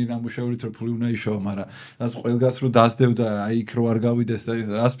რომ შენი ნამუშევრით რომ ფული უნდა იშოვა მაგრამ რაც ყველგას რომ დასდევ და აი იქ რო არ გავიდეს და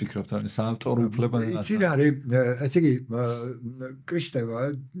რას ფიქრობთ ანუ საავტორო უფლება იცი რა არის ესე იგი კრისტევა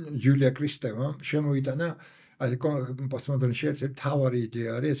ჯულია კრისტევა შემოიტანა აი პოსტმოდერნში ერთ თავარი იდეა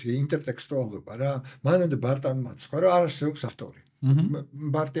არის ესე იგი ინტერტექსტუალობა რა მანამდე ბარტანმა თქვა რომ არ არსებობს ავტორი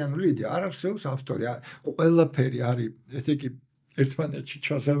ბარტიანული იდეა არ არსებობს ავტორი ყველაფერი არის ესე იგი ერთმანეთში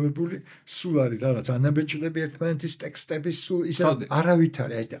ჩაზავებული სულ არის რაღაც ანაბეჭდები ერთმანეთის ტექსტების სულ ისე არავით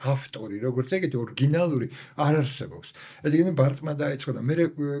არის აი ავტორი როგორც ეგეთი ორიგინალური არ არსებობს ესე იგი ბარტმა დაიწყო და მე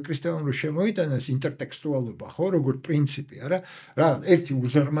კრისტევამ რო შემოიტანა ეს ინტერტექსტუალობა ხო როგორც პრინციპი არა რა ერთი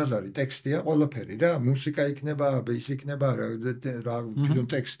უზარმაზარი ტექსტია ყველაფერი რა მუსიკა იქნება ის იქნება რა თვითონ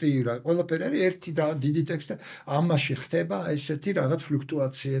ტექსტი რა ყველაფერი არის ერთი და დიდი ტექსტი ამაში ხდება ესეთი რაღაც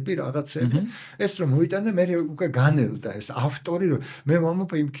ფლუქტუაციები რაღაცები ეს რომ მოიტანა მე უკვე განელდა ეს ავტორი ავტორი რომ მე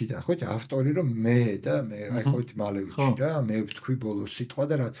მომოპ იმქიდან ხო ავტორი რომ მე და მე აი ხო მალე ვიცი რა მე ვთქვი ბოლო სიტყვა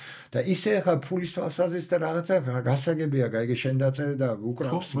და ისე ხა ფულის თვალსაზრისით და რაღაცა გასაგებია გაიგე შენ დაწერე და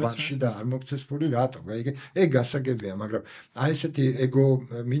უკრავს ბარში და არ მოგცეს ფული რატო გაიგე ეგ გასაგებია მაგრამ აი ესეთი ეგო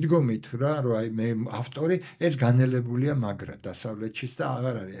მიდგომით რა რომ აი მე ავტორი ეს განელებულია მაგრა დასავლეთშიც და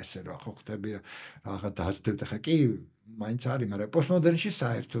აღარ არის ესე რა ხო ხდები რაღა დაძდებდა ხა კი მაინც არის მაგრამ პოსტმოდერნში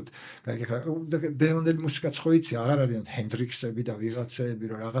საერთოდ გაიგე ხა დემონდელი მუსიკაც ხო იცი აღარ არიან ჰენდრიქსები და ვიღაცები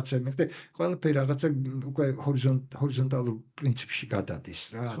რომ რაღაცები მეკდე ყველაფერი რაღაცა უკვე ჰორიზონტალურ პრინციპში გადადის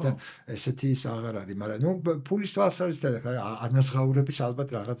რა და ესეთი ის აღარ არის მაგრამ ნუ ფულის თვალსაზრისით ხა ანაზღაურების ალბათ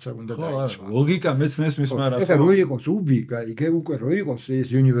რაღაცა უნდა დაიცვა ლოგიკა მეც მესმის მაგრამ ეხლა რო იყოს უბი გაიგე უკვე რო იყოს ეს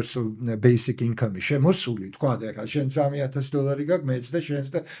universal basic income შემოსული თქვა და ეხლა შენ $3,000 გაქვს მეც და შენს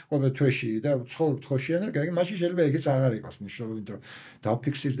და ყოველ თვეში და ცხოვრობთ ხო შენ და გაიგე მაშინ შეიძლება ეგეც აღარ იყოს მნიშვნელოვანი რომ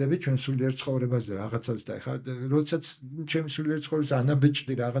დავფიქსირდები ჩვენ სულიერ ცხოვრებაზე რაღაცას და ეხლა როდესაც ჩემი სულიერ ცხოვრებას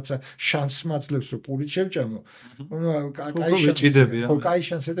ანაბეჭდი რაღაცა შანსს მაძლევს რომ პული შევჭამო კაი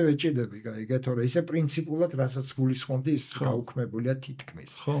შანსი და ვეჭიდები გაიგე თორე ისე პრინციპულად რასაც გულისხმობდი ის გაუქმებულია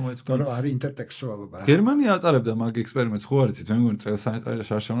თითქმის ხო მეც თორე არის ინტერტექსტუალობა გერმანია ატარებდა მაგ ექსპერიმენტს ხო არიცით მე მგონი წელსანიტარიაში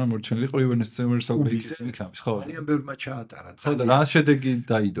შარშავნა მორჩენილი იყო universal basic income ხო ძალიან ბევრმა ჩაატარა ხო და რა შედეგი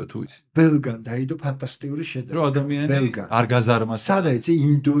დაიდო თუ ის ბელგან დაიდო ფანტასტიკური შედეგი რომ ადამიანი არ გაზარმა სადაც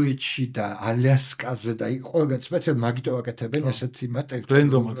ინდოეთში და ალასკაზე და ყველგან სპეციალურად მაგიტო აკეთებენ ესეთი მატერიალი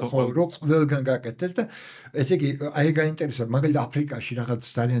რენდომად ხო რო ყველგან გააკეთეს და ესე იგი აი გაინტერესა მაგალითად აფრიკაში რაღაც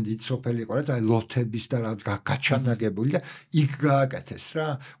ძალიან დიდი სოფელი იყო რა და აი ლოთების და რაღაც გაჩანაგებული და იქ გააკეთეს რა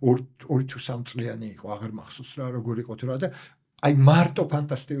 2 თუ 3 წლიანი იყო აღარ მახსოვს რა როგორ იყო თუ რა და აი მარტო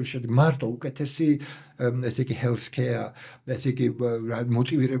ფანტასტიკური შედეგი მარტო უკეთესი ესე იგი health care ესე იგი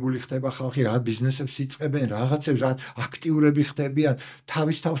მოტივირებული ხდება ხალხი რა ბიზნესებს იწყებენ რაღაცებს რა აქტიურები ხდებიან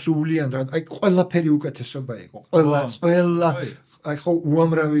თავის თავს უვლიან რა აი ყველაფერი უკეთესობა იყო ყველა აი ხო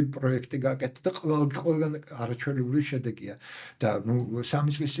უამრავი პროექტი გააკეთა და ყველგან არაჩვეულებრივი შედეგია და ნუ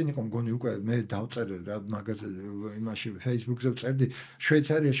 3 წლის წინ იყო მგონი უკვე მე დავწერე რა მაგაზე იმაში Facebook-ზე ვწერდი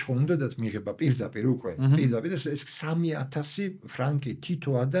შვეიცარიაში ხო უნდათ მიღება პირდაპირ უკვე პირდაპირ ეს 3,000 ფრანკი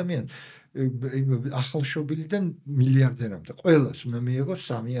თითო ადამიანი ახალშობილიდან მილიარდერამდე ყველას უნდა მიიღოს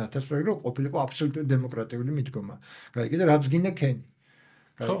 3,000 ფრანკი რომ ყოფილიყო აბსოლუტურად დემოკრატიული მიდგომა. გაიგე და რაც გინდა ქენი.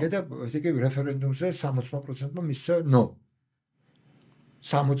 გაიგე და ესე იგი რეფერენდუმზე 60%-მა მისცა ნო.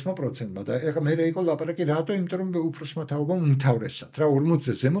 60%-მა და ეხლა მე იყო ლაპარაკი რატო იმიტომ რომ უფროსმა თაობამ უმთავრესად რა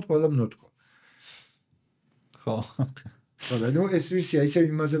 40-ზე ზემოთ ყველა მნოთქო. ხო. ანუ ეს ვისი ისე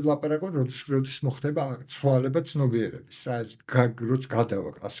იმაზე ვლაპარაკობ, როდის მოხდება ცვალება ცნობიერების. რა ეს როც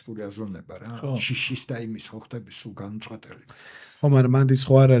გადავა კლასიკური აზროვნება რა. შიშის და იმის ხო ხდები სულ განწყვეტელი. ხო, მაგრამ მანდის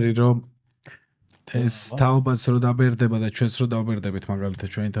ხო არ არის რომ ეს თაობაც რო დაბერდება და ჩვენც რო დაბერდებით მაგალითად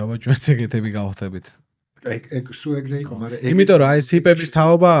ჩვენი თაობა ჩვენც ეგეთები გავხდებით. ეგ სულ ეგრე იყო, მაგრამ იმიტომ რომ აი ჰიპების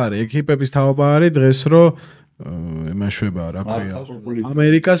თაობა არის, ეგ ჰიპების თაობა არის დღეს რო იმაშვება რა ქვია.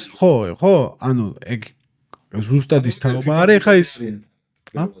 ამერიკას ხო, ანუ ეგ ზუსტად ის თაობა არის ხა ის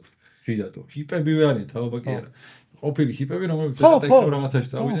შიდატო ჰიპები არის თაობა კი არა ყოფილი ჰიპები რომლებიც ეხა რაღაცაში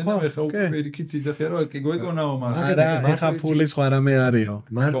წავიდნენ და ეხა უკვე პირიქით იძახია რომ კი გოეკონაო მაგრამ ეხა ფული სხვა რამე არისო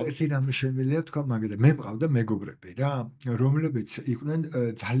მაგრამ ერთი რამე შემიძლია თქვა მაგდა მე მყავდა მეგობრები რა რომლებიც იყვნენ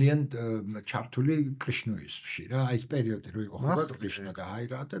ძალიან ჩართული კრიშნოიზმში რა აი ეს პერიოდი რო იყო ხო კრიშნა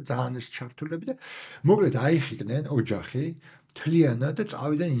გააირა და ძალიან ეს ჩართულები და მოკლედ აიხიდნენ ოჯახი თლიანად და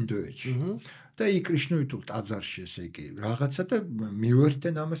წავიდნენ ინდოეთში და იქ კრიშნოიტულ ტაძარში ესე იგი რაღაცა და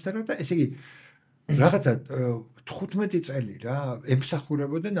მიუერთდნენ ამასთან და ესე იგი რაღაცა 15 წელი რა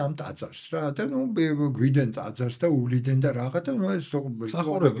ემსახურებოდნენ ამ ტაძარს რა და ნუ გვიდნენ ტაძარს და უვლიდნენ და რაღაცა და ნუ ეს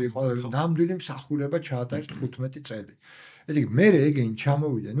მსახურები იყო ნამდვილი მსახურება ჩაატარეს 15 წელი ესე იგი მე ეგენ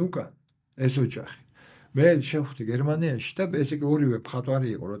ჩამოვიდნენ უკან ეს ოჯახი მე შევხვდი გერმანიაში და ესე იგი ორივე მხატვარი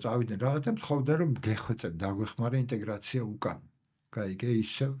იყო რომ წავიდნენ რაღაცა თხოვდნენ რომ გეხვეწებ დაგვეხმარა ინტეგრაცია უკან გაიგე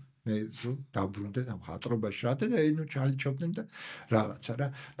ისე მე დაბრუნდნენ ამ ხატრობაში რა და ნუ ჩალიჩობდნენ და რაღაცა რა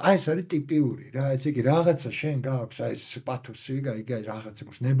აი ეს არის ტიპიური რა ესე იგი რაღაცა შენ გააქვს აი ეს პათოსი გაიგე რაღაცა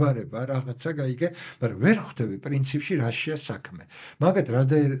გოს ნებარება რაღაცა გაიგე მაგრამ ვერ ხვდები პრინციპში რაშია საქმე მაგათ რა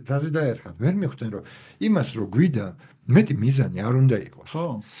დაერხათ ვერ მიხვდნენ რომ იმას რო გვიდა მეტი მიზანი არ უნდა იყოს ხო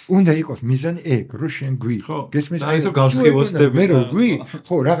უნდა იყოს მიზანი ეგ რო შენ გვი გესმის აი ისო გავსხივოსდები მე რო გვი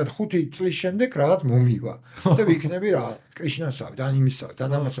ხო რაღაც 5 წლის შემდეგ რაღაც მომივა და ვიქნები რა კრიშნასავი და იმისავი და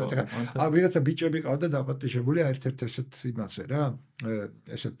ამასავი და ვიღაცა ბიჭები ყავდა დაპატიჟებული ერთ-ერთ ესეთ იმაზე რა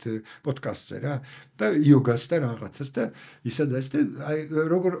ესეთ პოდკასტზე რა და იოგას და რაღაცას და ისა და ეს და აი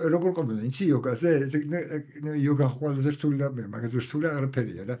როგორ ყოფილა იცი იოგაზე იოგა ყველაზე რთული რამეა მაგაზე რთული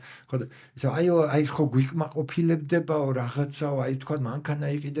აღარაფერია რა ხო და ისა აი ხო გვიკმაყოფილებდება რაღაცაო, აი თქვა მანქანა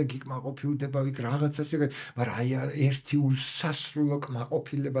იყიდა გიკმაყოფილდება იქ რაღაცას ეგ, მაგრამ აი ერთი უსასრულო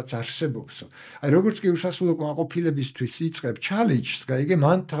კმაყოფილებაც არსებობსო. აი როგორც კი უსასრულო კმაყოფილებისთვის იწყებ ჩალენჯს, გაიგე,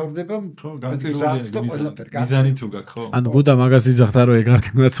 მან თავდება მიზანი თუ გაქვს, ხო? ანუ ბუდა მაგას იძახდა რომ ეგ არ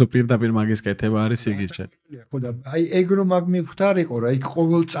გინაცო პირდაპირ მაგის კეთება არის იგიჩე. ხო და აი ეგ რომ მაგ მივხვდარიყო რა, იქ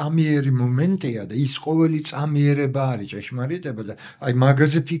ყოველ წამიერი მომენტია და ის ყოველი წამიერება არის ჭეშმარიტება და აი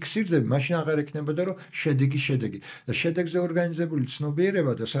მაგაზე ფიქსირდები, მაშინ აღარ ექნებოდა რომ შედეგი და შედეგზე ორგანიზებული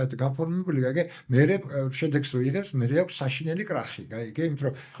ცნობიერება და საერთოდ გაფორმებული გაიგე, მერე შედეგს რო იღებს, მერე აქვს საშინელი კრახი, გაიგე, იმიტომ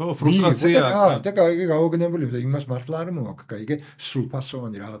რომ ხო, ფრუსტრაცია და გაიგე გაოგნებული და იმას მართლა არ მოაქვს, გაიგე,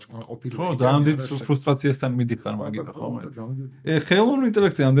 სრულფასოვანი რაღაც კმაყოფილება. ხო, ძალიან დიდ ფრუსტრაციასთან მიდიხარ მაგით ხო მე. ხელოვნური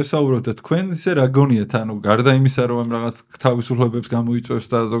ინტელექტი ამდენ საუბრობთ და თქვენ ისე რა გონიათ, ანუ გარდა იმისა რომ რაღაც თავისუფლებებს გამოიწვევს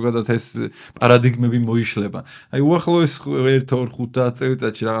და ზოგადად ეს პარადიგმები მოიშლება. აი უახლოეს 1-2-5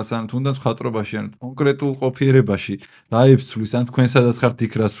 წელიწადში რაღაც ან თუნდაც მხატვრობაში ან კონკრეტულ ყოფიერებაში რაებს ცვლის ან თქვენ სადაც ხართ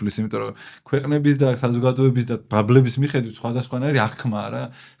იქ რას ცვლის, იმიტომ რომ ქვეყნების და საზოგადოების და ბაბლების მიხედვით სხვადასხვანაირი აღქმაა რა.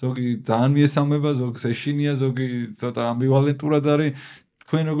 ზოგი ძალიან მიესალმება, ზოგს ეშინია, ზოგი ცოტა ამბივალენტურად არის.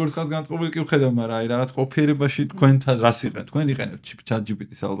 თქვენ როგორც ხარ განწყობილი კი ვხედავ, მაგრამ აი რაღაც ყოფიერებაში თქვენთან რას იყენთ? თქვენ იყენებთ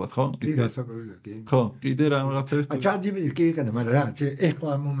ChatGPT-ს ალბათ, ხო? კი, გასაგებია, კი. ხო, კიდე რაღაცებს აი ChatGPT-ს კი იყენებ, მაგრამ რა,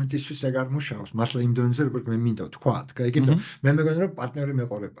 ეხლა მომენტისთვის ეგ არ მუშაობს. მართლა იმ დონეზე როგორც მე მინდა ვთქვა, გაიგე, მე მეგონა რომ პარტნიორი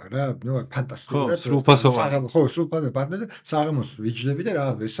მეყურება რა, ნუ ფანტასტიკურად. ხო, სრულფასოვანი. ხო, სრულფასოვანი პარტნიორი და საღამოს ვიჯდები და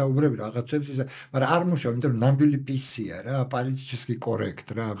რაღაც ვესაუბრები რაღაცებს ისა, მაგრამ არ მუშაობს, იმიტომ რომ ნამდვილი PC-ია რა, პოლიტიკოსკი კორექტ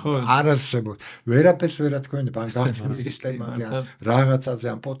რა, არ არსებობს. ვერაფერს ვერ ათქვენებ, ან გახსნის სისტემაზე, რაღაცა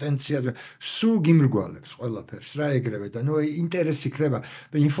ამ პოტენციალზე სულ გიმრგვალებს ყველაფერს რა ეგრევე და ნუ ინტერესი ხდება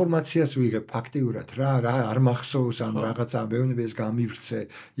და ინფორმაციას ვიღებ ფაქტიურად რა არ მახსოვს ან რაღაცა მეუბნები ეს გამივრცე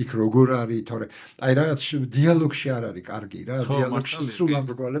იქ როგორ არის თორე აი რაღაც დიალოგში არ არის კარგი რა დიალოგში სულ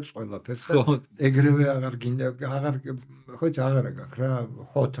გამრგვალებს ყველაფერს და ეგრევე აღარ გინდა აღარ ხო იცი აღარ გაქვს რა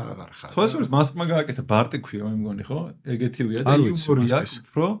ჰოთა აღარ ხარ ხო ეს მასკმა გააკეთა ბარტი ქვია მე მგონი ხო ეგეთივია და იუმორია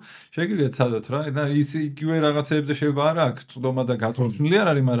უფრო შეგიძლიათ სადოთ რა ის იგივე რაღაცებზე შეიძლება არ აქვს წვდომა და გაწოლილი არ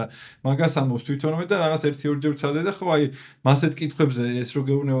არის, მაგრამ მაგას ამბობს თვითონვე და რაღაც 1-2 ვცადე და ხო აი მასეთ კითხვებზე ეს რო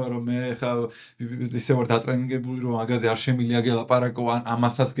გეუბნება რომ მე ხა ისე ვარ დატრენინგებული რომ მაგაზე არ შემილია გელაპარაკო ან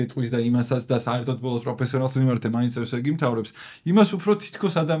ამასაც გეტყვის და იმასაც და საერთოდ ბოლოს პროფესიონალს მიმართე მაინც ესე გიმთავრებს იმას უფრო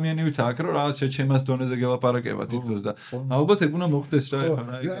თითქოს ადამიანივით აქ რომ რაღაც შეჩემას დონეზე გელაპარაკება თითქოს და ალბათ ეგ უნდა მოხდეს რა ეხა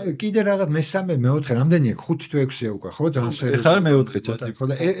რა კიდე რაღაც მესამე მეოთხე რამდენია 5-6-ია უკვე ხო ძალიან სერიოზულად ეხა მეოთხე ჩატი ხო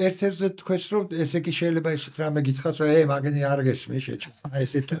და ერთ-ერთზე თქვენს რომ ესე კი შეიძლება ისეთ რამე გითხრათ რომ მაგენი არ გესმის შეჩ აი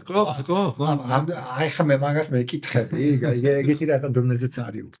ესეთ ხო აი ხა მე მაგას მეკითხები ეგეთი რა დონეზეც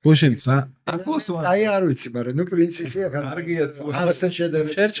არის გუშინს აი არ ვიცი მაგრამ ნუ პრინციპი კარგია არასთან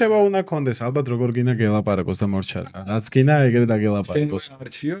შედარებით შერჩევა უნდა კონდეს ალბათ როგორ გინა გელაპარაკოს და მორჩა რაც გინა ეგრე დაგელაპარაკოს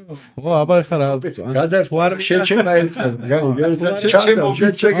არჩიო ხო აბა ხა რა გადარჩევა შერჩევა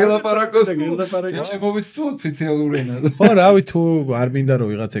შეგელაპარაკოს შეგობიც თუ ოფიციალური ენა ხო რავი თუ არ მინდა რომ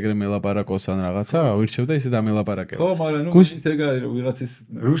ვიღაც ეგრე მელაპარაკოს ან რაღაცა ვირჩევ და ისე დამელაპარაკებ ხო მაგრამ ნუ ისე გარი რომ ვიღაცის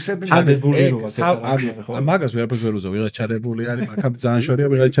რუსები ჩადებული მაგას ვერაფერს ვერ უზო ვიღაც ჩადებული არის მაგამ ძალიან შორია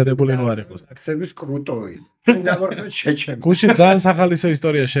ვიღაც ჩადებული ნუ არ იყოს აქცების კრუტოის დავარქვა შეჩემ გუშინ ძალიან სახალისო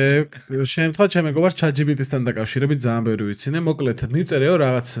ისტორია შემთხვევით ჩემ მეგობარს ChatGPT-სთან დაკავშირებით ძალიან ბევრი ვიცინე მოკლედ მივწერეო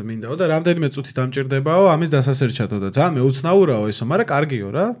რაღაც მინდაო და რამდენიმე წუთი დამჭირდებაო ამის დასასერჩადო და ძალიან მეუცნაურაო ესო მაგრამ კარგიო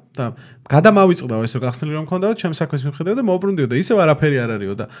რა და გადამავიწყდაო ესო გახსნილი რომ მქონდაო ჩემ საქმეს მივხედავ და მოუბრუნდიო და ისევ არაფერი არ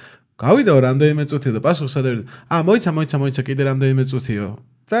არისო და გავიდაო რამდენიმე წუთიო და პასუხს ადევდი მოიცა კიდე რამდენიმე წუთიო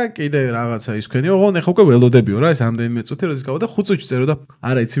და კიდე რაღაცა ის ქვენიო ოღონდ ეხლა უკვე ველოდებიო რა ეს რამდენიმე წუთი როდის გავდა 5 წუთში წერო და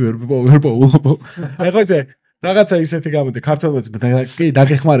არა იცი ვერ პოულობო ეხლა იცი რაღაცა ისეთი გამოდი ქართველებს კი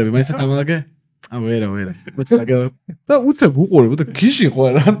დაგეხმარები მაინც დამალაგე ვერა და უცებ უყურებ და გიჟი ყო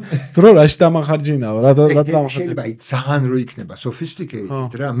რა დრო რაში დამახარჯინაო რა შეიძლება ძალიან რო იქნება sophisticated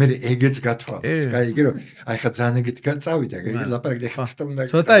რა მე ეგეც გათვალოს გაიგე რომ აი ხა ძალიან ეგეთი გაწავიდა ლაპარაკი ხა ხტომდა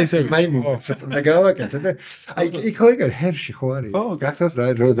ცოტა ისე ცოტა გავაკეთე და აი იქ ხო ეგ ჰერში ხო არის ხო გახსოვს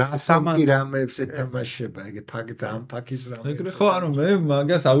რა სამი რამებს ეთამაშება ეგ ფაკი ძალიან ფაკის რამე ხო ანუ მე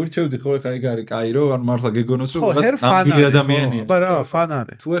მაგას ავირჩევდი ხო ხა ეგ არის კაი რო ანუ მართლა გეგონოს რომ ნამდვილი ადამიანია აბა რა ფან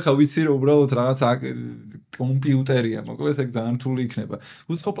არის თუ ხა ვიცი რომ უბრალოდ რაღაც კომპიუტერია, მოკლედ ეგ ძალიან რთული იქნება.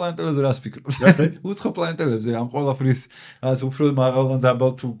 უცხო პლანეტებზე რას ფიქრობ? უცხო პლანეტებზე ამ ყველაფრის ასე უფრო მაღალ და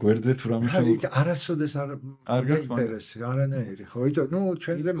დაბალ თუ გვერდზე თუ რამე შეიძლება. არასოდეს არ გაინტერესებს, არანაირი, ხო? იტო, ნუ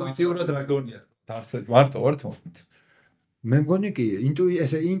ჩვენზე მარტივად რა გონია? დარსეთ, მარტო ვართ მოხდით. მე მგონი კი,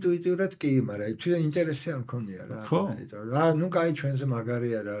 ინტუიტიურად კი, მაგრამ თვითონ ინტერესი არ მქონია რა. ნუ კაი ჩვენზე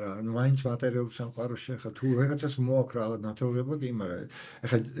მაგარია რა, ნუ მაინც მატერიალურ სამყაროში ხა თუ რაღაცას მოაქვს რა ნათელღება კი, მაგრამ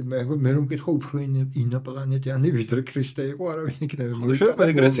ეხლა მე რომ მკითხო უფრო ინაპლანეტიანი ვიდრე ქრისტე იყო, არავინ იქნება შეიძლება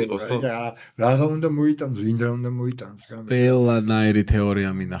ეგრეც იყოს, ხო? რაღა უნდა მოიტანოს, ვინ რა უნდა მოიტანოს, ყველანაირი თეორია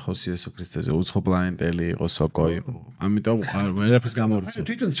მინახავს იესო ქრისტეზე, უცხო პლანეტელი იყო, სოკო იყო. ამიტომ ვერაფერს გამორჩა.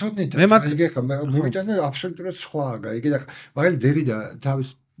 თვითონ ცოდნით, იგი ხა მოიტანა აბსოლუტურად სხვაა, იგი და მაგალითად დერიდა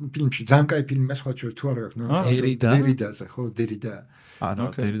თავის ფილმში ძალიან კაი ფილმია სხვა ჩვენ თუ არ გაქვს დერიდაზე ხო დერიდა არა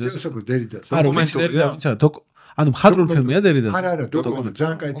დერიდაზე დერიდა ანუ მხატვრული ფილმია დერიდაზე არა დოკუმენტი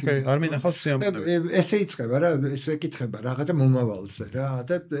ძალიან კაი ფილმია არ მინახავს სიამოვნებით ესე იწყება რა ესე ეკითხება რაღაცა მომავალზე რა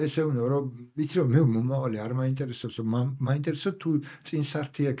და ესე უნდა რომ ვიცი რომ მე მომავალი არ მაინტერესებს მაინტერესებს თუ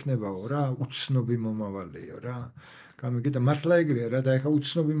წინსართი ექნებაო რა უცნობი მომავალიო რა გამიგე და მართლა ეგრეა რა და ეხა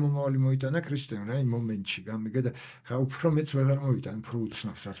უცნობი მომავალი მოიტანა ქრისტემ რა იმ მომენტში გამიგე და ხა უფრო მეც ვეღარ მოიტან უფრო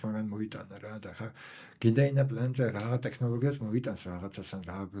უცნობს რაც მაგან მოიტანა რა და ხა გინდა პლანზე რა ტექნოლოგიას მოიტანს რაღაცას ან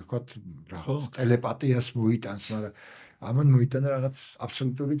რა ვთქვათ რაღაც ტელეპათიას მოიტანს მაგრამ ამან მოიტანა რაღაც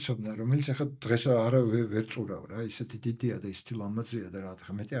აბსოლუტური ცოდნა რომელიც ეხა დღეს არა ვერ წურავ რა ისეთი დიდია და ისეთი ლამაზია და რა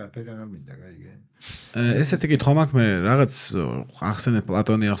ხა მეტი არაფერი არ მინდა გაიგე ესეთი კითხვა მაქვს მე რაღაც ახსენეთ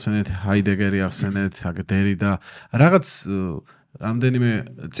პლატონი ახსენეთ ჰაიდეგერი ახსენეთ დერიდა რაღაც რამდენიმე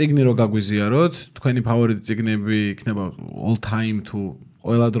წიგნი რო გაგვიზიაროთ თქვენი ფავორიტი წიგნები იქნება all time თუ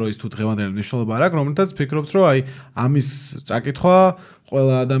ყველა დროის თუ დღევანდელი მნიშვნელობა არ აქვს რომელთაც ფიქრობთ რომ აი ამის წაკითხვა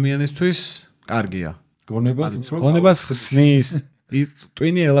ყველა ადამიანისთვის კარგია გონებას ხსნის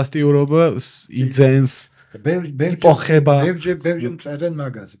ტვინი ელასტიურობა იძენს იპოხება ბევრი წერენ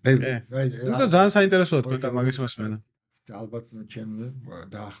მაგაზე ნუ ძალიან საინტერესოა თქვენ მაგის მასმენა ალბათ ჩემ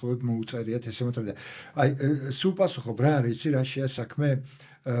დაახლოებით მოუწერიათ ესე მოწევდა აი სულ პასუხობ რა არის იცი რა შეა საქმე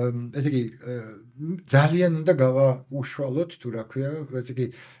ესე იგი ძალიან უნდა გავაუშვალოთ თუ რა ქვია ესე იგი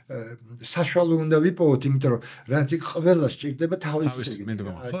საშუალო უნდა ვიპოვოთ იმიტომ რომ რაც იქ ყველა სჭირდება თავის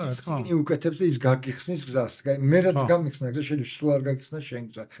წიგნი უკეთებს და ის გაგიხსნის გზას მე რაც გამიხსნა გზა შეიძლება სულ არ გაგიხსნა შენ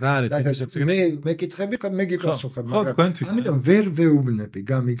გზა რა არის ეს წიგნი მე კითხები მე გიპასუხებ მაგრამ ამიტომ ვერ ვეუბნები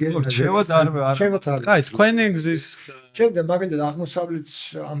გამიგე შევოთ არ კაი თქვენი გზის ჩემდა მაგალითად აღმოსავლეთ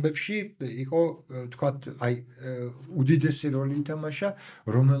ამბებში იყო თქვათ აი უდიდესი როლი ითამაშა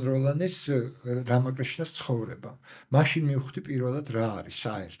რომან როლანის რამაკრიშნას ცხოვრება მაშინ მივხვდი პირველად რა არის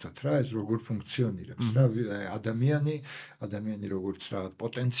საერთოდ რა ეს როგორ ფუნქციონირებს რა ადამიანი როგორც რაღაც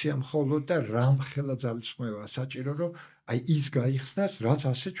პოტენცია მხოლოდ და რამხელა ძალისხმევა საჭირო რომ აი ის გაიხსნას რაც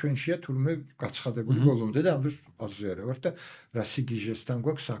ასე ჩვენშია თურმე გაცხადებული ბოლომდე და ამას აზრიარავ და რა სიგიჟესთან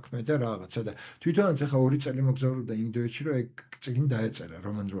გვაქვს საქმე და რაღაცა და თვითონაც ახლა 2 წელი მოგზაურობდა ინდოეთში რომ ეგ წიგნი დაეწერა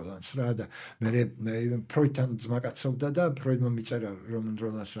რომან როლანს რა და მე ფროიდთან ძმაკაცობდა და ფროიდმა მიწერა რომან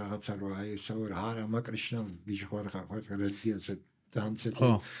როლანს რაღაცა რომ აი ესა რა მაკრიშნა გიჟღვარ ხარ რელიგიაზე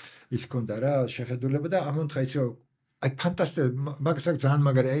ძალიან ის კონდა რა შეხედულება და ამონ ხა ისე აი ფანტასტიკური მაგას ძალიან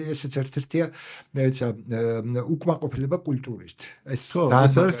მაგარი ესეც ერთ-ერთია ეცა უკმაყოფილება კულტურით ეს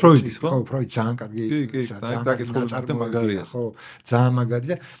არის ფროიდის ხო ფროიდი ძალიან კარგი ძალიან მაგარია ხო ძალიან მაგარი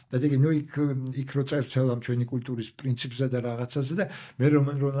და ეგ ნუ იქ რო წერს ამ ჩვენი კულტურის პრინციპზე და რაღაცაზე და მე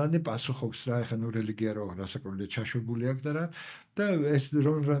რომან როლანი პასუხობს რა ეხა ნუ რელიგია რო რასაკვირველია ჩაშობული აქვს და რა და ეს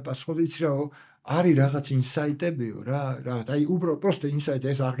რომან პასუხობს იცი რა არის რაღაც ინსაიტებიო რა აი უბრალოდ პროსტო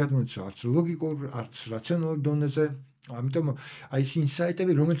ინსაიტი ეს არ გადმოიცვა არც ლოგიკურ არც რაციონალურ დონეზე ამიტომ აი ეს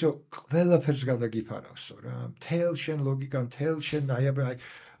ინსაიტები რომელიც ყველაფერს გადაგიფარავსო რა მთელ შენ ლოგიკა მთელ შენ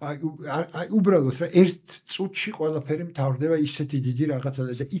აი უბრალოდ რა ერთ წუთში ყველაფერი მთავრდება ისეთი დიდი რაღაცა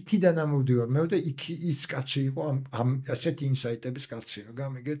და იქიდან ამოვდივარ მე და იქ ის კაცი იყო ამ ასეთი ინსაიტების კაცი რა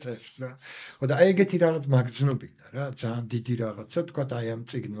გამიგეთ ეს რა ხო და აი ეგეთი რაღაც მაგძნობინა რა ძალიან დიდი რაღაცა თქვა აი ამ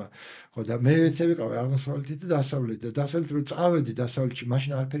წიგნმა ხო და მე ესე ვიყავი აღმოსავლეთით და დასავლეთით რო წავედი დასავლეთში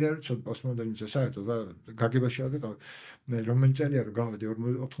მაშინ არაფერი არ ვიცოდი პოსტმოდერნიზმზე საერთოდ გაგებაში არ ვიყავი მე რომელი წელია რომ გავედი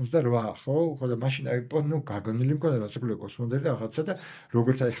 88 ხო და მაშინ აი ნუ გაგონილი მქონდა რასაკვირველი პოსტმოდერნი რაღაცა და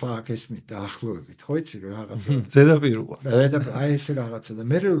როგორც აი ხლა აქ ესმით და ახლოვებით ხო იცი რომ რაღაცა ზედაპირულად აი ესე რაღაცა და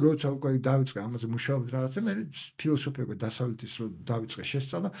მე როცა უკვე დავიწყე ამაზე მუშაობთ რაღაცა მე ფილოსოფია უკვე დასავლეთის რო დავიწყე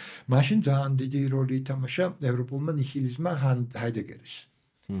შესწავლა მაშინ ძალიან დიდი როლი ითამაშა ევროპულმა ნიჰილიზმმა ჰაიდეგერის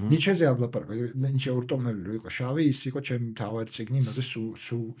ნიჩეზე ავლაპარაკე ნიჩე ორტომელი რო იყო შავი ის იყო ჩემი თავარი წიგნი იმაზე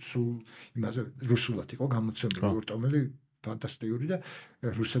სულ იმაზე რუსულად იყო გამოცემული ორტომელი ფანტასტიკური და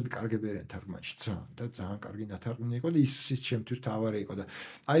რუსები კარგებერენ თარგმანში ძალიან კარგი ნათარგმნი იყო და ის ჩემთვის თავარი იყო და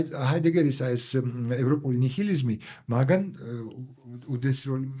აი ჰაიდეგერის ეს ევროპული ნიჰილიზმი მაგან უდიდესი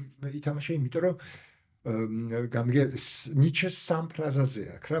როლი ითამაშა იმიტომ რომ გამიგე ნიჩეს სამ ფრაზაზე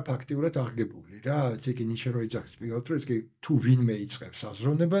აქვს რა ფაქტიურად აღგებული რა ესე იგი ნიჩე რო იძახის პირველად რომ ესე იგი თუ ვინმე იწყებს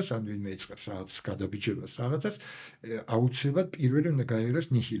აზროვნებას ან ვინმე იწყებს რაღაც გადაბიჯებას რაღაცას აუცილებლად პირველი უნდა გაიაროს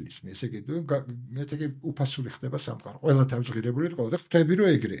ნიჰილიზმი ესე იგი უფასური ხდება სამყარო ყველა თავის ღირებული თქო და ხვდები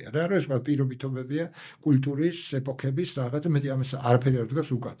რომ ეგრეა რა რომ ეს ყველა პირობითობებია კულტურის ეპოქების რაღაცა მეტი ამას არაფერი არ დგას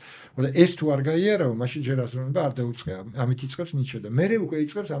უკან და ეს თუ არ გაიარავ მაშინ ჯერ აზროვნება არ დაუწყია ამით იწყებს ნიჩე და მე უკვე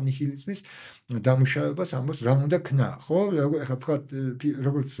იწყებს ამ ნიჰილიზმის დამუშავებას ამას რა უნდა ქნა ხო ეხლა თქვა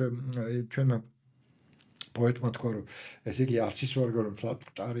როგორც ჩვენმა პოეტმა თქვა რომ ესე იგი არც ის ვარ რომ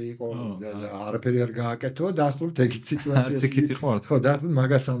ფლატარი იყო არაფერი არ გააკეთო დაახლოებით ეგეთ სიტუაციას ხო დაახლოებით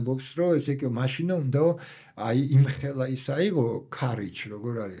მაგას ამბობს რომ ესე იგი მაშინ უნდა აი იმხელა ის აიღო ქარიჩ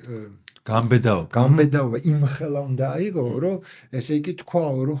როგორ არის გამბედაობა იმხელა უნდა აიღო რომ ესე იგი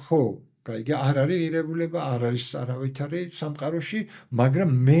თქვაო რომ ხო გაიგე არ არის ღირებულება არ არის არავითარი სამყაროში მაგრამ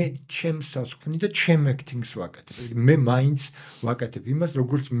მე ჩემსას ვქნი და ჩემ აქტინგს ვაკეთებ მე მაინც ვაკეთებ იმას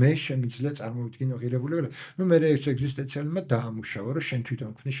როგორც მე შემიძლია წარმოვიდგინო ღირებულება ნუ მე ეს ეგზისტენციალმა დაამუშავა რომ შენ თვითონ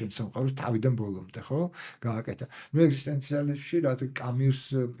ვქნი შენ სამყაროს თავიდან ბოლომდე ხო გააკეთა ნუ ეგზისტენციალში რა კამიუს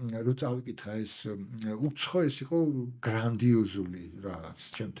რო წავიკითხა ეს უცხო ეს იყო გრანდიოზული რაღაც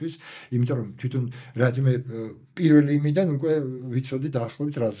ჩემთვის იმიტომ რომ თვითონ რაც მე პირველი იმიდან უკვე ვიცოდი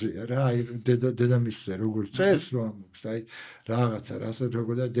დაახლოებით რაზეა რა დედამისზე როგორ წერს რომ ამბობს აი რაღაცა რასაც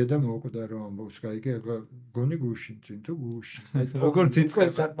როგორ და დედა მოკვდა რომ ამბობს გაიგე გონი გუშინ წინ თუ გუშინ როგორ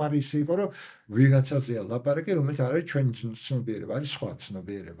წინწყება საკმარისი იყო რომ ვიღაცაზეა ლაპარაკი რომელიც არის ჩვენი ცნობიერება არის სხვა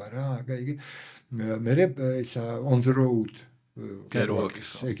ცნობიერება რა გაიგე მე ისა on the road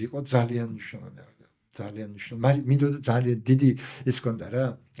ეგ იყო ძალიან მნიშვნელოვანი ძალიან მნიშვნელოვანი მინდოდა ძალიან დიდი ის კონდა რა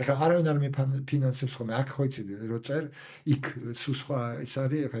ეხლა არავინ არ მეფინანსებს ხოლმე აქ ხო იცი რო წერ იქ სულ სხვა ის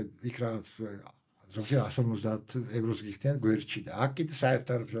არის ეხლა იქ რაღაც ზოგადად 150 ევროს გიხდიან გვერდში და აქ კიდე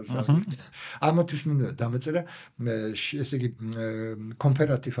საერთოდ ამათვის მინდოდა დამეწერა ესე იგი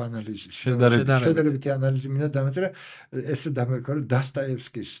კომპარატივ ანალიზი შედარებითი ანალიზი მინდოდა დამეწერა ესე დამეკარა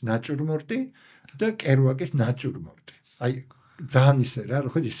დასტაევსკის ნატურმორტი და კერუაკის ნატურმორტი აი ძალიან ისე რა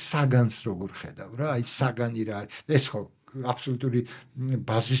ხო საგანს როგორ ხედავ რა აი საგანი რა ეს ხო აბსოლუტური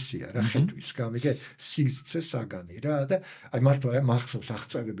ბაზისია რა ხედვის გამიგე სიგრძე საგანი რა და აი მართლა რა მახსოვს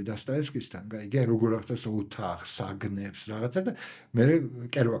აღწერები დასტაევსკისთან გაიგე როგორ აღწერს ოთახს საგნებს რაღაცა და მე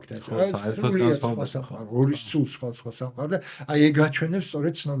კერუაკთან ორი სულ სხვა სამყარო და აი ეგ აჩვენებს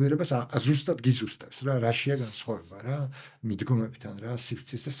სწორედ ცნობიერებას ზუსტად გიზუსტებს რა რაშია განსხვავება რა მიდგომებთან რა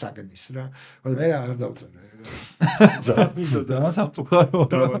სიგრძის და საგნის რა მე არ დავწერე და სამწუხარო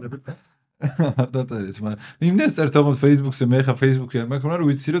დაწერეთ მაგრამ იმდენს წერთ ოღონდ Facebook-ზე მე ხა Facebook-ი არ მაქვს მაგრამ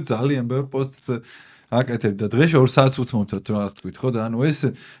ვიცი რომ ძალიან ბევრ პოსტს აკეთებ და დღეში 2 საათს უთმობთ რაღაც თქვით ხო და ანუ ეს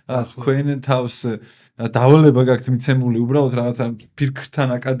თქვენ თავს დავალება გაქვთ მიცემული უბრალოდ რაღაცა ფიქრთან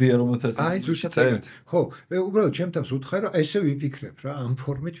აკადია რომელსაც აი ზუსტად ხო მე უბრალოდ ჩემ თავს ვუთხარ რომ ესე ვიფიქრებ რა ამ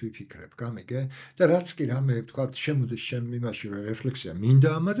ფორმით ვიფიქრებ გამიგე და რაც კი რამე თქვა შემოდის ჩემ იმაში რომ რეფლექსია მინდა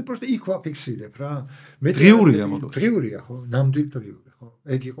ამაზე პროსტა იქ ვაფიქსირებ რა მე დღიურია ხო ნამდვილ დღიური ხო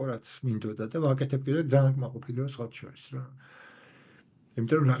ეგ იყო რაც მინდოდა და ვაკეთებ კიდე ძალიან კმაყოფილია სხვა შორის რა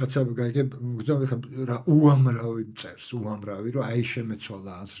იმიტომ რომ რაღაცა გაიგე გძნობ ხა რა უამრავი წერს უამრავი რომ აი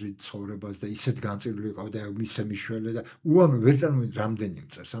შემეცვალა აზრი ცხოვრებას და ისეთ განწილული ყავ და ისე მიშველე და უამრავი ვერ წარმოვიდგინე რამდენი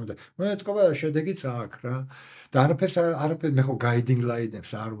წერს ამიტომ მე თქვა შედეგიც აქვს რა და არაფერ მე ხო გაიდინგ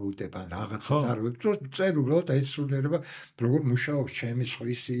ლაინებს არ ვუტებ ან რაღაცას არ წერ უბრალოდ აი სულიერება როგორ მუშაობს ჩემი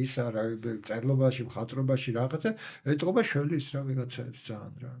სხვისი ის არა წერლობაში მხატვრობაში რაღაცა ეტყობა შველის რა ვიღაცებს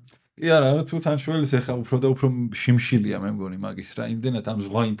ძალიან რა კი არა თუ თან შველის ეხა უფრო და უფრო შიმშილია მე მგონი მაგის რა იმდენად ამ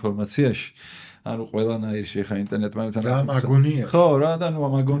ზღვა ინფორმაციაში ანუ ყველანაირში ეხა ინტერნეტთან ამაგონია ხო რა და ნუ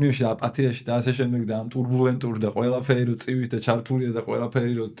ამაგონიაში აპათიაში და ასე შემდეგ და ამ турბულენტურ და ყველაფერი რო წივის და ჩართულია და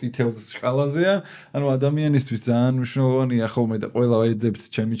ყველაფერი რო წითელ სკალაზეა ანუ ადამიანისთვის ძალიან მნიშვნელოვანია ხოლმე და ყველა ეძებთ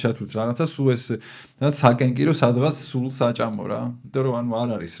ჩემი ჩათვლით რაღაცა სულ ეს რაღაც საკენკი რო სადღაც სულ საჭამო რა იმიტომ რომ ანუ არ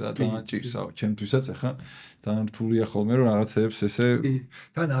არის რა ძალიან ჭირსაო ჩემთვისაც ეხა ძალიან რთულია ხოლმე რომ რაღაცებს ესე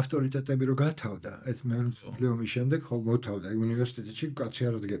თან ავტორიტეტები რო გათავდა ეს მეორე მსოფლიო ომის შემდეგ ხო მოთავდა უნივერსიტეტში კაცი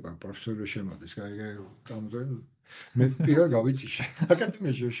არ დგება პროფესორი შემოდის გაიგე გამოდენ მე პირველ გავიჭიშე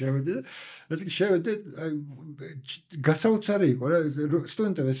აკადემიაში შევედი და ეს შევედი გასაოცარი იყო რა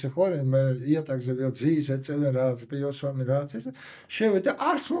სტუდენტები ესე ხო იატაკზე ვიძის ეწევენ რა პიოსვამი რაც ეს შევედი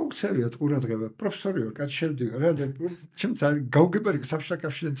არც მოუქცევიათ ყურადღება პროფესორი ვარ კაც შევდივარ რა ჩემ ძალიან გავგებარი საბჭოთა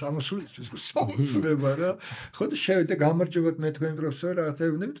კავშირიდან წამოსული ის საოცრება რა ხო და შევედი გამარჯობათ მე თქვენ პროფესორი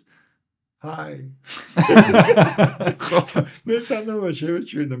რაღაცა ვუნებთ Hi. მე სანამ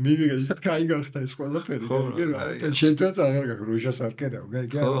შევეჩვენა და მივიღე ისეთ кай გახდა ეს ყველაფერი. შენთან აღარ გაქვს როჟას არ კერავ.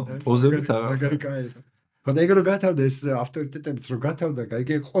 პოზებით აღარ. მაგარი кай. ხოდა ეგ რო გათავდა ეს ავტორიტეტებიც რო გათავდა,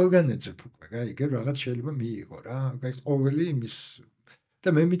 კაი, ყველგან ეძებ უკვე, კაი, რაღაც შეიძლება მიიღო რა, კაი, ყოველი იმის და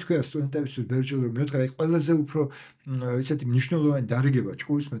მე მithქვია სტუდენტებისთვის ბერჯერ რომ მეოთხე ყველაზე უფრო ისეთი მნიშვნელოვანი დარიგება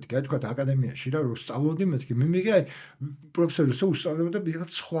ჭკურის მეთქი, აი თქვა აკადემიაში რა რომ სწავლობდი მეთქი, მე მიგე აი პროფესორი სწავლობდა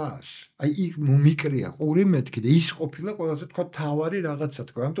ვიღაც სხვას. აი იქ მომიკრია ყური მეთქი და ის ყოფილა ყველაზე თქვა თავარი რაღაცა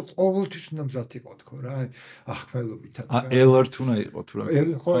თქვა, ამიტომ ყოველთვის უნდა მზად იყო თქო რა, აი ახმელობითად. ელერტ უნდა იყო თუ რა.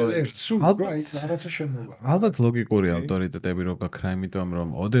 ხო, ერთ სულ აი რაღაცა შემოვა. ალბათ ლოგიკური ავტორიტეტები რო გაქვს რა, იმიტომ რომ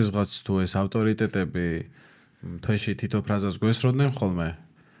ოდესღაც თუ ეს ავტორიტეტები თვეში თითო ფრაზას გვესროდნენ ხოლმე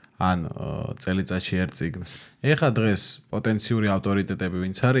ან წელიწადში ერთ წიგნს. ეხა დღეს პოტენციური ავტორიტეტები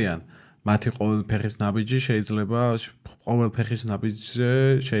ვინც არიან, მათი ყოველ ფეხის ნაბიჯი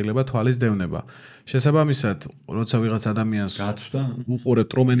შეიძლება თვალის დევნება. შესაბამისად, როცა ვიღაც ადამიანს უყურებ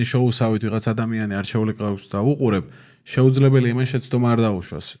ტრუმენის შოუსავით ვიღაც ადამიანი არჩეული ყავს და უყურებ, შეუძლებელი იმენ შეცდომა არ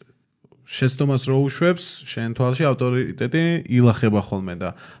დაუშვას. შეცდომას რო უშვებს, შენ თვალში ავტორიტეტი ილახება ხოლმე და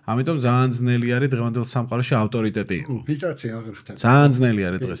ამიტომ ძალიან ძნელი არის დღევანდელ სამყაროში ავტორიტეტი იყო. ფილტრაცია აღარ ხდება. ძალიან ძნელი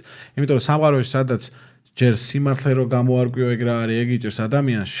არის დღეს. იმიტომ რომ სამყაროში სადაც ჯერ სიმართლე რო გამოარკვიო ეგ რა არის, ეგ იჭერს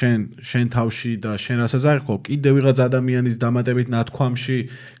ადამიანს შენ თავში და შენ რასაც აღიქო, კიდევ ვიღაც ადამიანის დამატებით ნათქვამში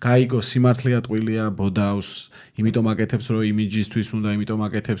გაიგო სიმართლეა ტყუილია, ბოდავს, იმიტომ აკეთებს რომ იმიჯისთვის უნდა, იმიტომ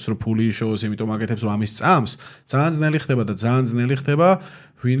აკეთებს რომ ფული იშოვოს, იმიტომ აკეთებს რომ ამის წამს, ძალიან ძნელი ხდება და ძალიან ძნელი ხდება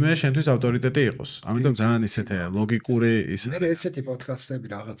ვინმე შენთვის ავტორიტეტი იყოს. ამიტომ ძალიან ისეთი ლოგიკური ის მე ესეთი პოდკასტები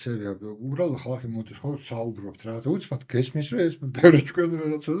რაღაცები უბრალოდ ხალხი მოდის ხო საუბრობთ რა უცბად გესმის რომ ეს ბევრი ჩვენ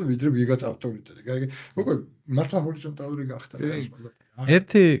რაღაცა და ვიდრე ვიღაც ავტორიტეტი. კაი, უკვე მართლა ჰორიზონტალური გახდა რა.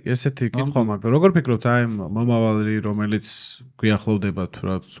 ერთი ესეთი კითხვა მაქვს, როგორ ფიქრობთ აი მომავალი რომელიც გვიახლოვდება თუ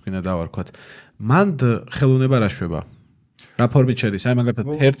რა თქვინა დავარქვათ, მანდ ხელოვნება რა შვება? რა ფორმით შედის? აი მაგალითად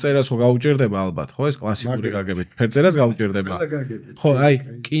ფერწერას ხო გაუჭირდება ალბათ, ხო ეს კლასიკური გაგებით. ფერწერას გაუჭირდება. ხო, აი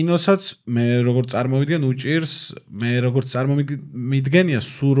კინოსაც მე როგორც წარმოვიდგენ უჭირს, მე როგორც წარმომიდგენია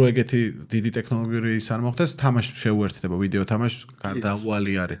სულ რო ეგეთი დიდი ტექნოლოგიური ის არ მოხდეს, თამაში შეუერთდება, ვიდეო თამაში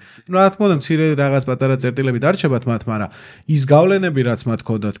გარდაუვალი არის. ნუ რა თქმა უნდა, მცირე რაღაც პატარა წერტილები დარჩებათ მათ, მაგრამ ის გავლენები რაც მათ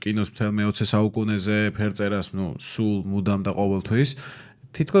ქონდათ კინოს მთელ მე-20 საუკუნეზე, ფერწერას, ნუ სულ მუდამ და ყოველთვის,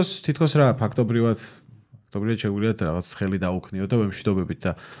 თითქოს რა ფაქტობრივად შეგვიძლია რაღაც ხელი დაუქნიო და ვემშვიდობებით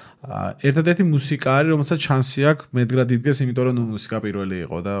და ერთადერთი მუსიკა არის, რომელსაც შანსი აქვს მედგრად იდგეს, იმიტომ რომ მუსიკა პირველი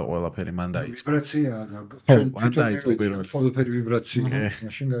იყო და ყველაფერი მან დაიწყო. ვიბრაცია მან დაიწყო პირველი. ყველაფერი ვიბრაცია.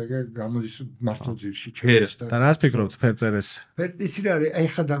 მაშინ გამოდის მართლა ძირში ჩერს და რას ფიქრობთ ფერწერეს? იცი რა არის, აი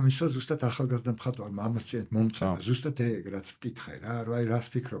ხა დამისვა ზუსტად ახალგაზრდა მხატვარმა ამას წინათ მომწონა. ზუსტად ეგ რაც ვკითხე რა, რომ აი რას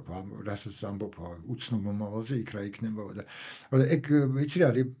ფიქრობ, რასაც ამბობ უცნობ მომავალზე იქ რა იქნებოდა და ეგ იცი რა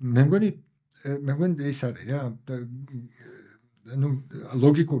არის, მე მგონი ეს არის რა ნუ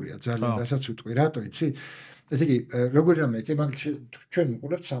ლოგიკურია ძალიან რასაც ვიტყვი რატო იცი ესე იგი როგორ რამე მაგალითად ჩვენ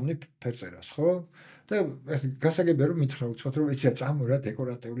ვიყურებთ სამნი ფერწერას ხო და გასაგებია რომ მითხრა უცბად რომ იცი წამო რა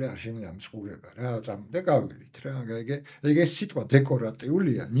დეკორატიული არ შემიძლია ამის ყურება რა წამო და გავივლით რა ეგ ეს სიტყვა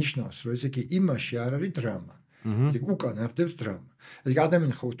დეკორატიულია ნიშნავს რომ ესე იგი იმაში არ არის დრამა ესე იგი უკან არდებს დრამა ესე იგი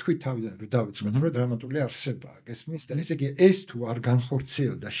ადამიანი ხო თქვი თავიდან რომ დავიწყოთ რომ დრამატული არსებაა გესმის და ესე იგი ეს თუ არ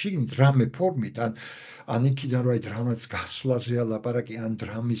განხორციელდა შიგნით რამე ფორმით ან იქიდან რომ აი დრამას გასვლაზეა ლაპარაკი ან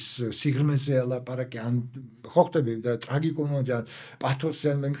დრამის სიღრმეზეა ლაპარაკი ან ხო ხტები და ტრაგიკომედია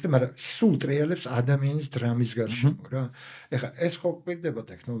პათოსზე მე მიხდი მაგრამ სულ ტრიალებს ადამიანის დრამის გარშემო რა ეხლა ეს ხო პირდება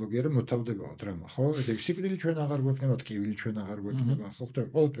ტექნოლოგია რომ მოთავდებაო დრამა ხო ესე იგი სიკვდილი ჩვენ აღარ გვექნება ტკივილი ჩვენ აღარ გვექნება ხო ხტები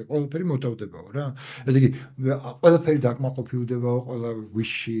ყველაფერი მოთავდებაო რა ესე იგი ყველაფერი დაკმაყოფილდებაო ყველა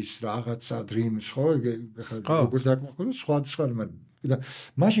wishes რაღაცა dreams ხო ეხლა როგორ დაკმაყოფილდება სხვა მაგრამ და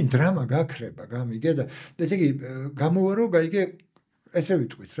მაშინ დრამა გაქრება გამიგე და ესე იგი გამოვა რომ გაიგე ესე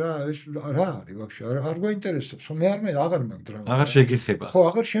ვიტყვით რა ეს რა არის ვაფშე არ გვაინტერესებს მე აღარ მაქვს დრამა აღარ შეგეხება ხო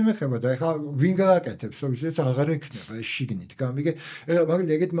აღარ შემეხება და ეხლა ვინ გააკეთებს ეს აღარ ექნება ეს შიგნით გამიგე ეხლა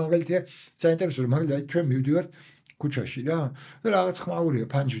მაგალითად ეგეთ მაგალითია საინტერესო რომ მაგალითად ჩვენ მივდივართ ქუჩაში რა და რაღაც ხმაურია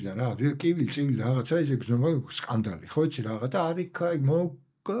ფანჯრიდან რა კივილი რაღაცა ესე გზნობა სკანდალი ხო იცი რაღა და არიქა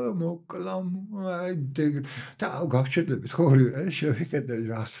მოკლამ აი და გავჩერდებით ხო ორივე შევიკეთე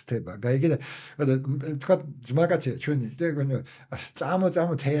რა ხდება გაიგე და თქვა ძმაკაცია ჩვენი და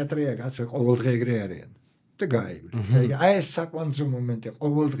წამო თეატრია კაცო ყოველდღე ეგრე არიან და გაიგე აი ეს საკვანძო მომენტი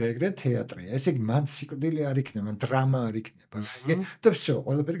ყოველდღე ეგრე თეატრია ესე იგი მან სიკვდილი არ იქნება მან დრამა არ იქნება გაიგე და всё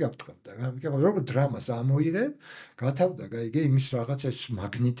ყველაფერი გავტყავდა გამიგე როგორ დრამას ამოიღებ გათავდა გაიგე იმის რაღაც ეს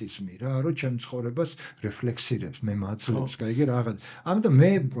მაგნეტიზმი რა რომ ჩემ ცხოვრებას რეფლექსირებს მე მაძლევს გაიგე რაღაც ამიტომ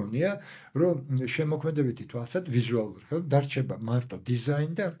მე მგონია რომ შემოქმედებითი თვალსაზრისით ვიზუალური ხო დარჩება მარტო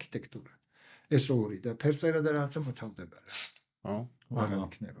დიზაინი და არქიტექტურა ეს ორი და ფერწერა და რაღაცა მოთავდება რა ხო აღარ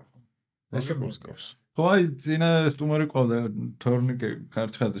იქნება ხო ესე მოსკოვს ხო აი წინა სტუმარი ყავდა თორნიკე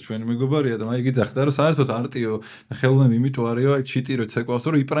კარჩხაძე ჩვენი მეგობარია და მაი გიძახდა რომ საერთოდ არტიო ხელოვნები იმიტომ არისო აი ჩიტირო ცეკვავს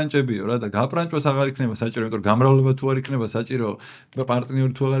რომ იპრანჭებიო რა და გაპრანჭვას აღარ იქნება საჭირო იმიტომ რომ გამრავლება თუ არ იქნება საჭირო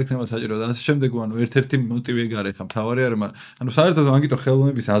პარტნიორი თუ აღარ იქნება საჭირო და ასე შემდეგ ანუ ერთ-ერთი მოტივი ეგ არის ხა მთავარი არის მაგრამ ანუ საერთოდ მაგიტო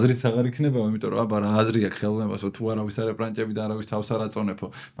ხელოვნების აზრიც აღარ იქნება იმიტომ რომ აბა რა აზრი აქვს ხელოვნებასო თუ არავის არ ეპრანჭები და არავის თავს არ აწონებო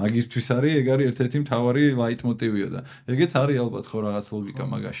მაგისთვის არის ეგ არის ერთ-ერთი მთავარი ლაიტმოტივიო და ეგეც არის ალბათ ხო რაღაც ლოგიკა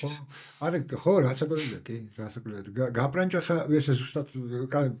მაგაშიც არის ხო რასაკვირველია კი რასაკვირველია გაპრანჭა ხა ესე ზუსტად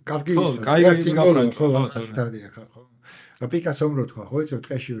კარგი ხო კაი გაპრანჭა ხო ასთარია ხო პიკასო რო თქვა ხო ეს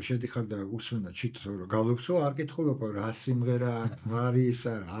ტყეში რომ შედიხარ და უსმენად ჩიტო რომ გალობსო არ კითხულობ რა სიმღერა არის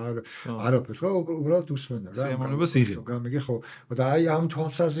არაფერს ხო უბრალოდ უსმენად რა სიამოვნებას იღებ გამიგე ხო და აი ამ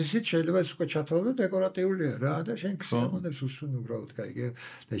თვალსაზრისით შეიძლება ეს უკვე ჩათვალო დეკორატიულია რა და შენ ქსიამოვნებს უსმენ უბრალოდ კაიგე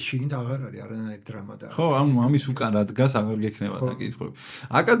და შინ აღარ არის არანაირი დრამა და ხო ანუ ამის უკან რა დგას აღარ გექნება დაკითხვები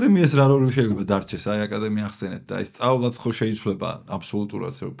აკადემიას რა როლი შეიძლება დარჩეს აი აკადემია ახსენეთ და ეს სწავლაც ხო შეიძლება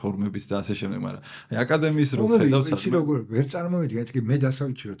აბსოლუტურად ფორმების და ასე შემდეგ მაგრამ აი აკადემიის როლს ხედავს ვერ წარმოვიდგინეთ კი მე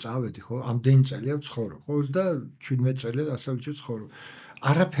დასავლეთში რომ წავედი ხო ამდენი წელია ვცხოვრო ხო 27 წელია დასავლეთში ვცხოვრო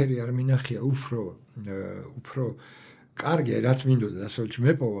არაფერი არ მინახია უფრო კარგია რაც მინდოდა დასავლეთში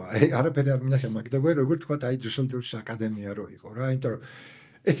მეპოვა არაფერი არ მინახია მაგ და გვე როგორ თქვა აი დუსელდორფის აკადემია რო იყო რა იმიტომ რომ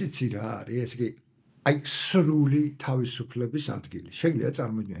ეს იცი რა არის ეს კი აი სრული თავისუფლების ადგილი შეგიძლია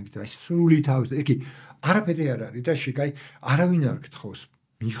წარმოვიდგინეთ აი სრული თავისუფლება კი არაფერი არ არის და შეგაი არავინ არ გთხოვს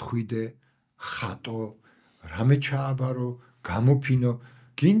მიხვიდე ხატო რამე ჩააბარო, გამოფინო,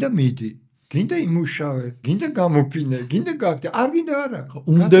 გინდა მიდი, გინდა იმუშავე, გინდა გამოფინე, გინდა გაგდე, არ გინდა არა.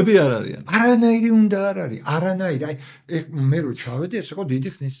 უნდები არ არიან. არანაირი უნდა არ არის, არანაირი. აი მე რო ჩავედი, ეს იყო დიდი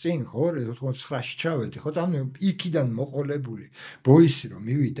ხნის წინ, ხო, 99-ში ჩავედი, ხო, ამ იქიდან მოყოლებული ბოისი რომ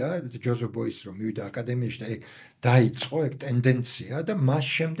მივიდა, ჯოზო ბოისი რომ მივიდა აკადემიაში და ეგ დაიწყო ეგ ტენდენცია და მას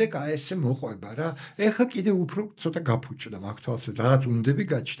შემდეგ აი ესე მოყვება რა. ეხა კიდე უფრო ცოტა გაფუჭდა მაგ თვალსა, რაღაც უნდები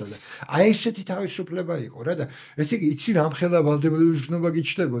გაჩნდა და აი ესეთი თავისუფლება იყო რა და ესე იგი იცი რამხელა ვალდებულების გზნობა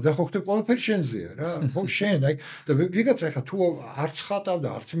გიჩნდებოდა, ხო ხტებ ყველაფერი შენზეა რა. ხო შენ აი და ვიღაცა ეხა თუ არც ხატავ და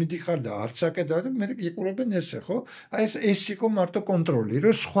არც მიდიხარ და არც აკეთებ და მე იყურებენ ესე, ხო? აი ეს იყო მარტო კონტროლი,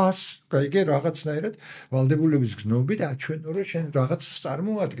 რომ სხვას, გაიგე რაღაცნაირად ვალდებულების გზნობით აჩვენო, რომ შენ რაღაც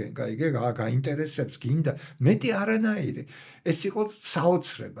წარმოადგენ, გაიგე, გაინტერესებს, გინდა მეტი არანაირი. ეს იყო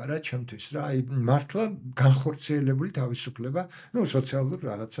საოცრება რა ჩემთვის რა. აი მართლა განხორციელებული თავისუფლება, ну სოციალურ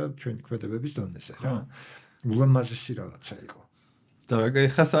რაღაცა ჩვენ ქმედებების დონეზე რა. ულამაზესი რაღაცა იყო. და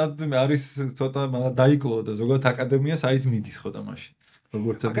ეხა საერთოდ არის ცოტა დაიკლო და ზოგადად აკადემიას აით მიდის ხო და მაშინ.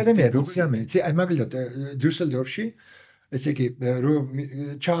 როგორც აკადემია როგორია მეცი, აი მაგალითად დუსელდორფში ესე იგი რომ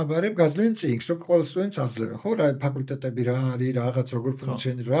ჩააბარებ გაზლენ წინგს რომ ყველა სტუდენტს აძლევენ ხო რა ფაკულტეტები რა არის რაღაც როგორ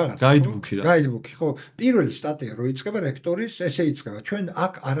ფუნქციონირებს რაღაც გაიდბუქი რა გაიდბუქი ხო პირველი სტატია რო იწყება რექტორის ესე იწყება ჩვენ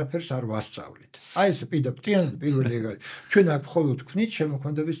აქ არაფერს არ ვასწავლით აი ეს პირდაპირ პირველი ეგ არის ჩვენ აქ მხოლოდ ვქნით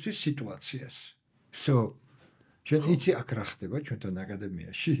შემოქმედებისთვის სიტუაციას so ჩვენ იცი აქ რა ხდება ჩვენთან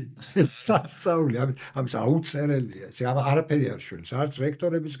აკადემიაში სასწაული ამის აუწერელია ეს არაფერი არ შველს არც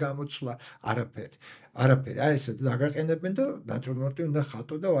რექტორების გამოცვლა არაფერი აი ესე დაგაყენებენ და ნატურმორტი უნდა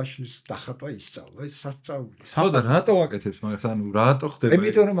ხატო და ვაშლის დახატვა ისწავლა ეს სასწაული საუდა რატო ვაკეთებს მაგას ანუ რატო ხდება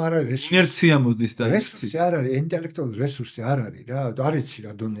იმიტომ რომ არ არის ინერცია მოდის და რესურსი არ არის ინტელექტუალური რესურსი არ არის რა არ იცი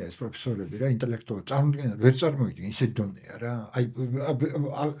რა დონეა ეს პროფესორები რა ინტელექტუალური წარმოდგენა ვერ წარმოვიდგენ ისეთ დონეა რა აი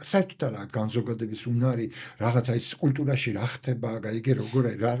საერთოდ არა განზოგადების უნარი რაღაც აი კულტურაში რა ხდება გაიგე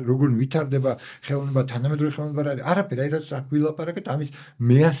როგორ ვითარდება ხელოვნება თანამედროვე ხელოვნება რა არის არაფერი აი რაც აქ ვილაპარაკეთ ამის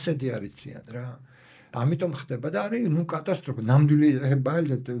მეასედი არ იციან რა ამიტომ ხდება და არის ნუ კატასტროფა ნამდვილი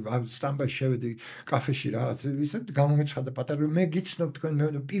სტამბაში შევედი კაფეში რაღაც ისე გამომეცხადა პატარა მე გიცნობ თქვენ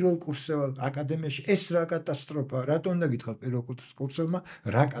მე პირველ კურსზე ვარ აკადემიაში ეს რა კატასტროფა რატომ უნდა გითხრათ პირველ კურსელმა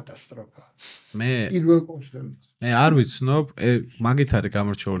რა კატასტროფა მე პირველ კურსელმა მე არ ვიცნობ მაგით არის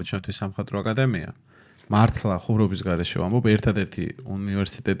გამორჩეული ჩემთვის სამხატვრო აკადემია მართლა ხურობის გარეშე ვამბობ ერთადერთი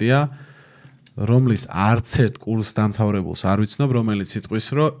უნივერსიტეტია რომლის არც ერთ კურსს დამთავრებულს არ ვიცნობ რომელიც იტყვის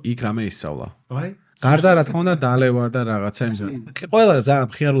რომ იქ რამე ისწავლა აი გარდა რა თქმა უნდა დალევა და რაღაცა იმის ყველა ძალიან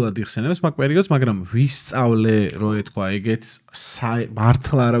მხიარულად იხსენებს მაგ პერიოდს მაგრამ ვისწავლე რო ეთქვა ეგეც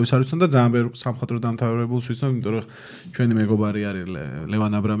მართლა არავის არ ვიცნობ და ძალიან ბევრ სამხატვრო დამთავრებულს ვიცნობ იმიტომ რომ ჩვენი მეგობარი არის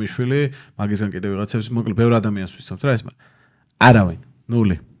ლევან აბრამიშვილი მაგისგან კიდევ ვიღაცებს მოკლედ ბევრ ადამიანს ვიცნობთ რა ეს არავინ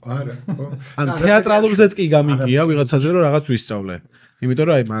ნული არა ხო ან თეატრალურზეც კი გამიგია ვიღაცაზე რომ რაღაც ვისწავლე იმიტომ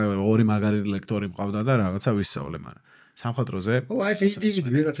რომ აი ორი მაგარი ლექტორი მყავდა და რაღაცა ვისწავლე მაგრამ სამხატვროზე. აი ეს იგი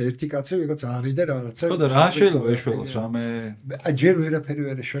ვიღაცა ერთი კაცი, ვიღაცა არის და რაღაცა. ხო და რა შეიძლება ეშველოს რამე ჯერ ვერაფერი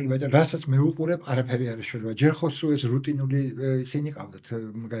არ ეშველება და რასაც მე უყურებ, არაფერი არ ეშველება. ჯერ ხო სულ ეს რუტინული ისინი ყავდათ,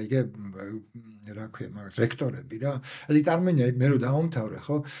 გაიგე რა ქვია, მაგას ვექტორები რა. აი წარმოიდგინე მე რო დავამთავრე,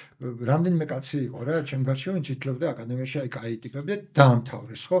 ხო? რამდენიმე კაცი იყო რა, ჩემ გარშემო იცით აკადემიაში აი კაი ტიპები და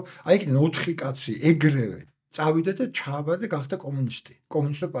დაამთავრეს, ხო? აი იქიდან 4 კაცი ეგრევე წავიდა და ჩააბარა და გახდა კომუნისტი.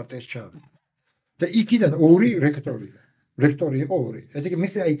 კომუნისტურ პარტიას ჩააბარა. და იქიდან 2 რექტორი იყო 2. ესე იგი მე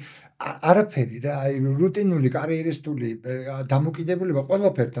აი არაფერი რა, აი რუტინული კარიერისტული დამოკიდებულება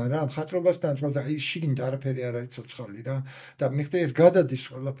ყველაფერთან რა, მხატვრობასთან და შიგნით არაფერი არ არის ცოცხალი რა. და მე ეს გადადის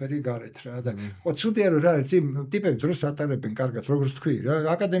ყველაფერი გარეთ რა და ხო ცუდია რომ რა არის ტიპები დროს ატარებენ კარგად, როგორც თქვი რა,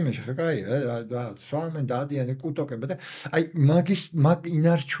 აკადემიაში ხა კაია და სვამენ და ადიან კუტოკება და აი მაგ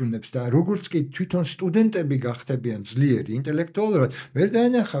ინარჩუნებს და როგორც კი თვითონ სტუდენტები გახდებიან ძლიერი ინტელექტუალურად, ვერ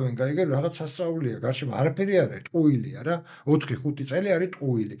დაენახავენ გაიგე რაღაც სასწაულია, გარშემო არაფერი არ არის, ტყუილია რა, 4-5 წელი არის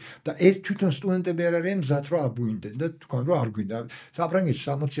ტყუილი. და ეს თვითონ სტუდენტები არ არიან მზად რომ აბუინდნენ და თქვენ რომ არ გვინდა. საფრანგეთის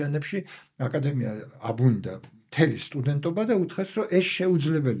 60-იანებში აკადემია აბუინდა მთელი სტუდენტობა და უთხრეს რომ ეს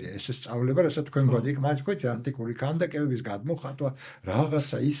შეუძლებელია ეს სწავლება, რასაც თქვენ გვადი იქ მათ ხო ანტიკური ქანდაკებების გადმოხატვა,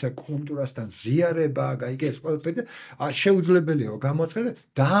 რაღაცა ისა კულტურასთან ზიარება, გაიგე ეს ყველაფერი შეუძლებელია გამოაცხადა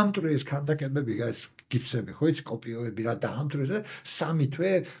და დაამტვრიეს ქანდაკებები ეს გიფსები ხო იცი კოპიოები რა დაამტვრიეს და 3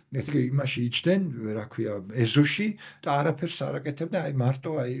 თვე ესე იმაში იჯდნენ რა ქვია ეზოში და არაფერს არ აკეთებდნენ აი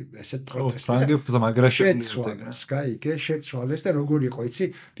მარტო აი ესეთ პროტესტი ფრანგებს მაგრაში გაიგე შეცვალეს და როგორ იყო იცი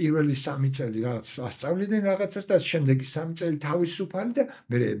პირველი 3 წელი რაღაც ასწავლიდნენ რაღაცას და შემდეგი 3 წელი თავისუფალი და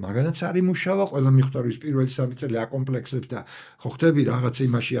მე მაგანაც არ იმუშავა ყველა მიხვდარვის პირველი 3 წელი აკომპლექსებს და ხო ხდები რაღაც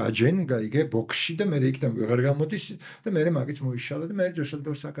იმაში აჯენ გაიგე ბოქსში და მე იქიდან ვეღარ გამოდის და მე მაგით მოიშალა და მე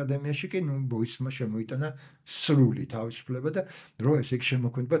ჯოსელდორს აკადემიაში კი ნუ ბოისმა იტანა სრული თავისუფლება და რო ეს ეგ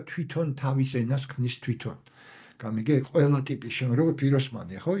შემოქმედება თვითონ თავის ენას ქმნის თვითონ. გამიგე ყველა ტიპის შემოქმედება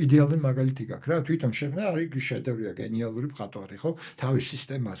პიროსმანია ხო? იდეალური მაგალითი გაქვს რა, თვითონ შექმნა არის შედევრია, გენიალური მხატვარი ხო? თავის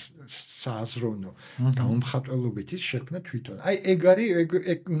სისტემას სააზროვნო გამომხატველობით ის შექმნა თვითონ. აი ეგ არის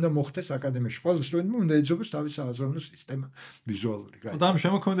ეგ უნდა მოხდეს აკადემიაში. ყველა სტუდენტმა უნდა ეძებოს თავის სააზროვნო სისტემა ვიზუალური. და ამ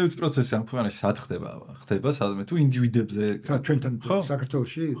შემოქმედებით პროცესი ამ ქვეყანაში სად ხდება სადმე თუ ინდივიდებზე ჩვენთან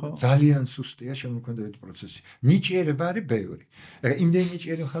საქართველოში ძალიან სუსტია შემოქმედებით პროცესი. ნიჭიერება არის ბევრი. ეხლა იმდენი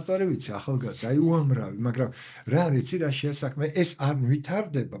ნიჭიერი მხატვარი ვიცი ახალგაზრდა, აი უამრავი, მაგრამ რა არის რა შეასაქმე ეს არ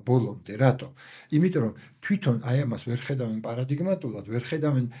ვითარდება ბოლომდე რატო? იმიტომ რომ თვითონ აი ამას ვერ ხედავენ პარადიგმატულად, ვერ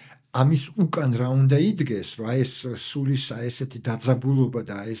ხედავენ ამის უკან რა უნდა იდგეს, რომ აი ეს სულისა ესეთი დაძაბულობა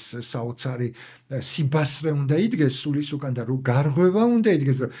და ეს საოცარი სიბასრე უნდა იდგეს სულის უკან და რო გარღვევა უნდა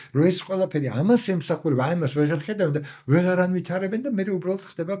იდგეს, რომ ეს ყველაფერი ამას ემსახურება, აი ამას ვეღარ ხედავენ და ვეღარ ანვითარებენ და მე უბრალოდ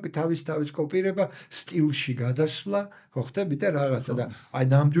ხდება თავის კოპირება, სტილში გადასვლა, ხო ხდები და რაღაცა და აი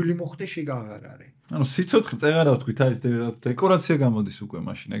ნამდვილი მოხდეში აღარ არის. ანუ სიცოცხლე წეღარავ თქვით აი დეკორაცია გამოდის უკვე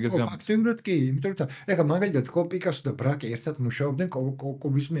მაშინ ეგრეთ გამოდის. აქტიურად კი, იმიტომ რომ ეხლა მაგალითად პიკასო და ბრაკი ერთად მუშაობდნენ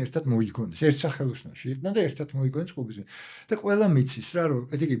კუბიზმი ერთად მოიგონეს. ერთ სახელოსნოში იყვნენ და ერთად მოიგონეს კუბიზმი. და ყველა მიცის რა რომ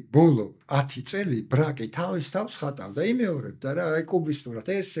ესე ბოლო 10 წელი ბრაკი თავის თავს ხატავდა, იმეორებდა რა აი კუბისტურად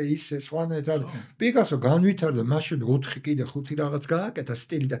ესე ისე სხვანაირად. პიკასო განვითარდა, მაშინ 4 კიდე 5 რაღაც გააკეთა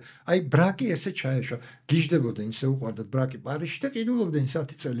სტილი და აი ბრაკი ესე ჩაეშვა. გიждდებოდნენ ისე უყვარდათ ბრაკი პარიზში და ყიდულობდნენ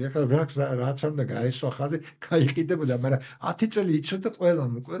 10 წელი. ახლა ბრაკს რაც არ უნდა ეს ხაზე გაიყიდებოდა, მაგრამ 10 წელი იცოდა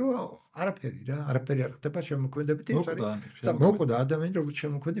ყველამ უკვე რომ არაფერი არ ხდება შემოქმედებით ის არის. და მოკვდა ადამიანი როგორც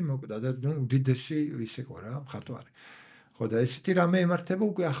შემოქმედი მოკვდა და ნუ უდიდესი ის იყო რა მხატვარი. ხო და ესეთი რამე ემართება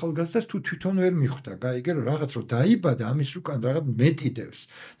უკვე ახალგაზრდას თუ თვითონ ვერ მიხვდა, გაიგე რომ რაღაც რო დაიბადა ამის უკან რაღაც მეტიდევს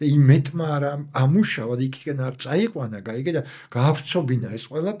და იმ მეტმა არ ამუშავა და იქიდან არ წაიყვანა, გაიგე და გაავრცობინა ეს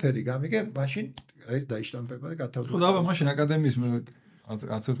ყველაფერი, გამიგე, მაშინ აი დაიშტამპება და გათავდა. ხო და მაშინ აკადემიის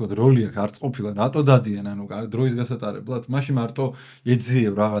ასე ვთქვათ, როლი აქვს არც ყოფილა, რატო დადიან, ანუ დროის გასატარებლად, მაშინ მარტო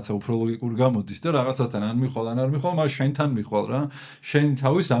ეძიებ რაღაცა უფრო ლოგიკური გამოდის და რაღაცასთან არ მიხვალ, მაგრამ შენთან მიხვალ რა. შენ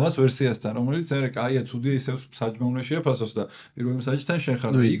თავის რაღაც ვერსიასთან, რომელიც ერე კაია, ცუდია, ისევ საჯმოვნე შეაფასოს და პირველ მსაჯთან შენ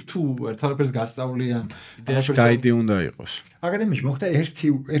ხარ. იქ თუ ერთარაფერს გასწავლიან, იდეაში გაიდი უნდა იყოს. აკადემიაში მოხდა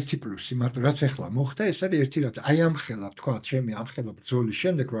 1 პლუსი, მარტო რაც ახლა მოხდა, ეს არის 1 რაც აი ამხელა, თქვა, ჩემი ამხელა ბრძოლის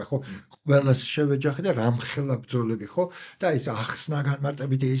შემდეგ რა ხო, ყველას შევეჯახე და რამხელა ბრძოლები ხო და ის ახსნა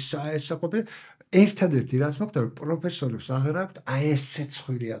მარტებით ესა ყოფილი ერთადერთი რაც მოხდა რომ პროფესორებს აღარ აქვთ აი ესე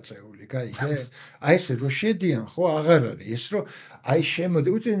ცხვირი აწეული, გაიგე? აი ესე რო შედიან ხო აღარ არის ეს რომ აი შემოდი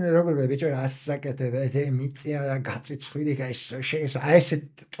უწინ როგორ ბიჭო ასაკეთებ ეთე მიწია გაწიცხვირი აი ესე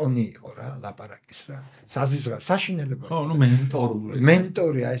ტონი იყო რა ლაპარაკის რა საზიზღა საშინელება ხო ნუ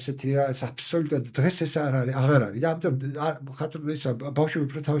მენტორი აი ესეთი რა აბსოლუტურად დღეს ეს აღარ არის და ამიტომ ხატული ისა ბავშვები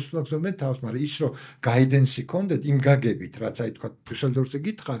უფრო თავისუფლად გზნობენ თავს, მაგრამ ის რომ გაიდენსი კონდეთ იმ გაგებით რაც აი თქვა დუსელდორფზე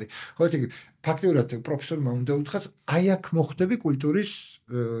გითხარი ხო ესე ფაქტიურად პროფესორმა უნდა უთხრას, აი აქ მოხდები კულტურის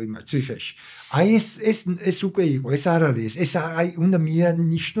იმას ციხეში. აი ეს უკვე იყო, ეს არ არის, ეს აი უნდა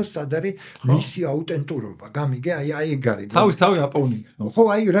მიანიშნოს სად არის მისი აუტენტურობა. გამიგე, აი ეგ არის. თავი აპოვნინგ. ხო,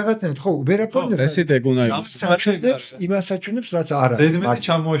 აი რაღაცნაირად, ხო, ვერაფერს ესეთ ეგ უნდა იყოს. იმას აჩვენებს, რაც არ არის. ზედმეტი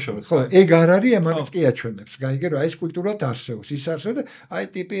ჩამოაშორეს. ხო, ეგ არ არის, ამას კი აჩვენებს. გაიგე, რომ აი ეს კულტურად არსებობს, ის არსებობს და აი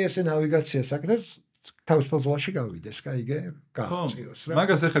ტიპი ესე ნავიგაცია საკეთებს თავისუფალ ზოლაში გავიდეს, გაიგე, გაღწიოს რა.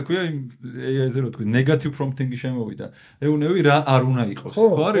 მაგას ახლა ქვია იმ AI-ზე რო თქვი, negative prompting-ი შემოვიდა. ეუნები რა არ უნდა იყოს. ხო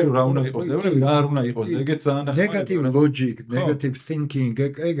არის რომ რა უნდა იყოს, ეუნები რა არ უნდა იყოს. ეგეც ძალიან ახლა negative logic, negative thinking,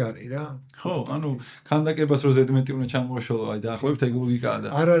 ეგ არის რა. ხო, ანუ ქანდაკებას რო ზედმეტი უნდა ჩამოაშოლო, აი დაახლოებით ეგ ლოგიკაა და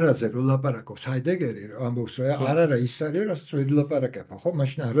არარაზე რო ლაპარაკობს, ჰაიდეგერი რო ამბობს, რომ არა ის არის, რასაც ვერ ლაპარაკებო, ხო?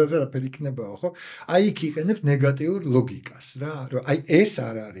 მაშინ არაფერი იქნებაო, ხო? აი იქ იყენებს ნეგატიურ ლოგიკას რა, რომ აი ეს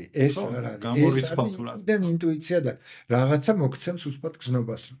არ არის, ეს არ არის. და ინტუიცია და რაღაცა მოგცემს უცბად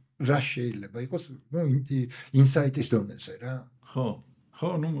გზნობას. რა შეიძლება იყოს, ნუ ინსაიტის დონეზე რა.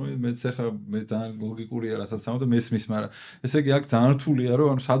 ხო, ნუ მეც ახლა მე ძალიან ლოგიკურია რასაც ამბობ და მესმის, მაგრამ ესე იგი აქ ძალიან რთულია რომ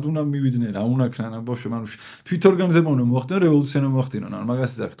ანუ სად უნდა მივიდნენ, რა უნდა ქნან ამ ბავშვებს, ანუ თვითორგანიზება უნდა მოხდინონ, რევოლუცია უნდა მოხდინონ, ანუ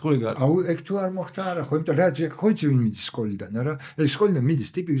მაგას იზახეთ, ხო ეგ არის. აუ ეგ თუ არ მოხდა არა, ხო, იმიტომ რა ხო იცი ვინ მიდის სკოლიდან, არა? ეს სკოლიდან მიდის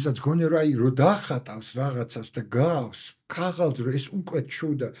ტიპი, ვისაც გონია რომ აი რო დაახატავს რაღაცას და გავს ქაღალდზე ეს უკვე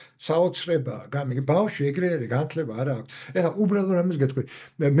ჩუდა საოცრებაა გამიგე ბავშვი ეგრე არის განათლება არა აქვს ეხლა უბრალოდ რამეს გეტყვი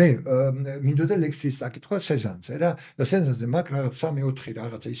მე მინდოდა ლექსიის საკითხვა სეზანზე რა და სეზანზე მაგ რაღაც 3-4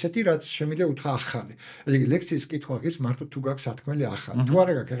 რაღაცა ისეთი რაც შემიძლია უთხრა ახალი ეგ ლექსიის კითხვა გის მარტო თუ გაქვს სათქმელი ახალი თუ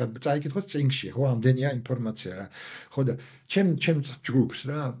არა გაქვს ეხლა წაიკითხოს წინგში ხო ამდენია ინფორმაცია რა ხო და ჩემ ჯგუფს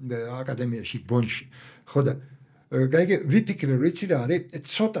რა აკადემიაში ბონში ხო და გაიგე ვიფიქრე რომ იცი რა არის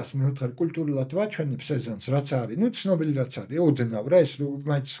ცოტას მეოთხარ კულტურულად ვაჩვენებ სეზონს რაც არის ნუ ცნობილი რაც არის ოდნავ რა ეს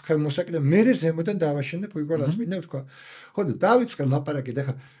მაინც ხელმოსაკიდე მე ზემოდან დავაშენებ უკვე რაც მინდა ვთქვა ხო და დავიწყე ლაპარაკი და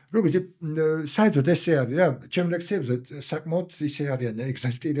ხა როგორც საერთოდ ესე არის რა ჩემ ლექციებზე საკმაოდ ისე არიან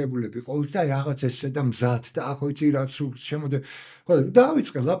ეგზალტირებულები ყოველთვის და რაღაც ესე და მზად და ახო იცი რაც შემოდე ხო და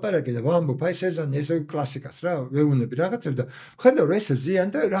დავიწყე ლაპარაკი და ვამბობ აი სეზონი ესე კლასიკას რა ვეუნები რაღაცებს და ხედავ რომ ესე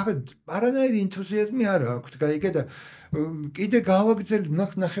ზიან და რაღაც არანაირი ენთუზიაზმი არ აქვს გაიგე და კიდე გავაგრძელი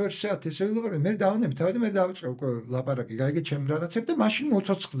ნახევარ საათი ესე ვიყო მე დავანები თავი და მე დავიწყე უკვე ლაპარაკი გაიგე ჩემ რაღაცებს და მაშინ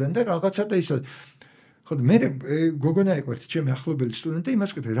მოცოცხლდნენ და რაღაცა და ისე ხო და მე გოგონა იყო ერთი ჩემი ახლობელი სტუდენტი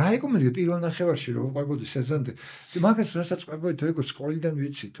იმას კვეთე რა ეკომენდე პირველ ნახევარში რომ ვყვებოდი სეზონზე მაგას რასაც ყვებოდი თუ ეგო სკოლიდან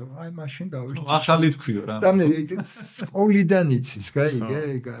ვიცითო აი მაშინ გავიცი ახალი თქვიო რა და მე სკოლიდან იცის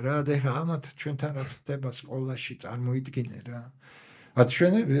გაიგე რა და ეხა ამათ ჩვენთან რაც ხდება სკოლაში წარმოიდგინე რა ათ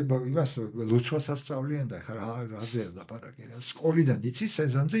ჩვენ იმას ლუცვას ასწავლიან და ხა რაზე ლაპარაკი რა სკოლიდან იცის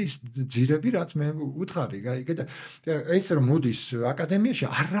სეზონზე ის ძირები რაც მე უთხარი გაიგე და ეს რომ მოდის აკადემიაში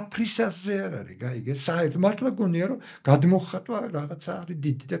არაფრისაზე არ არის გაიგე საერთოდ მართლა გონია რომ გადმოხატვა რაღაცა არის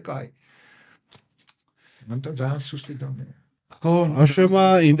დიდი და კაი მანტო ძალიან სუსტი დონეა ხო აშუმა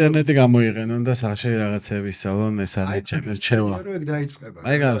ინტერნეტი გამოიყენონ და სახში რაღაცები ისწავლონ ეს არის ჩემი რჩევა ეგ დაიწყება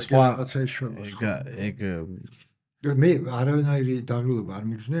აი სხვა რაღაცა ეშოვა ეგ მე არავინაირი დაღლილობა არ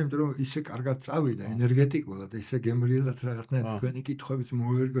მიგზნია, იმიტომ რომ ისე კარგად წავიდა ენერგეტიკულად და ისე გემრიელად რაღაცნაირად თქვენი კითხვებიც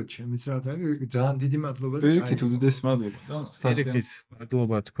მოერგოთ ჩემიც რა და ძალიან დიდი მადლობა და პირიქით უდიდესი მადლობა და პირიქით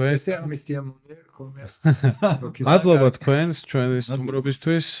მადლობა თქვენ ეს ამიტიამონე ხოლმე მადლობა თქვენს ჩვენი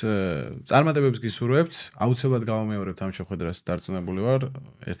სტუმრობისთვის წარმატებებს გისურვებთ აუცილებლად გავამეორებთ ამ შეხვედრას დარწმუნებული ვარ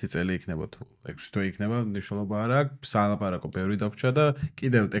ერთი წელი იქნება თუ 6 თვე იქნება მნიშვნელობა არ აქვს სალაპარაკო ბევრი დაგვჭა და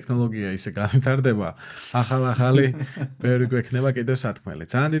კიდევ ტექნოლოგია ისე განვითარდება ახალი ბევრი გვექნება კიდევ სათქმელი.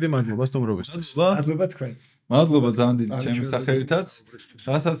 ძალიან დიდი მადლობა სტუმრობისთვის. მადლობა თქვენ. მადლობა ძალიან დიდი ჩემი სახელითაც.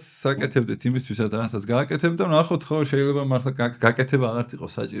 რასაც საკეთებდეთ იმისთვისაც რასაც გააკეთებთ და ნახოთ ხო შეიძლება მართლა გაკეთება აღარც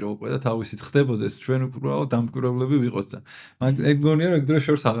იყოს საჭირო უკვე და თავისით ხდებოდეს ჩვენ უბრალოდ დამკვირვებლები ვიყოთ და ეგ გონია რომ ეგ დრო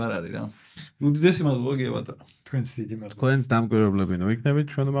შორს აღარ არის რა. უდიდესი მადლობა გია ბატონო. თქვენს დიდი მადლობა. თქვენს დამკვირვებლები ნუ იქნებით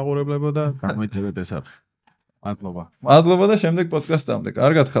ჩვენ მაყურებლებო და გამოიწერეთ ეს არხი. მადლობა. მადლობა და შემდეგ პოდკასტამდე.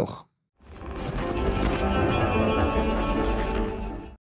 კარგად ხალხო.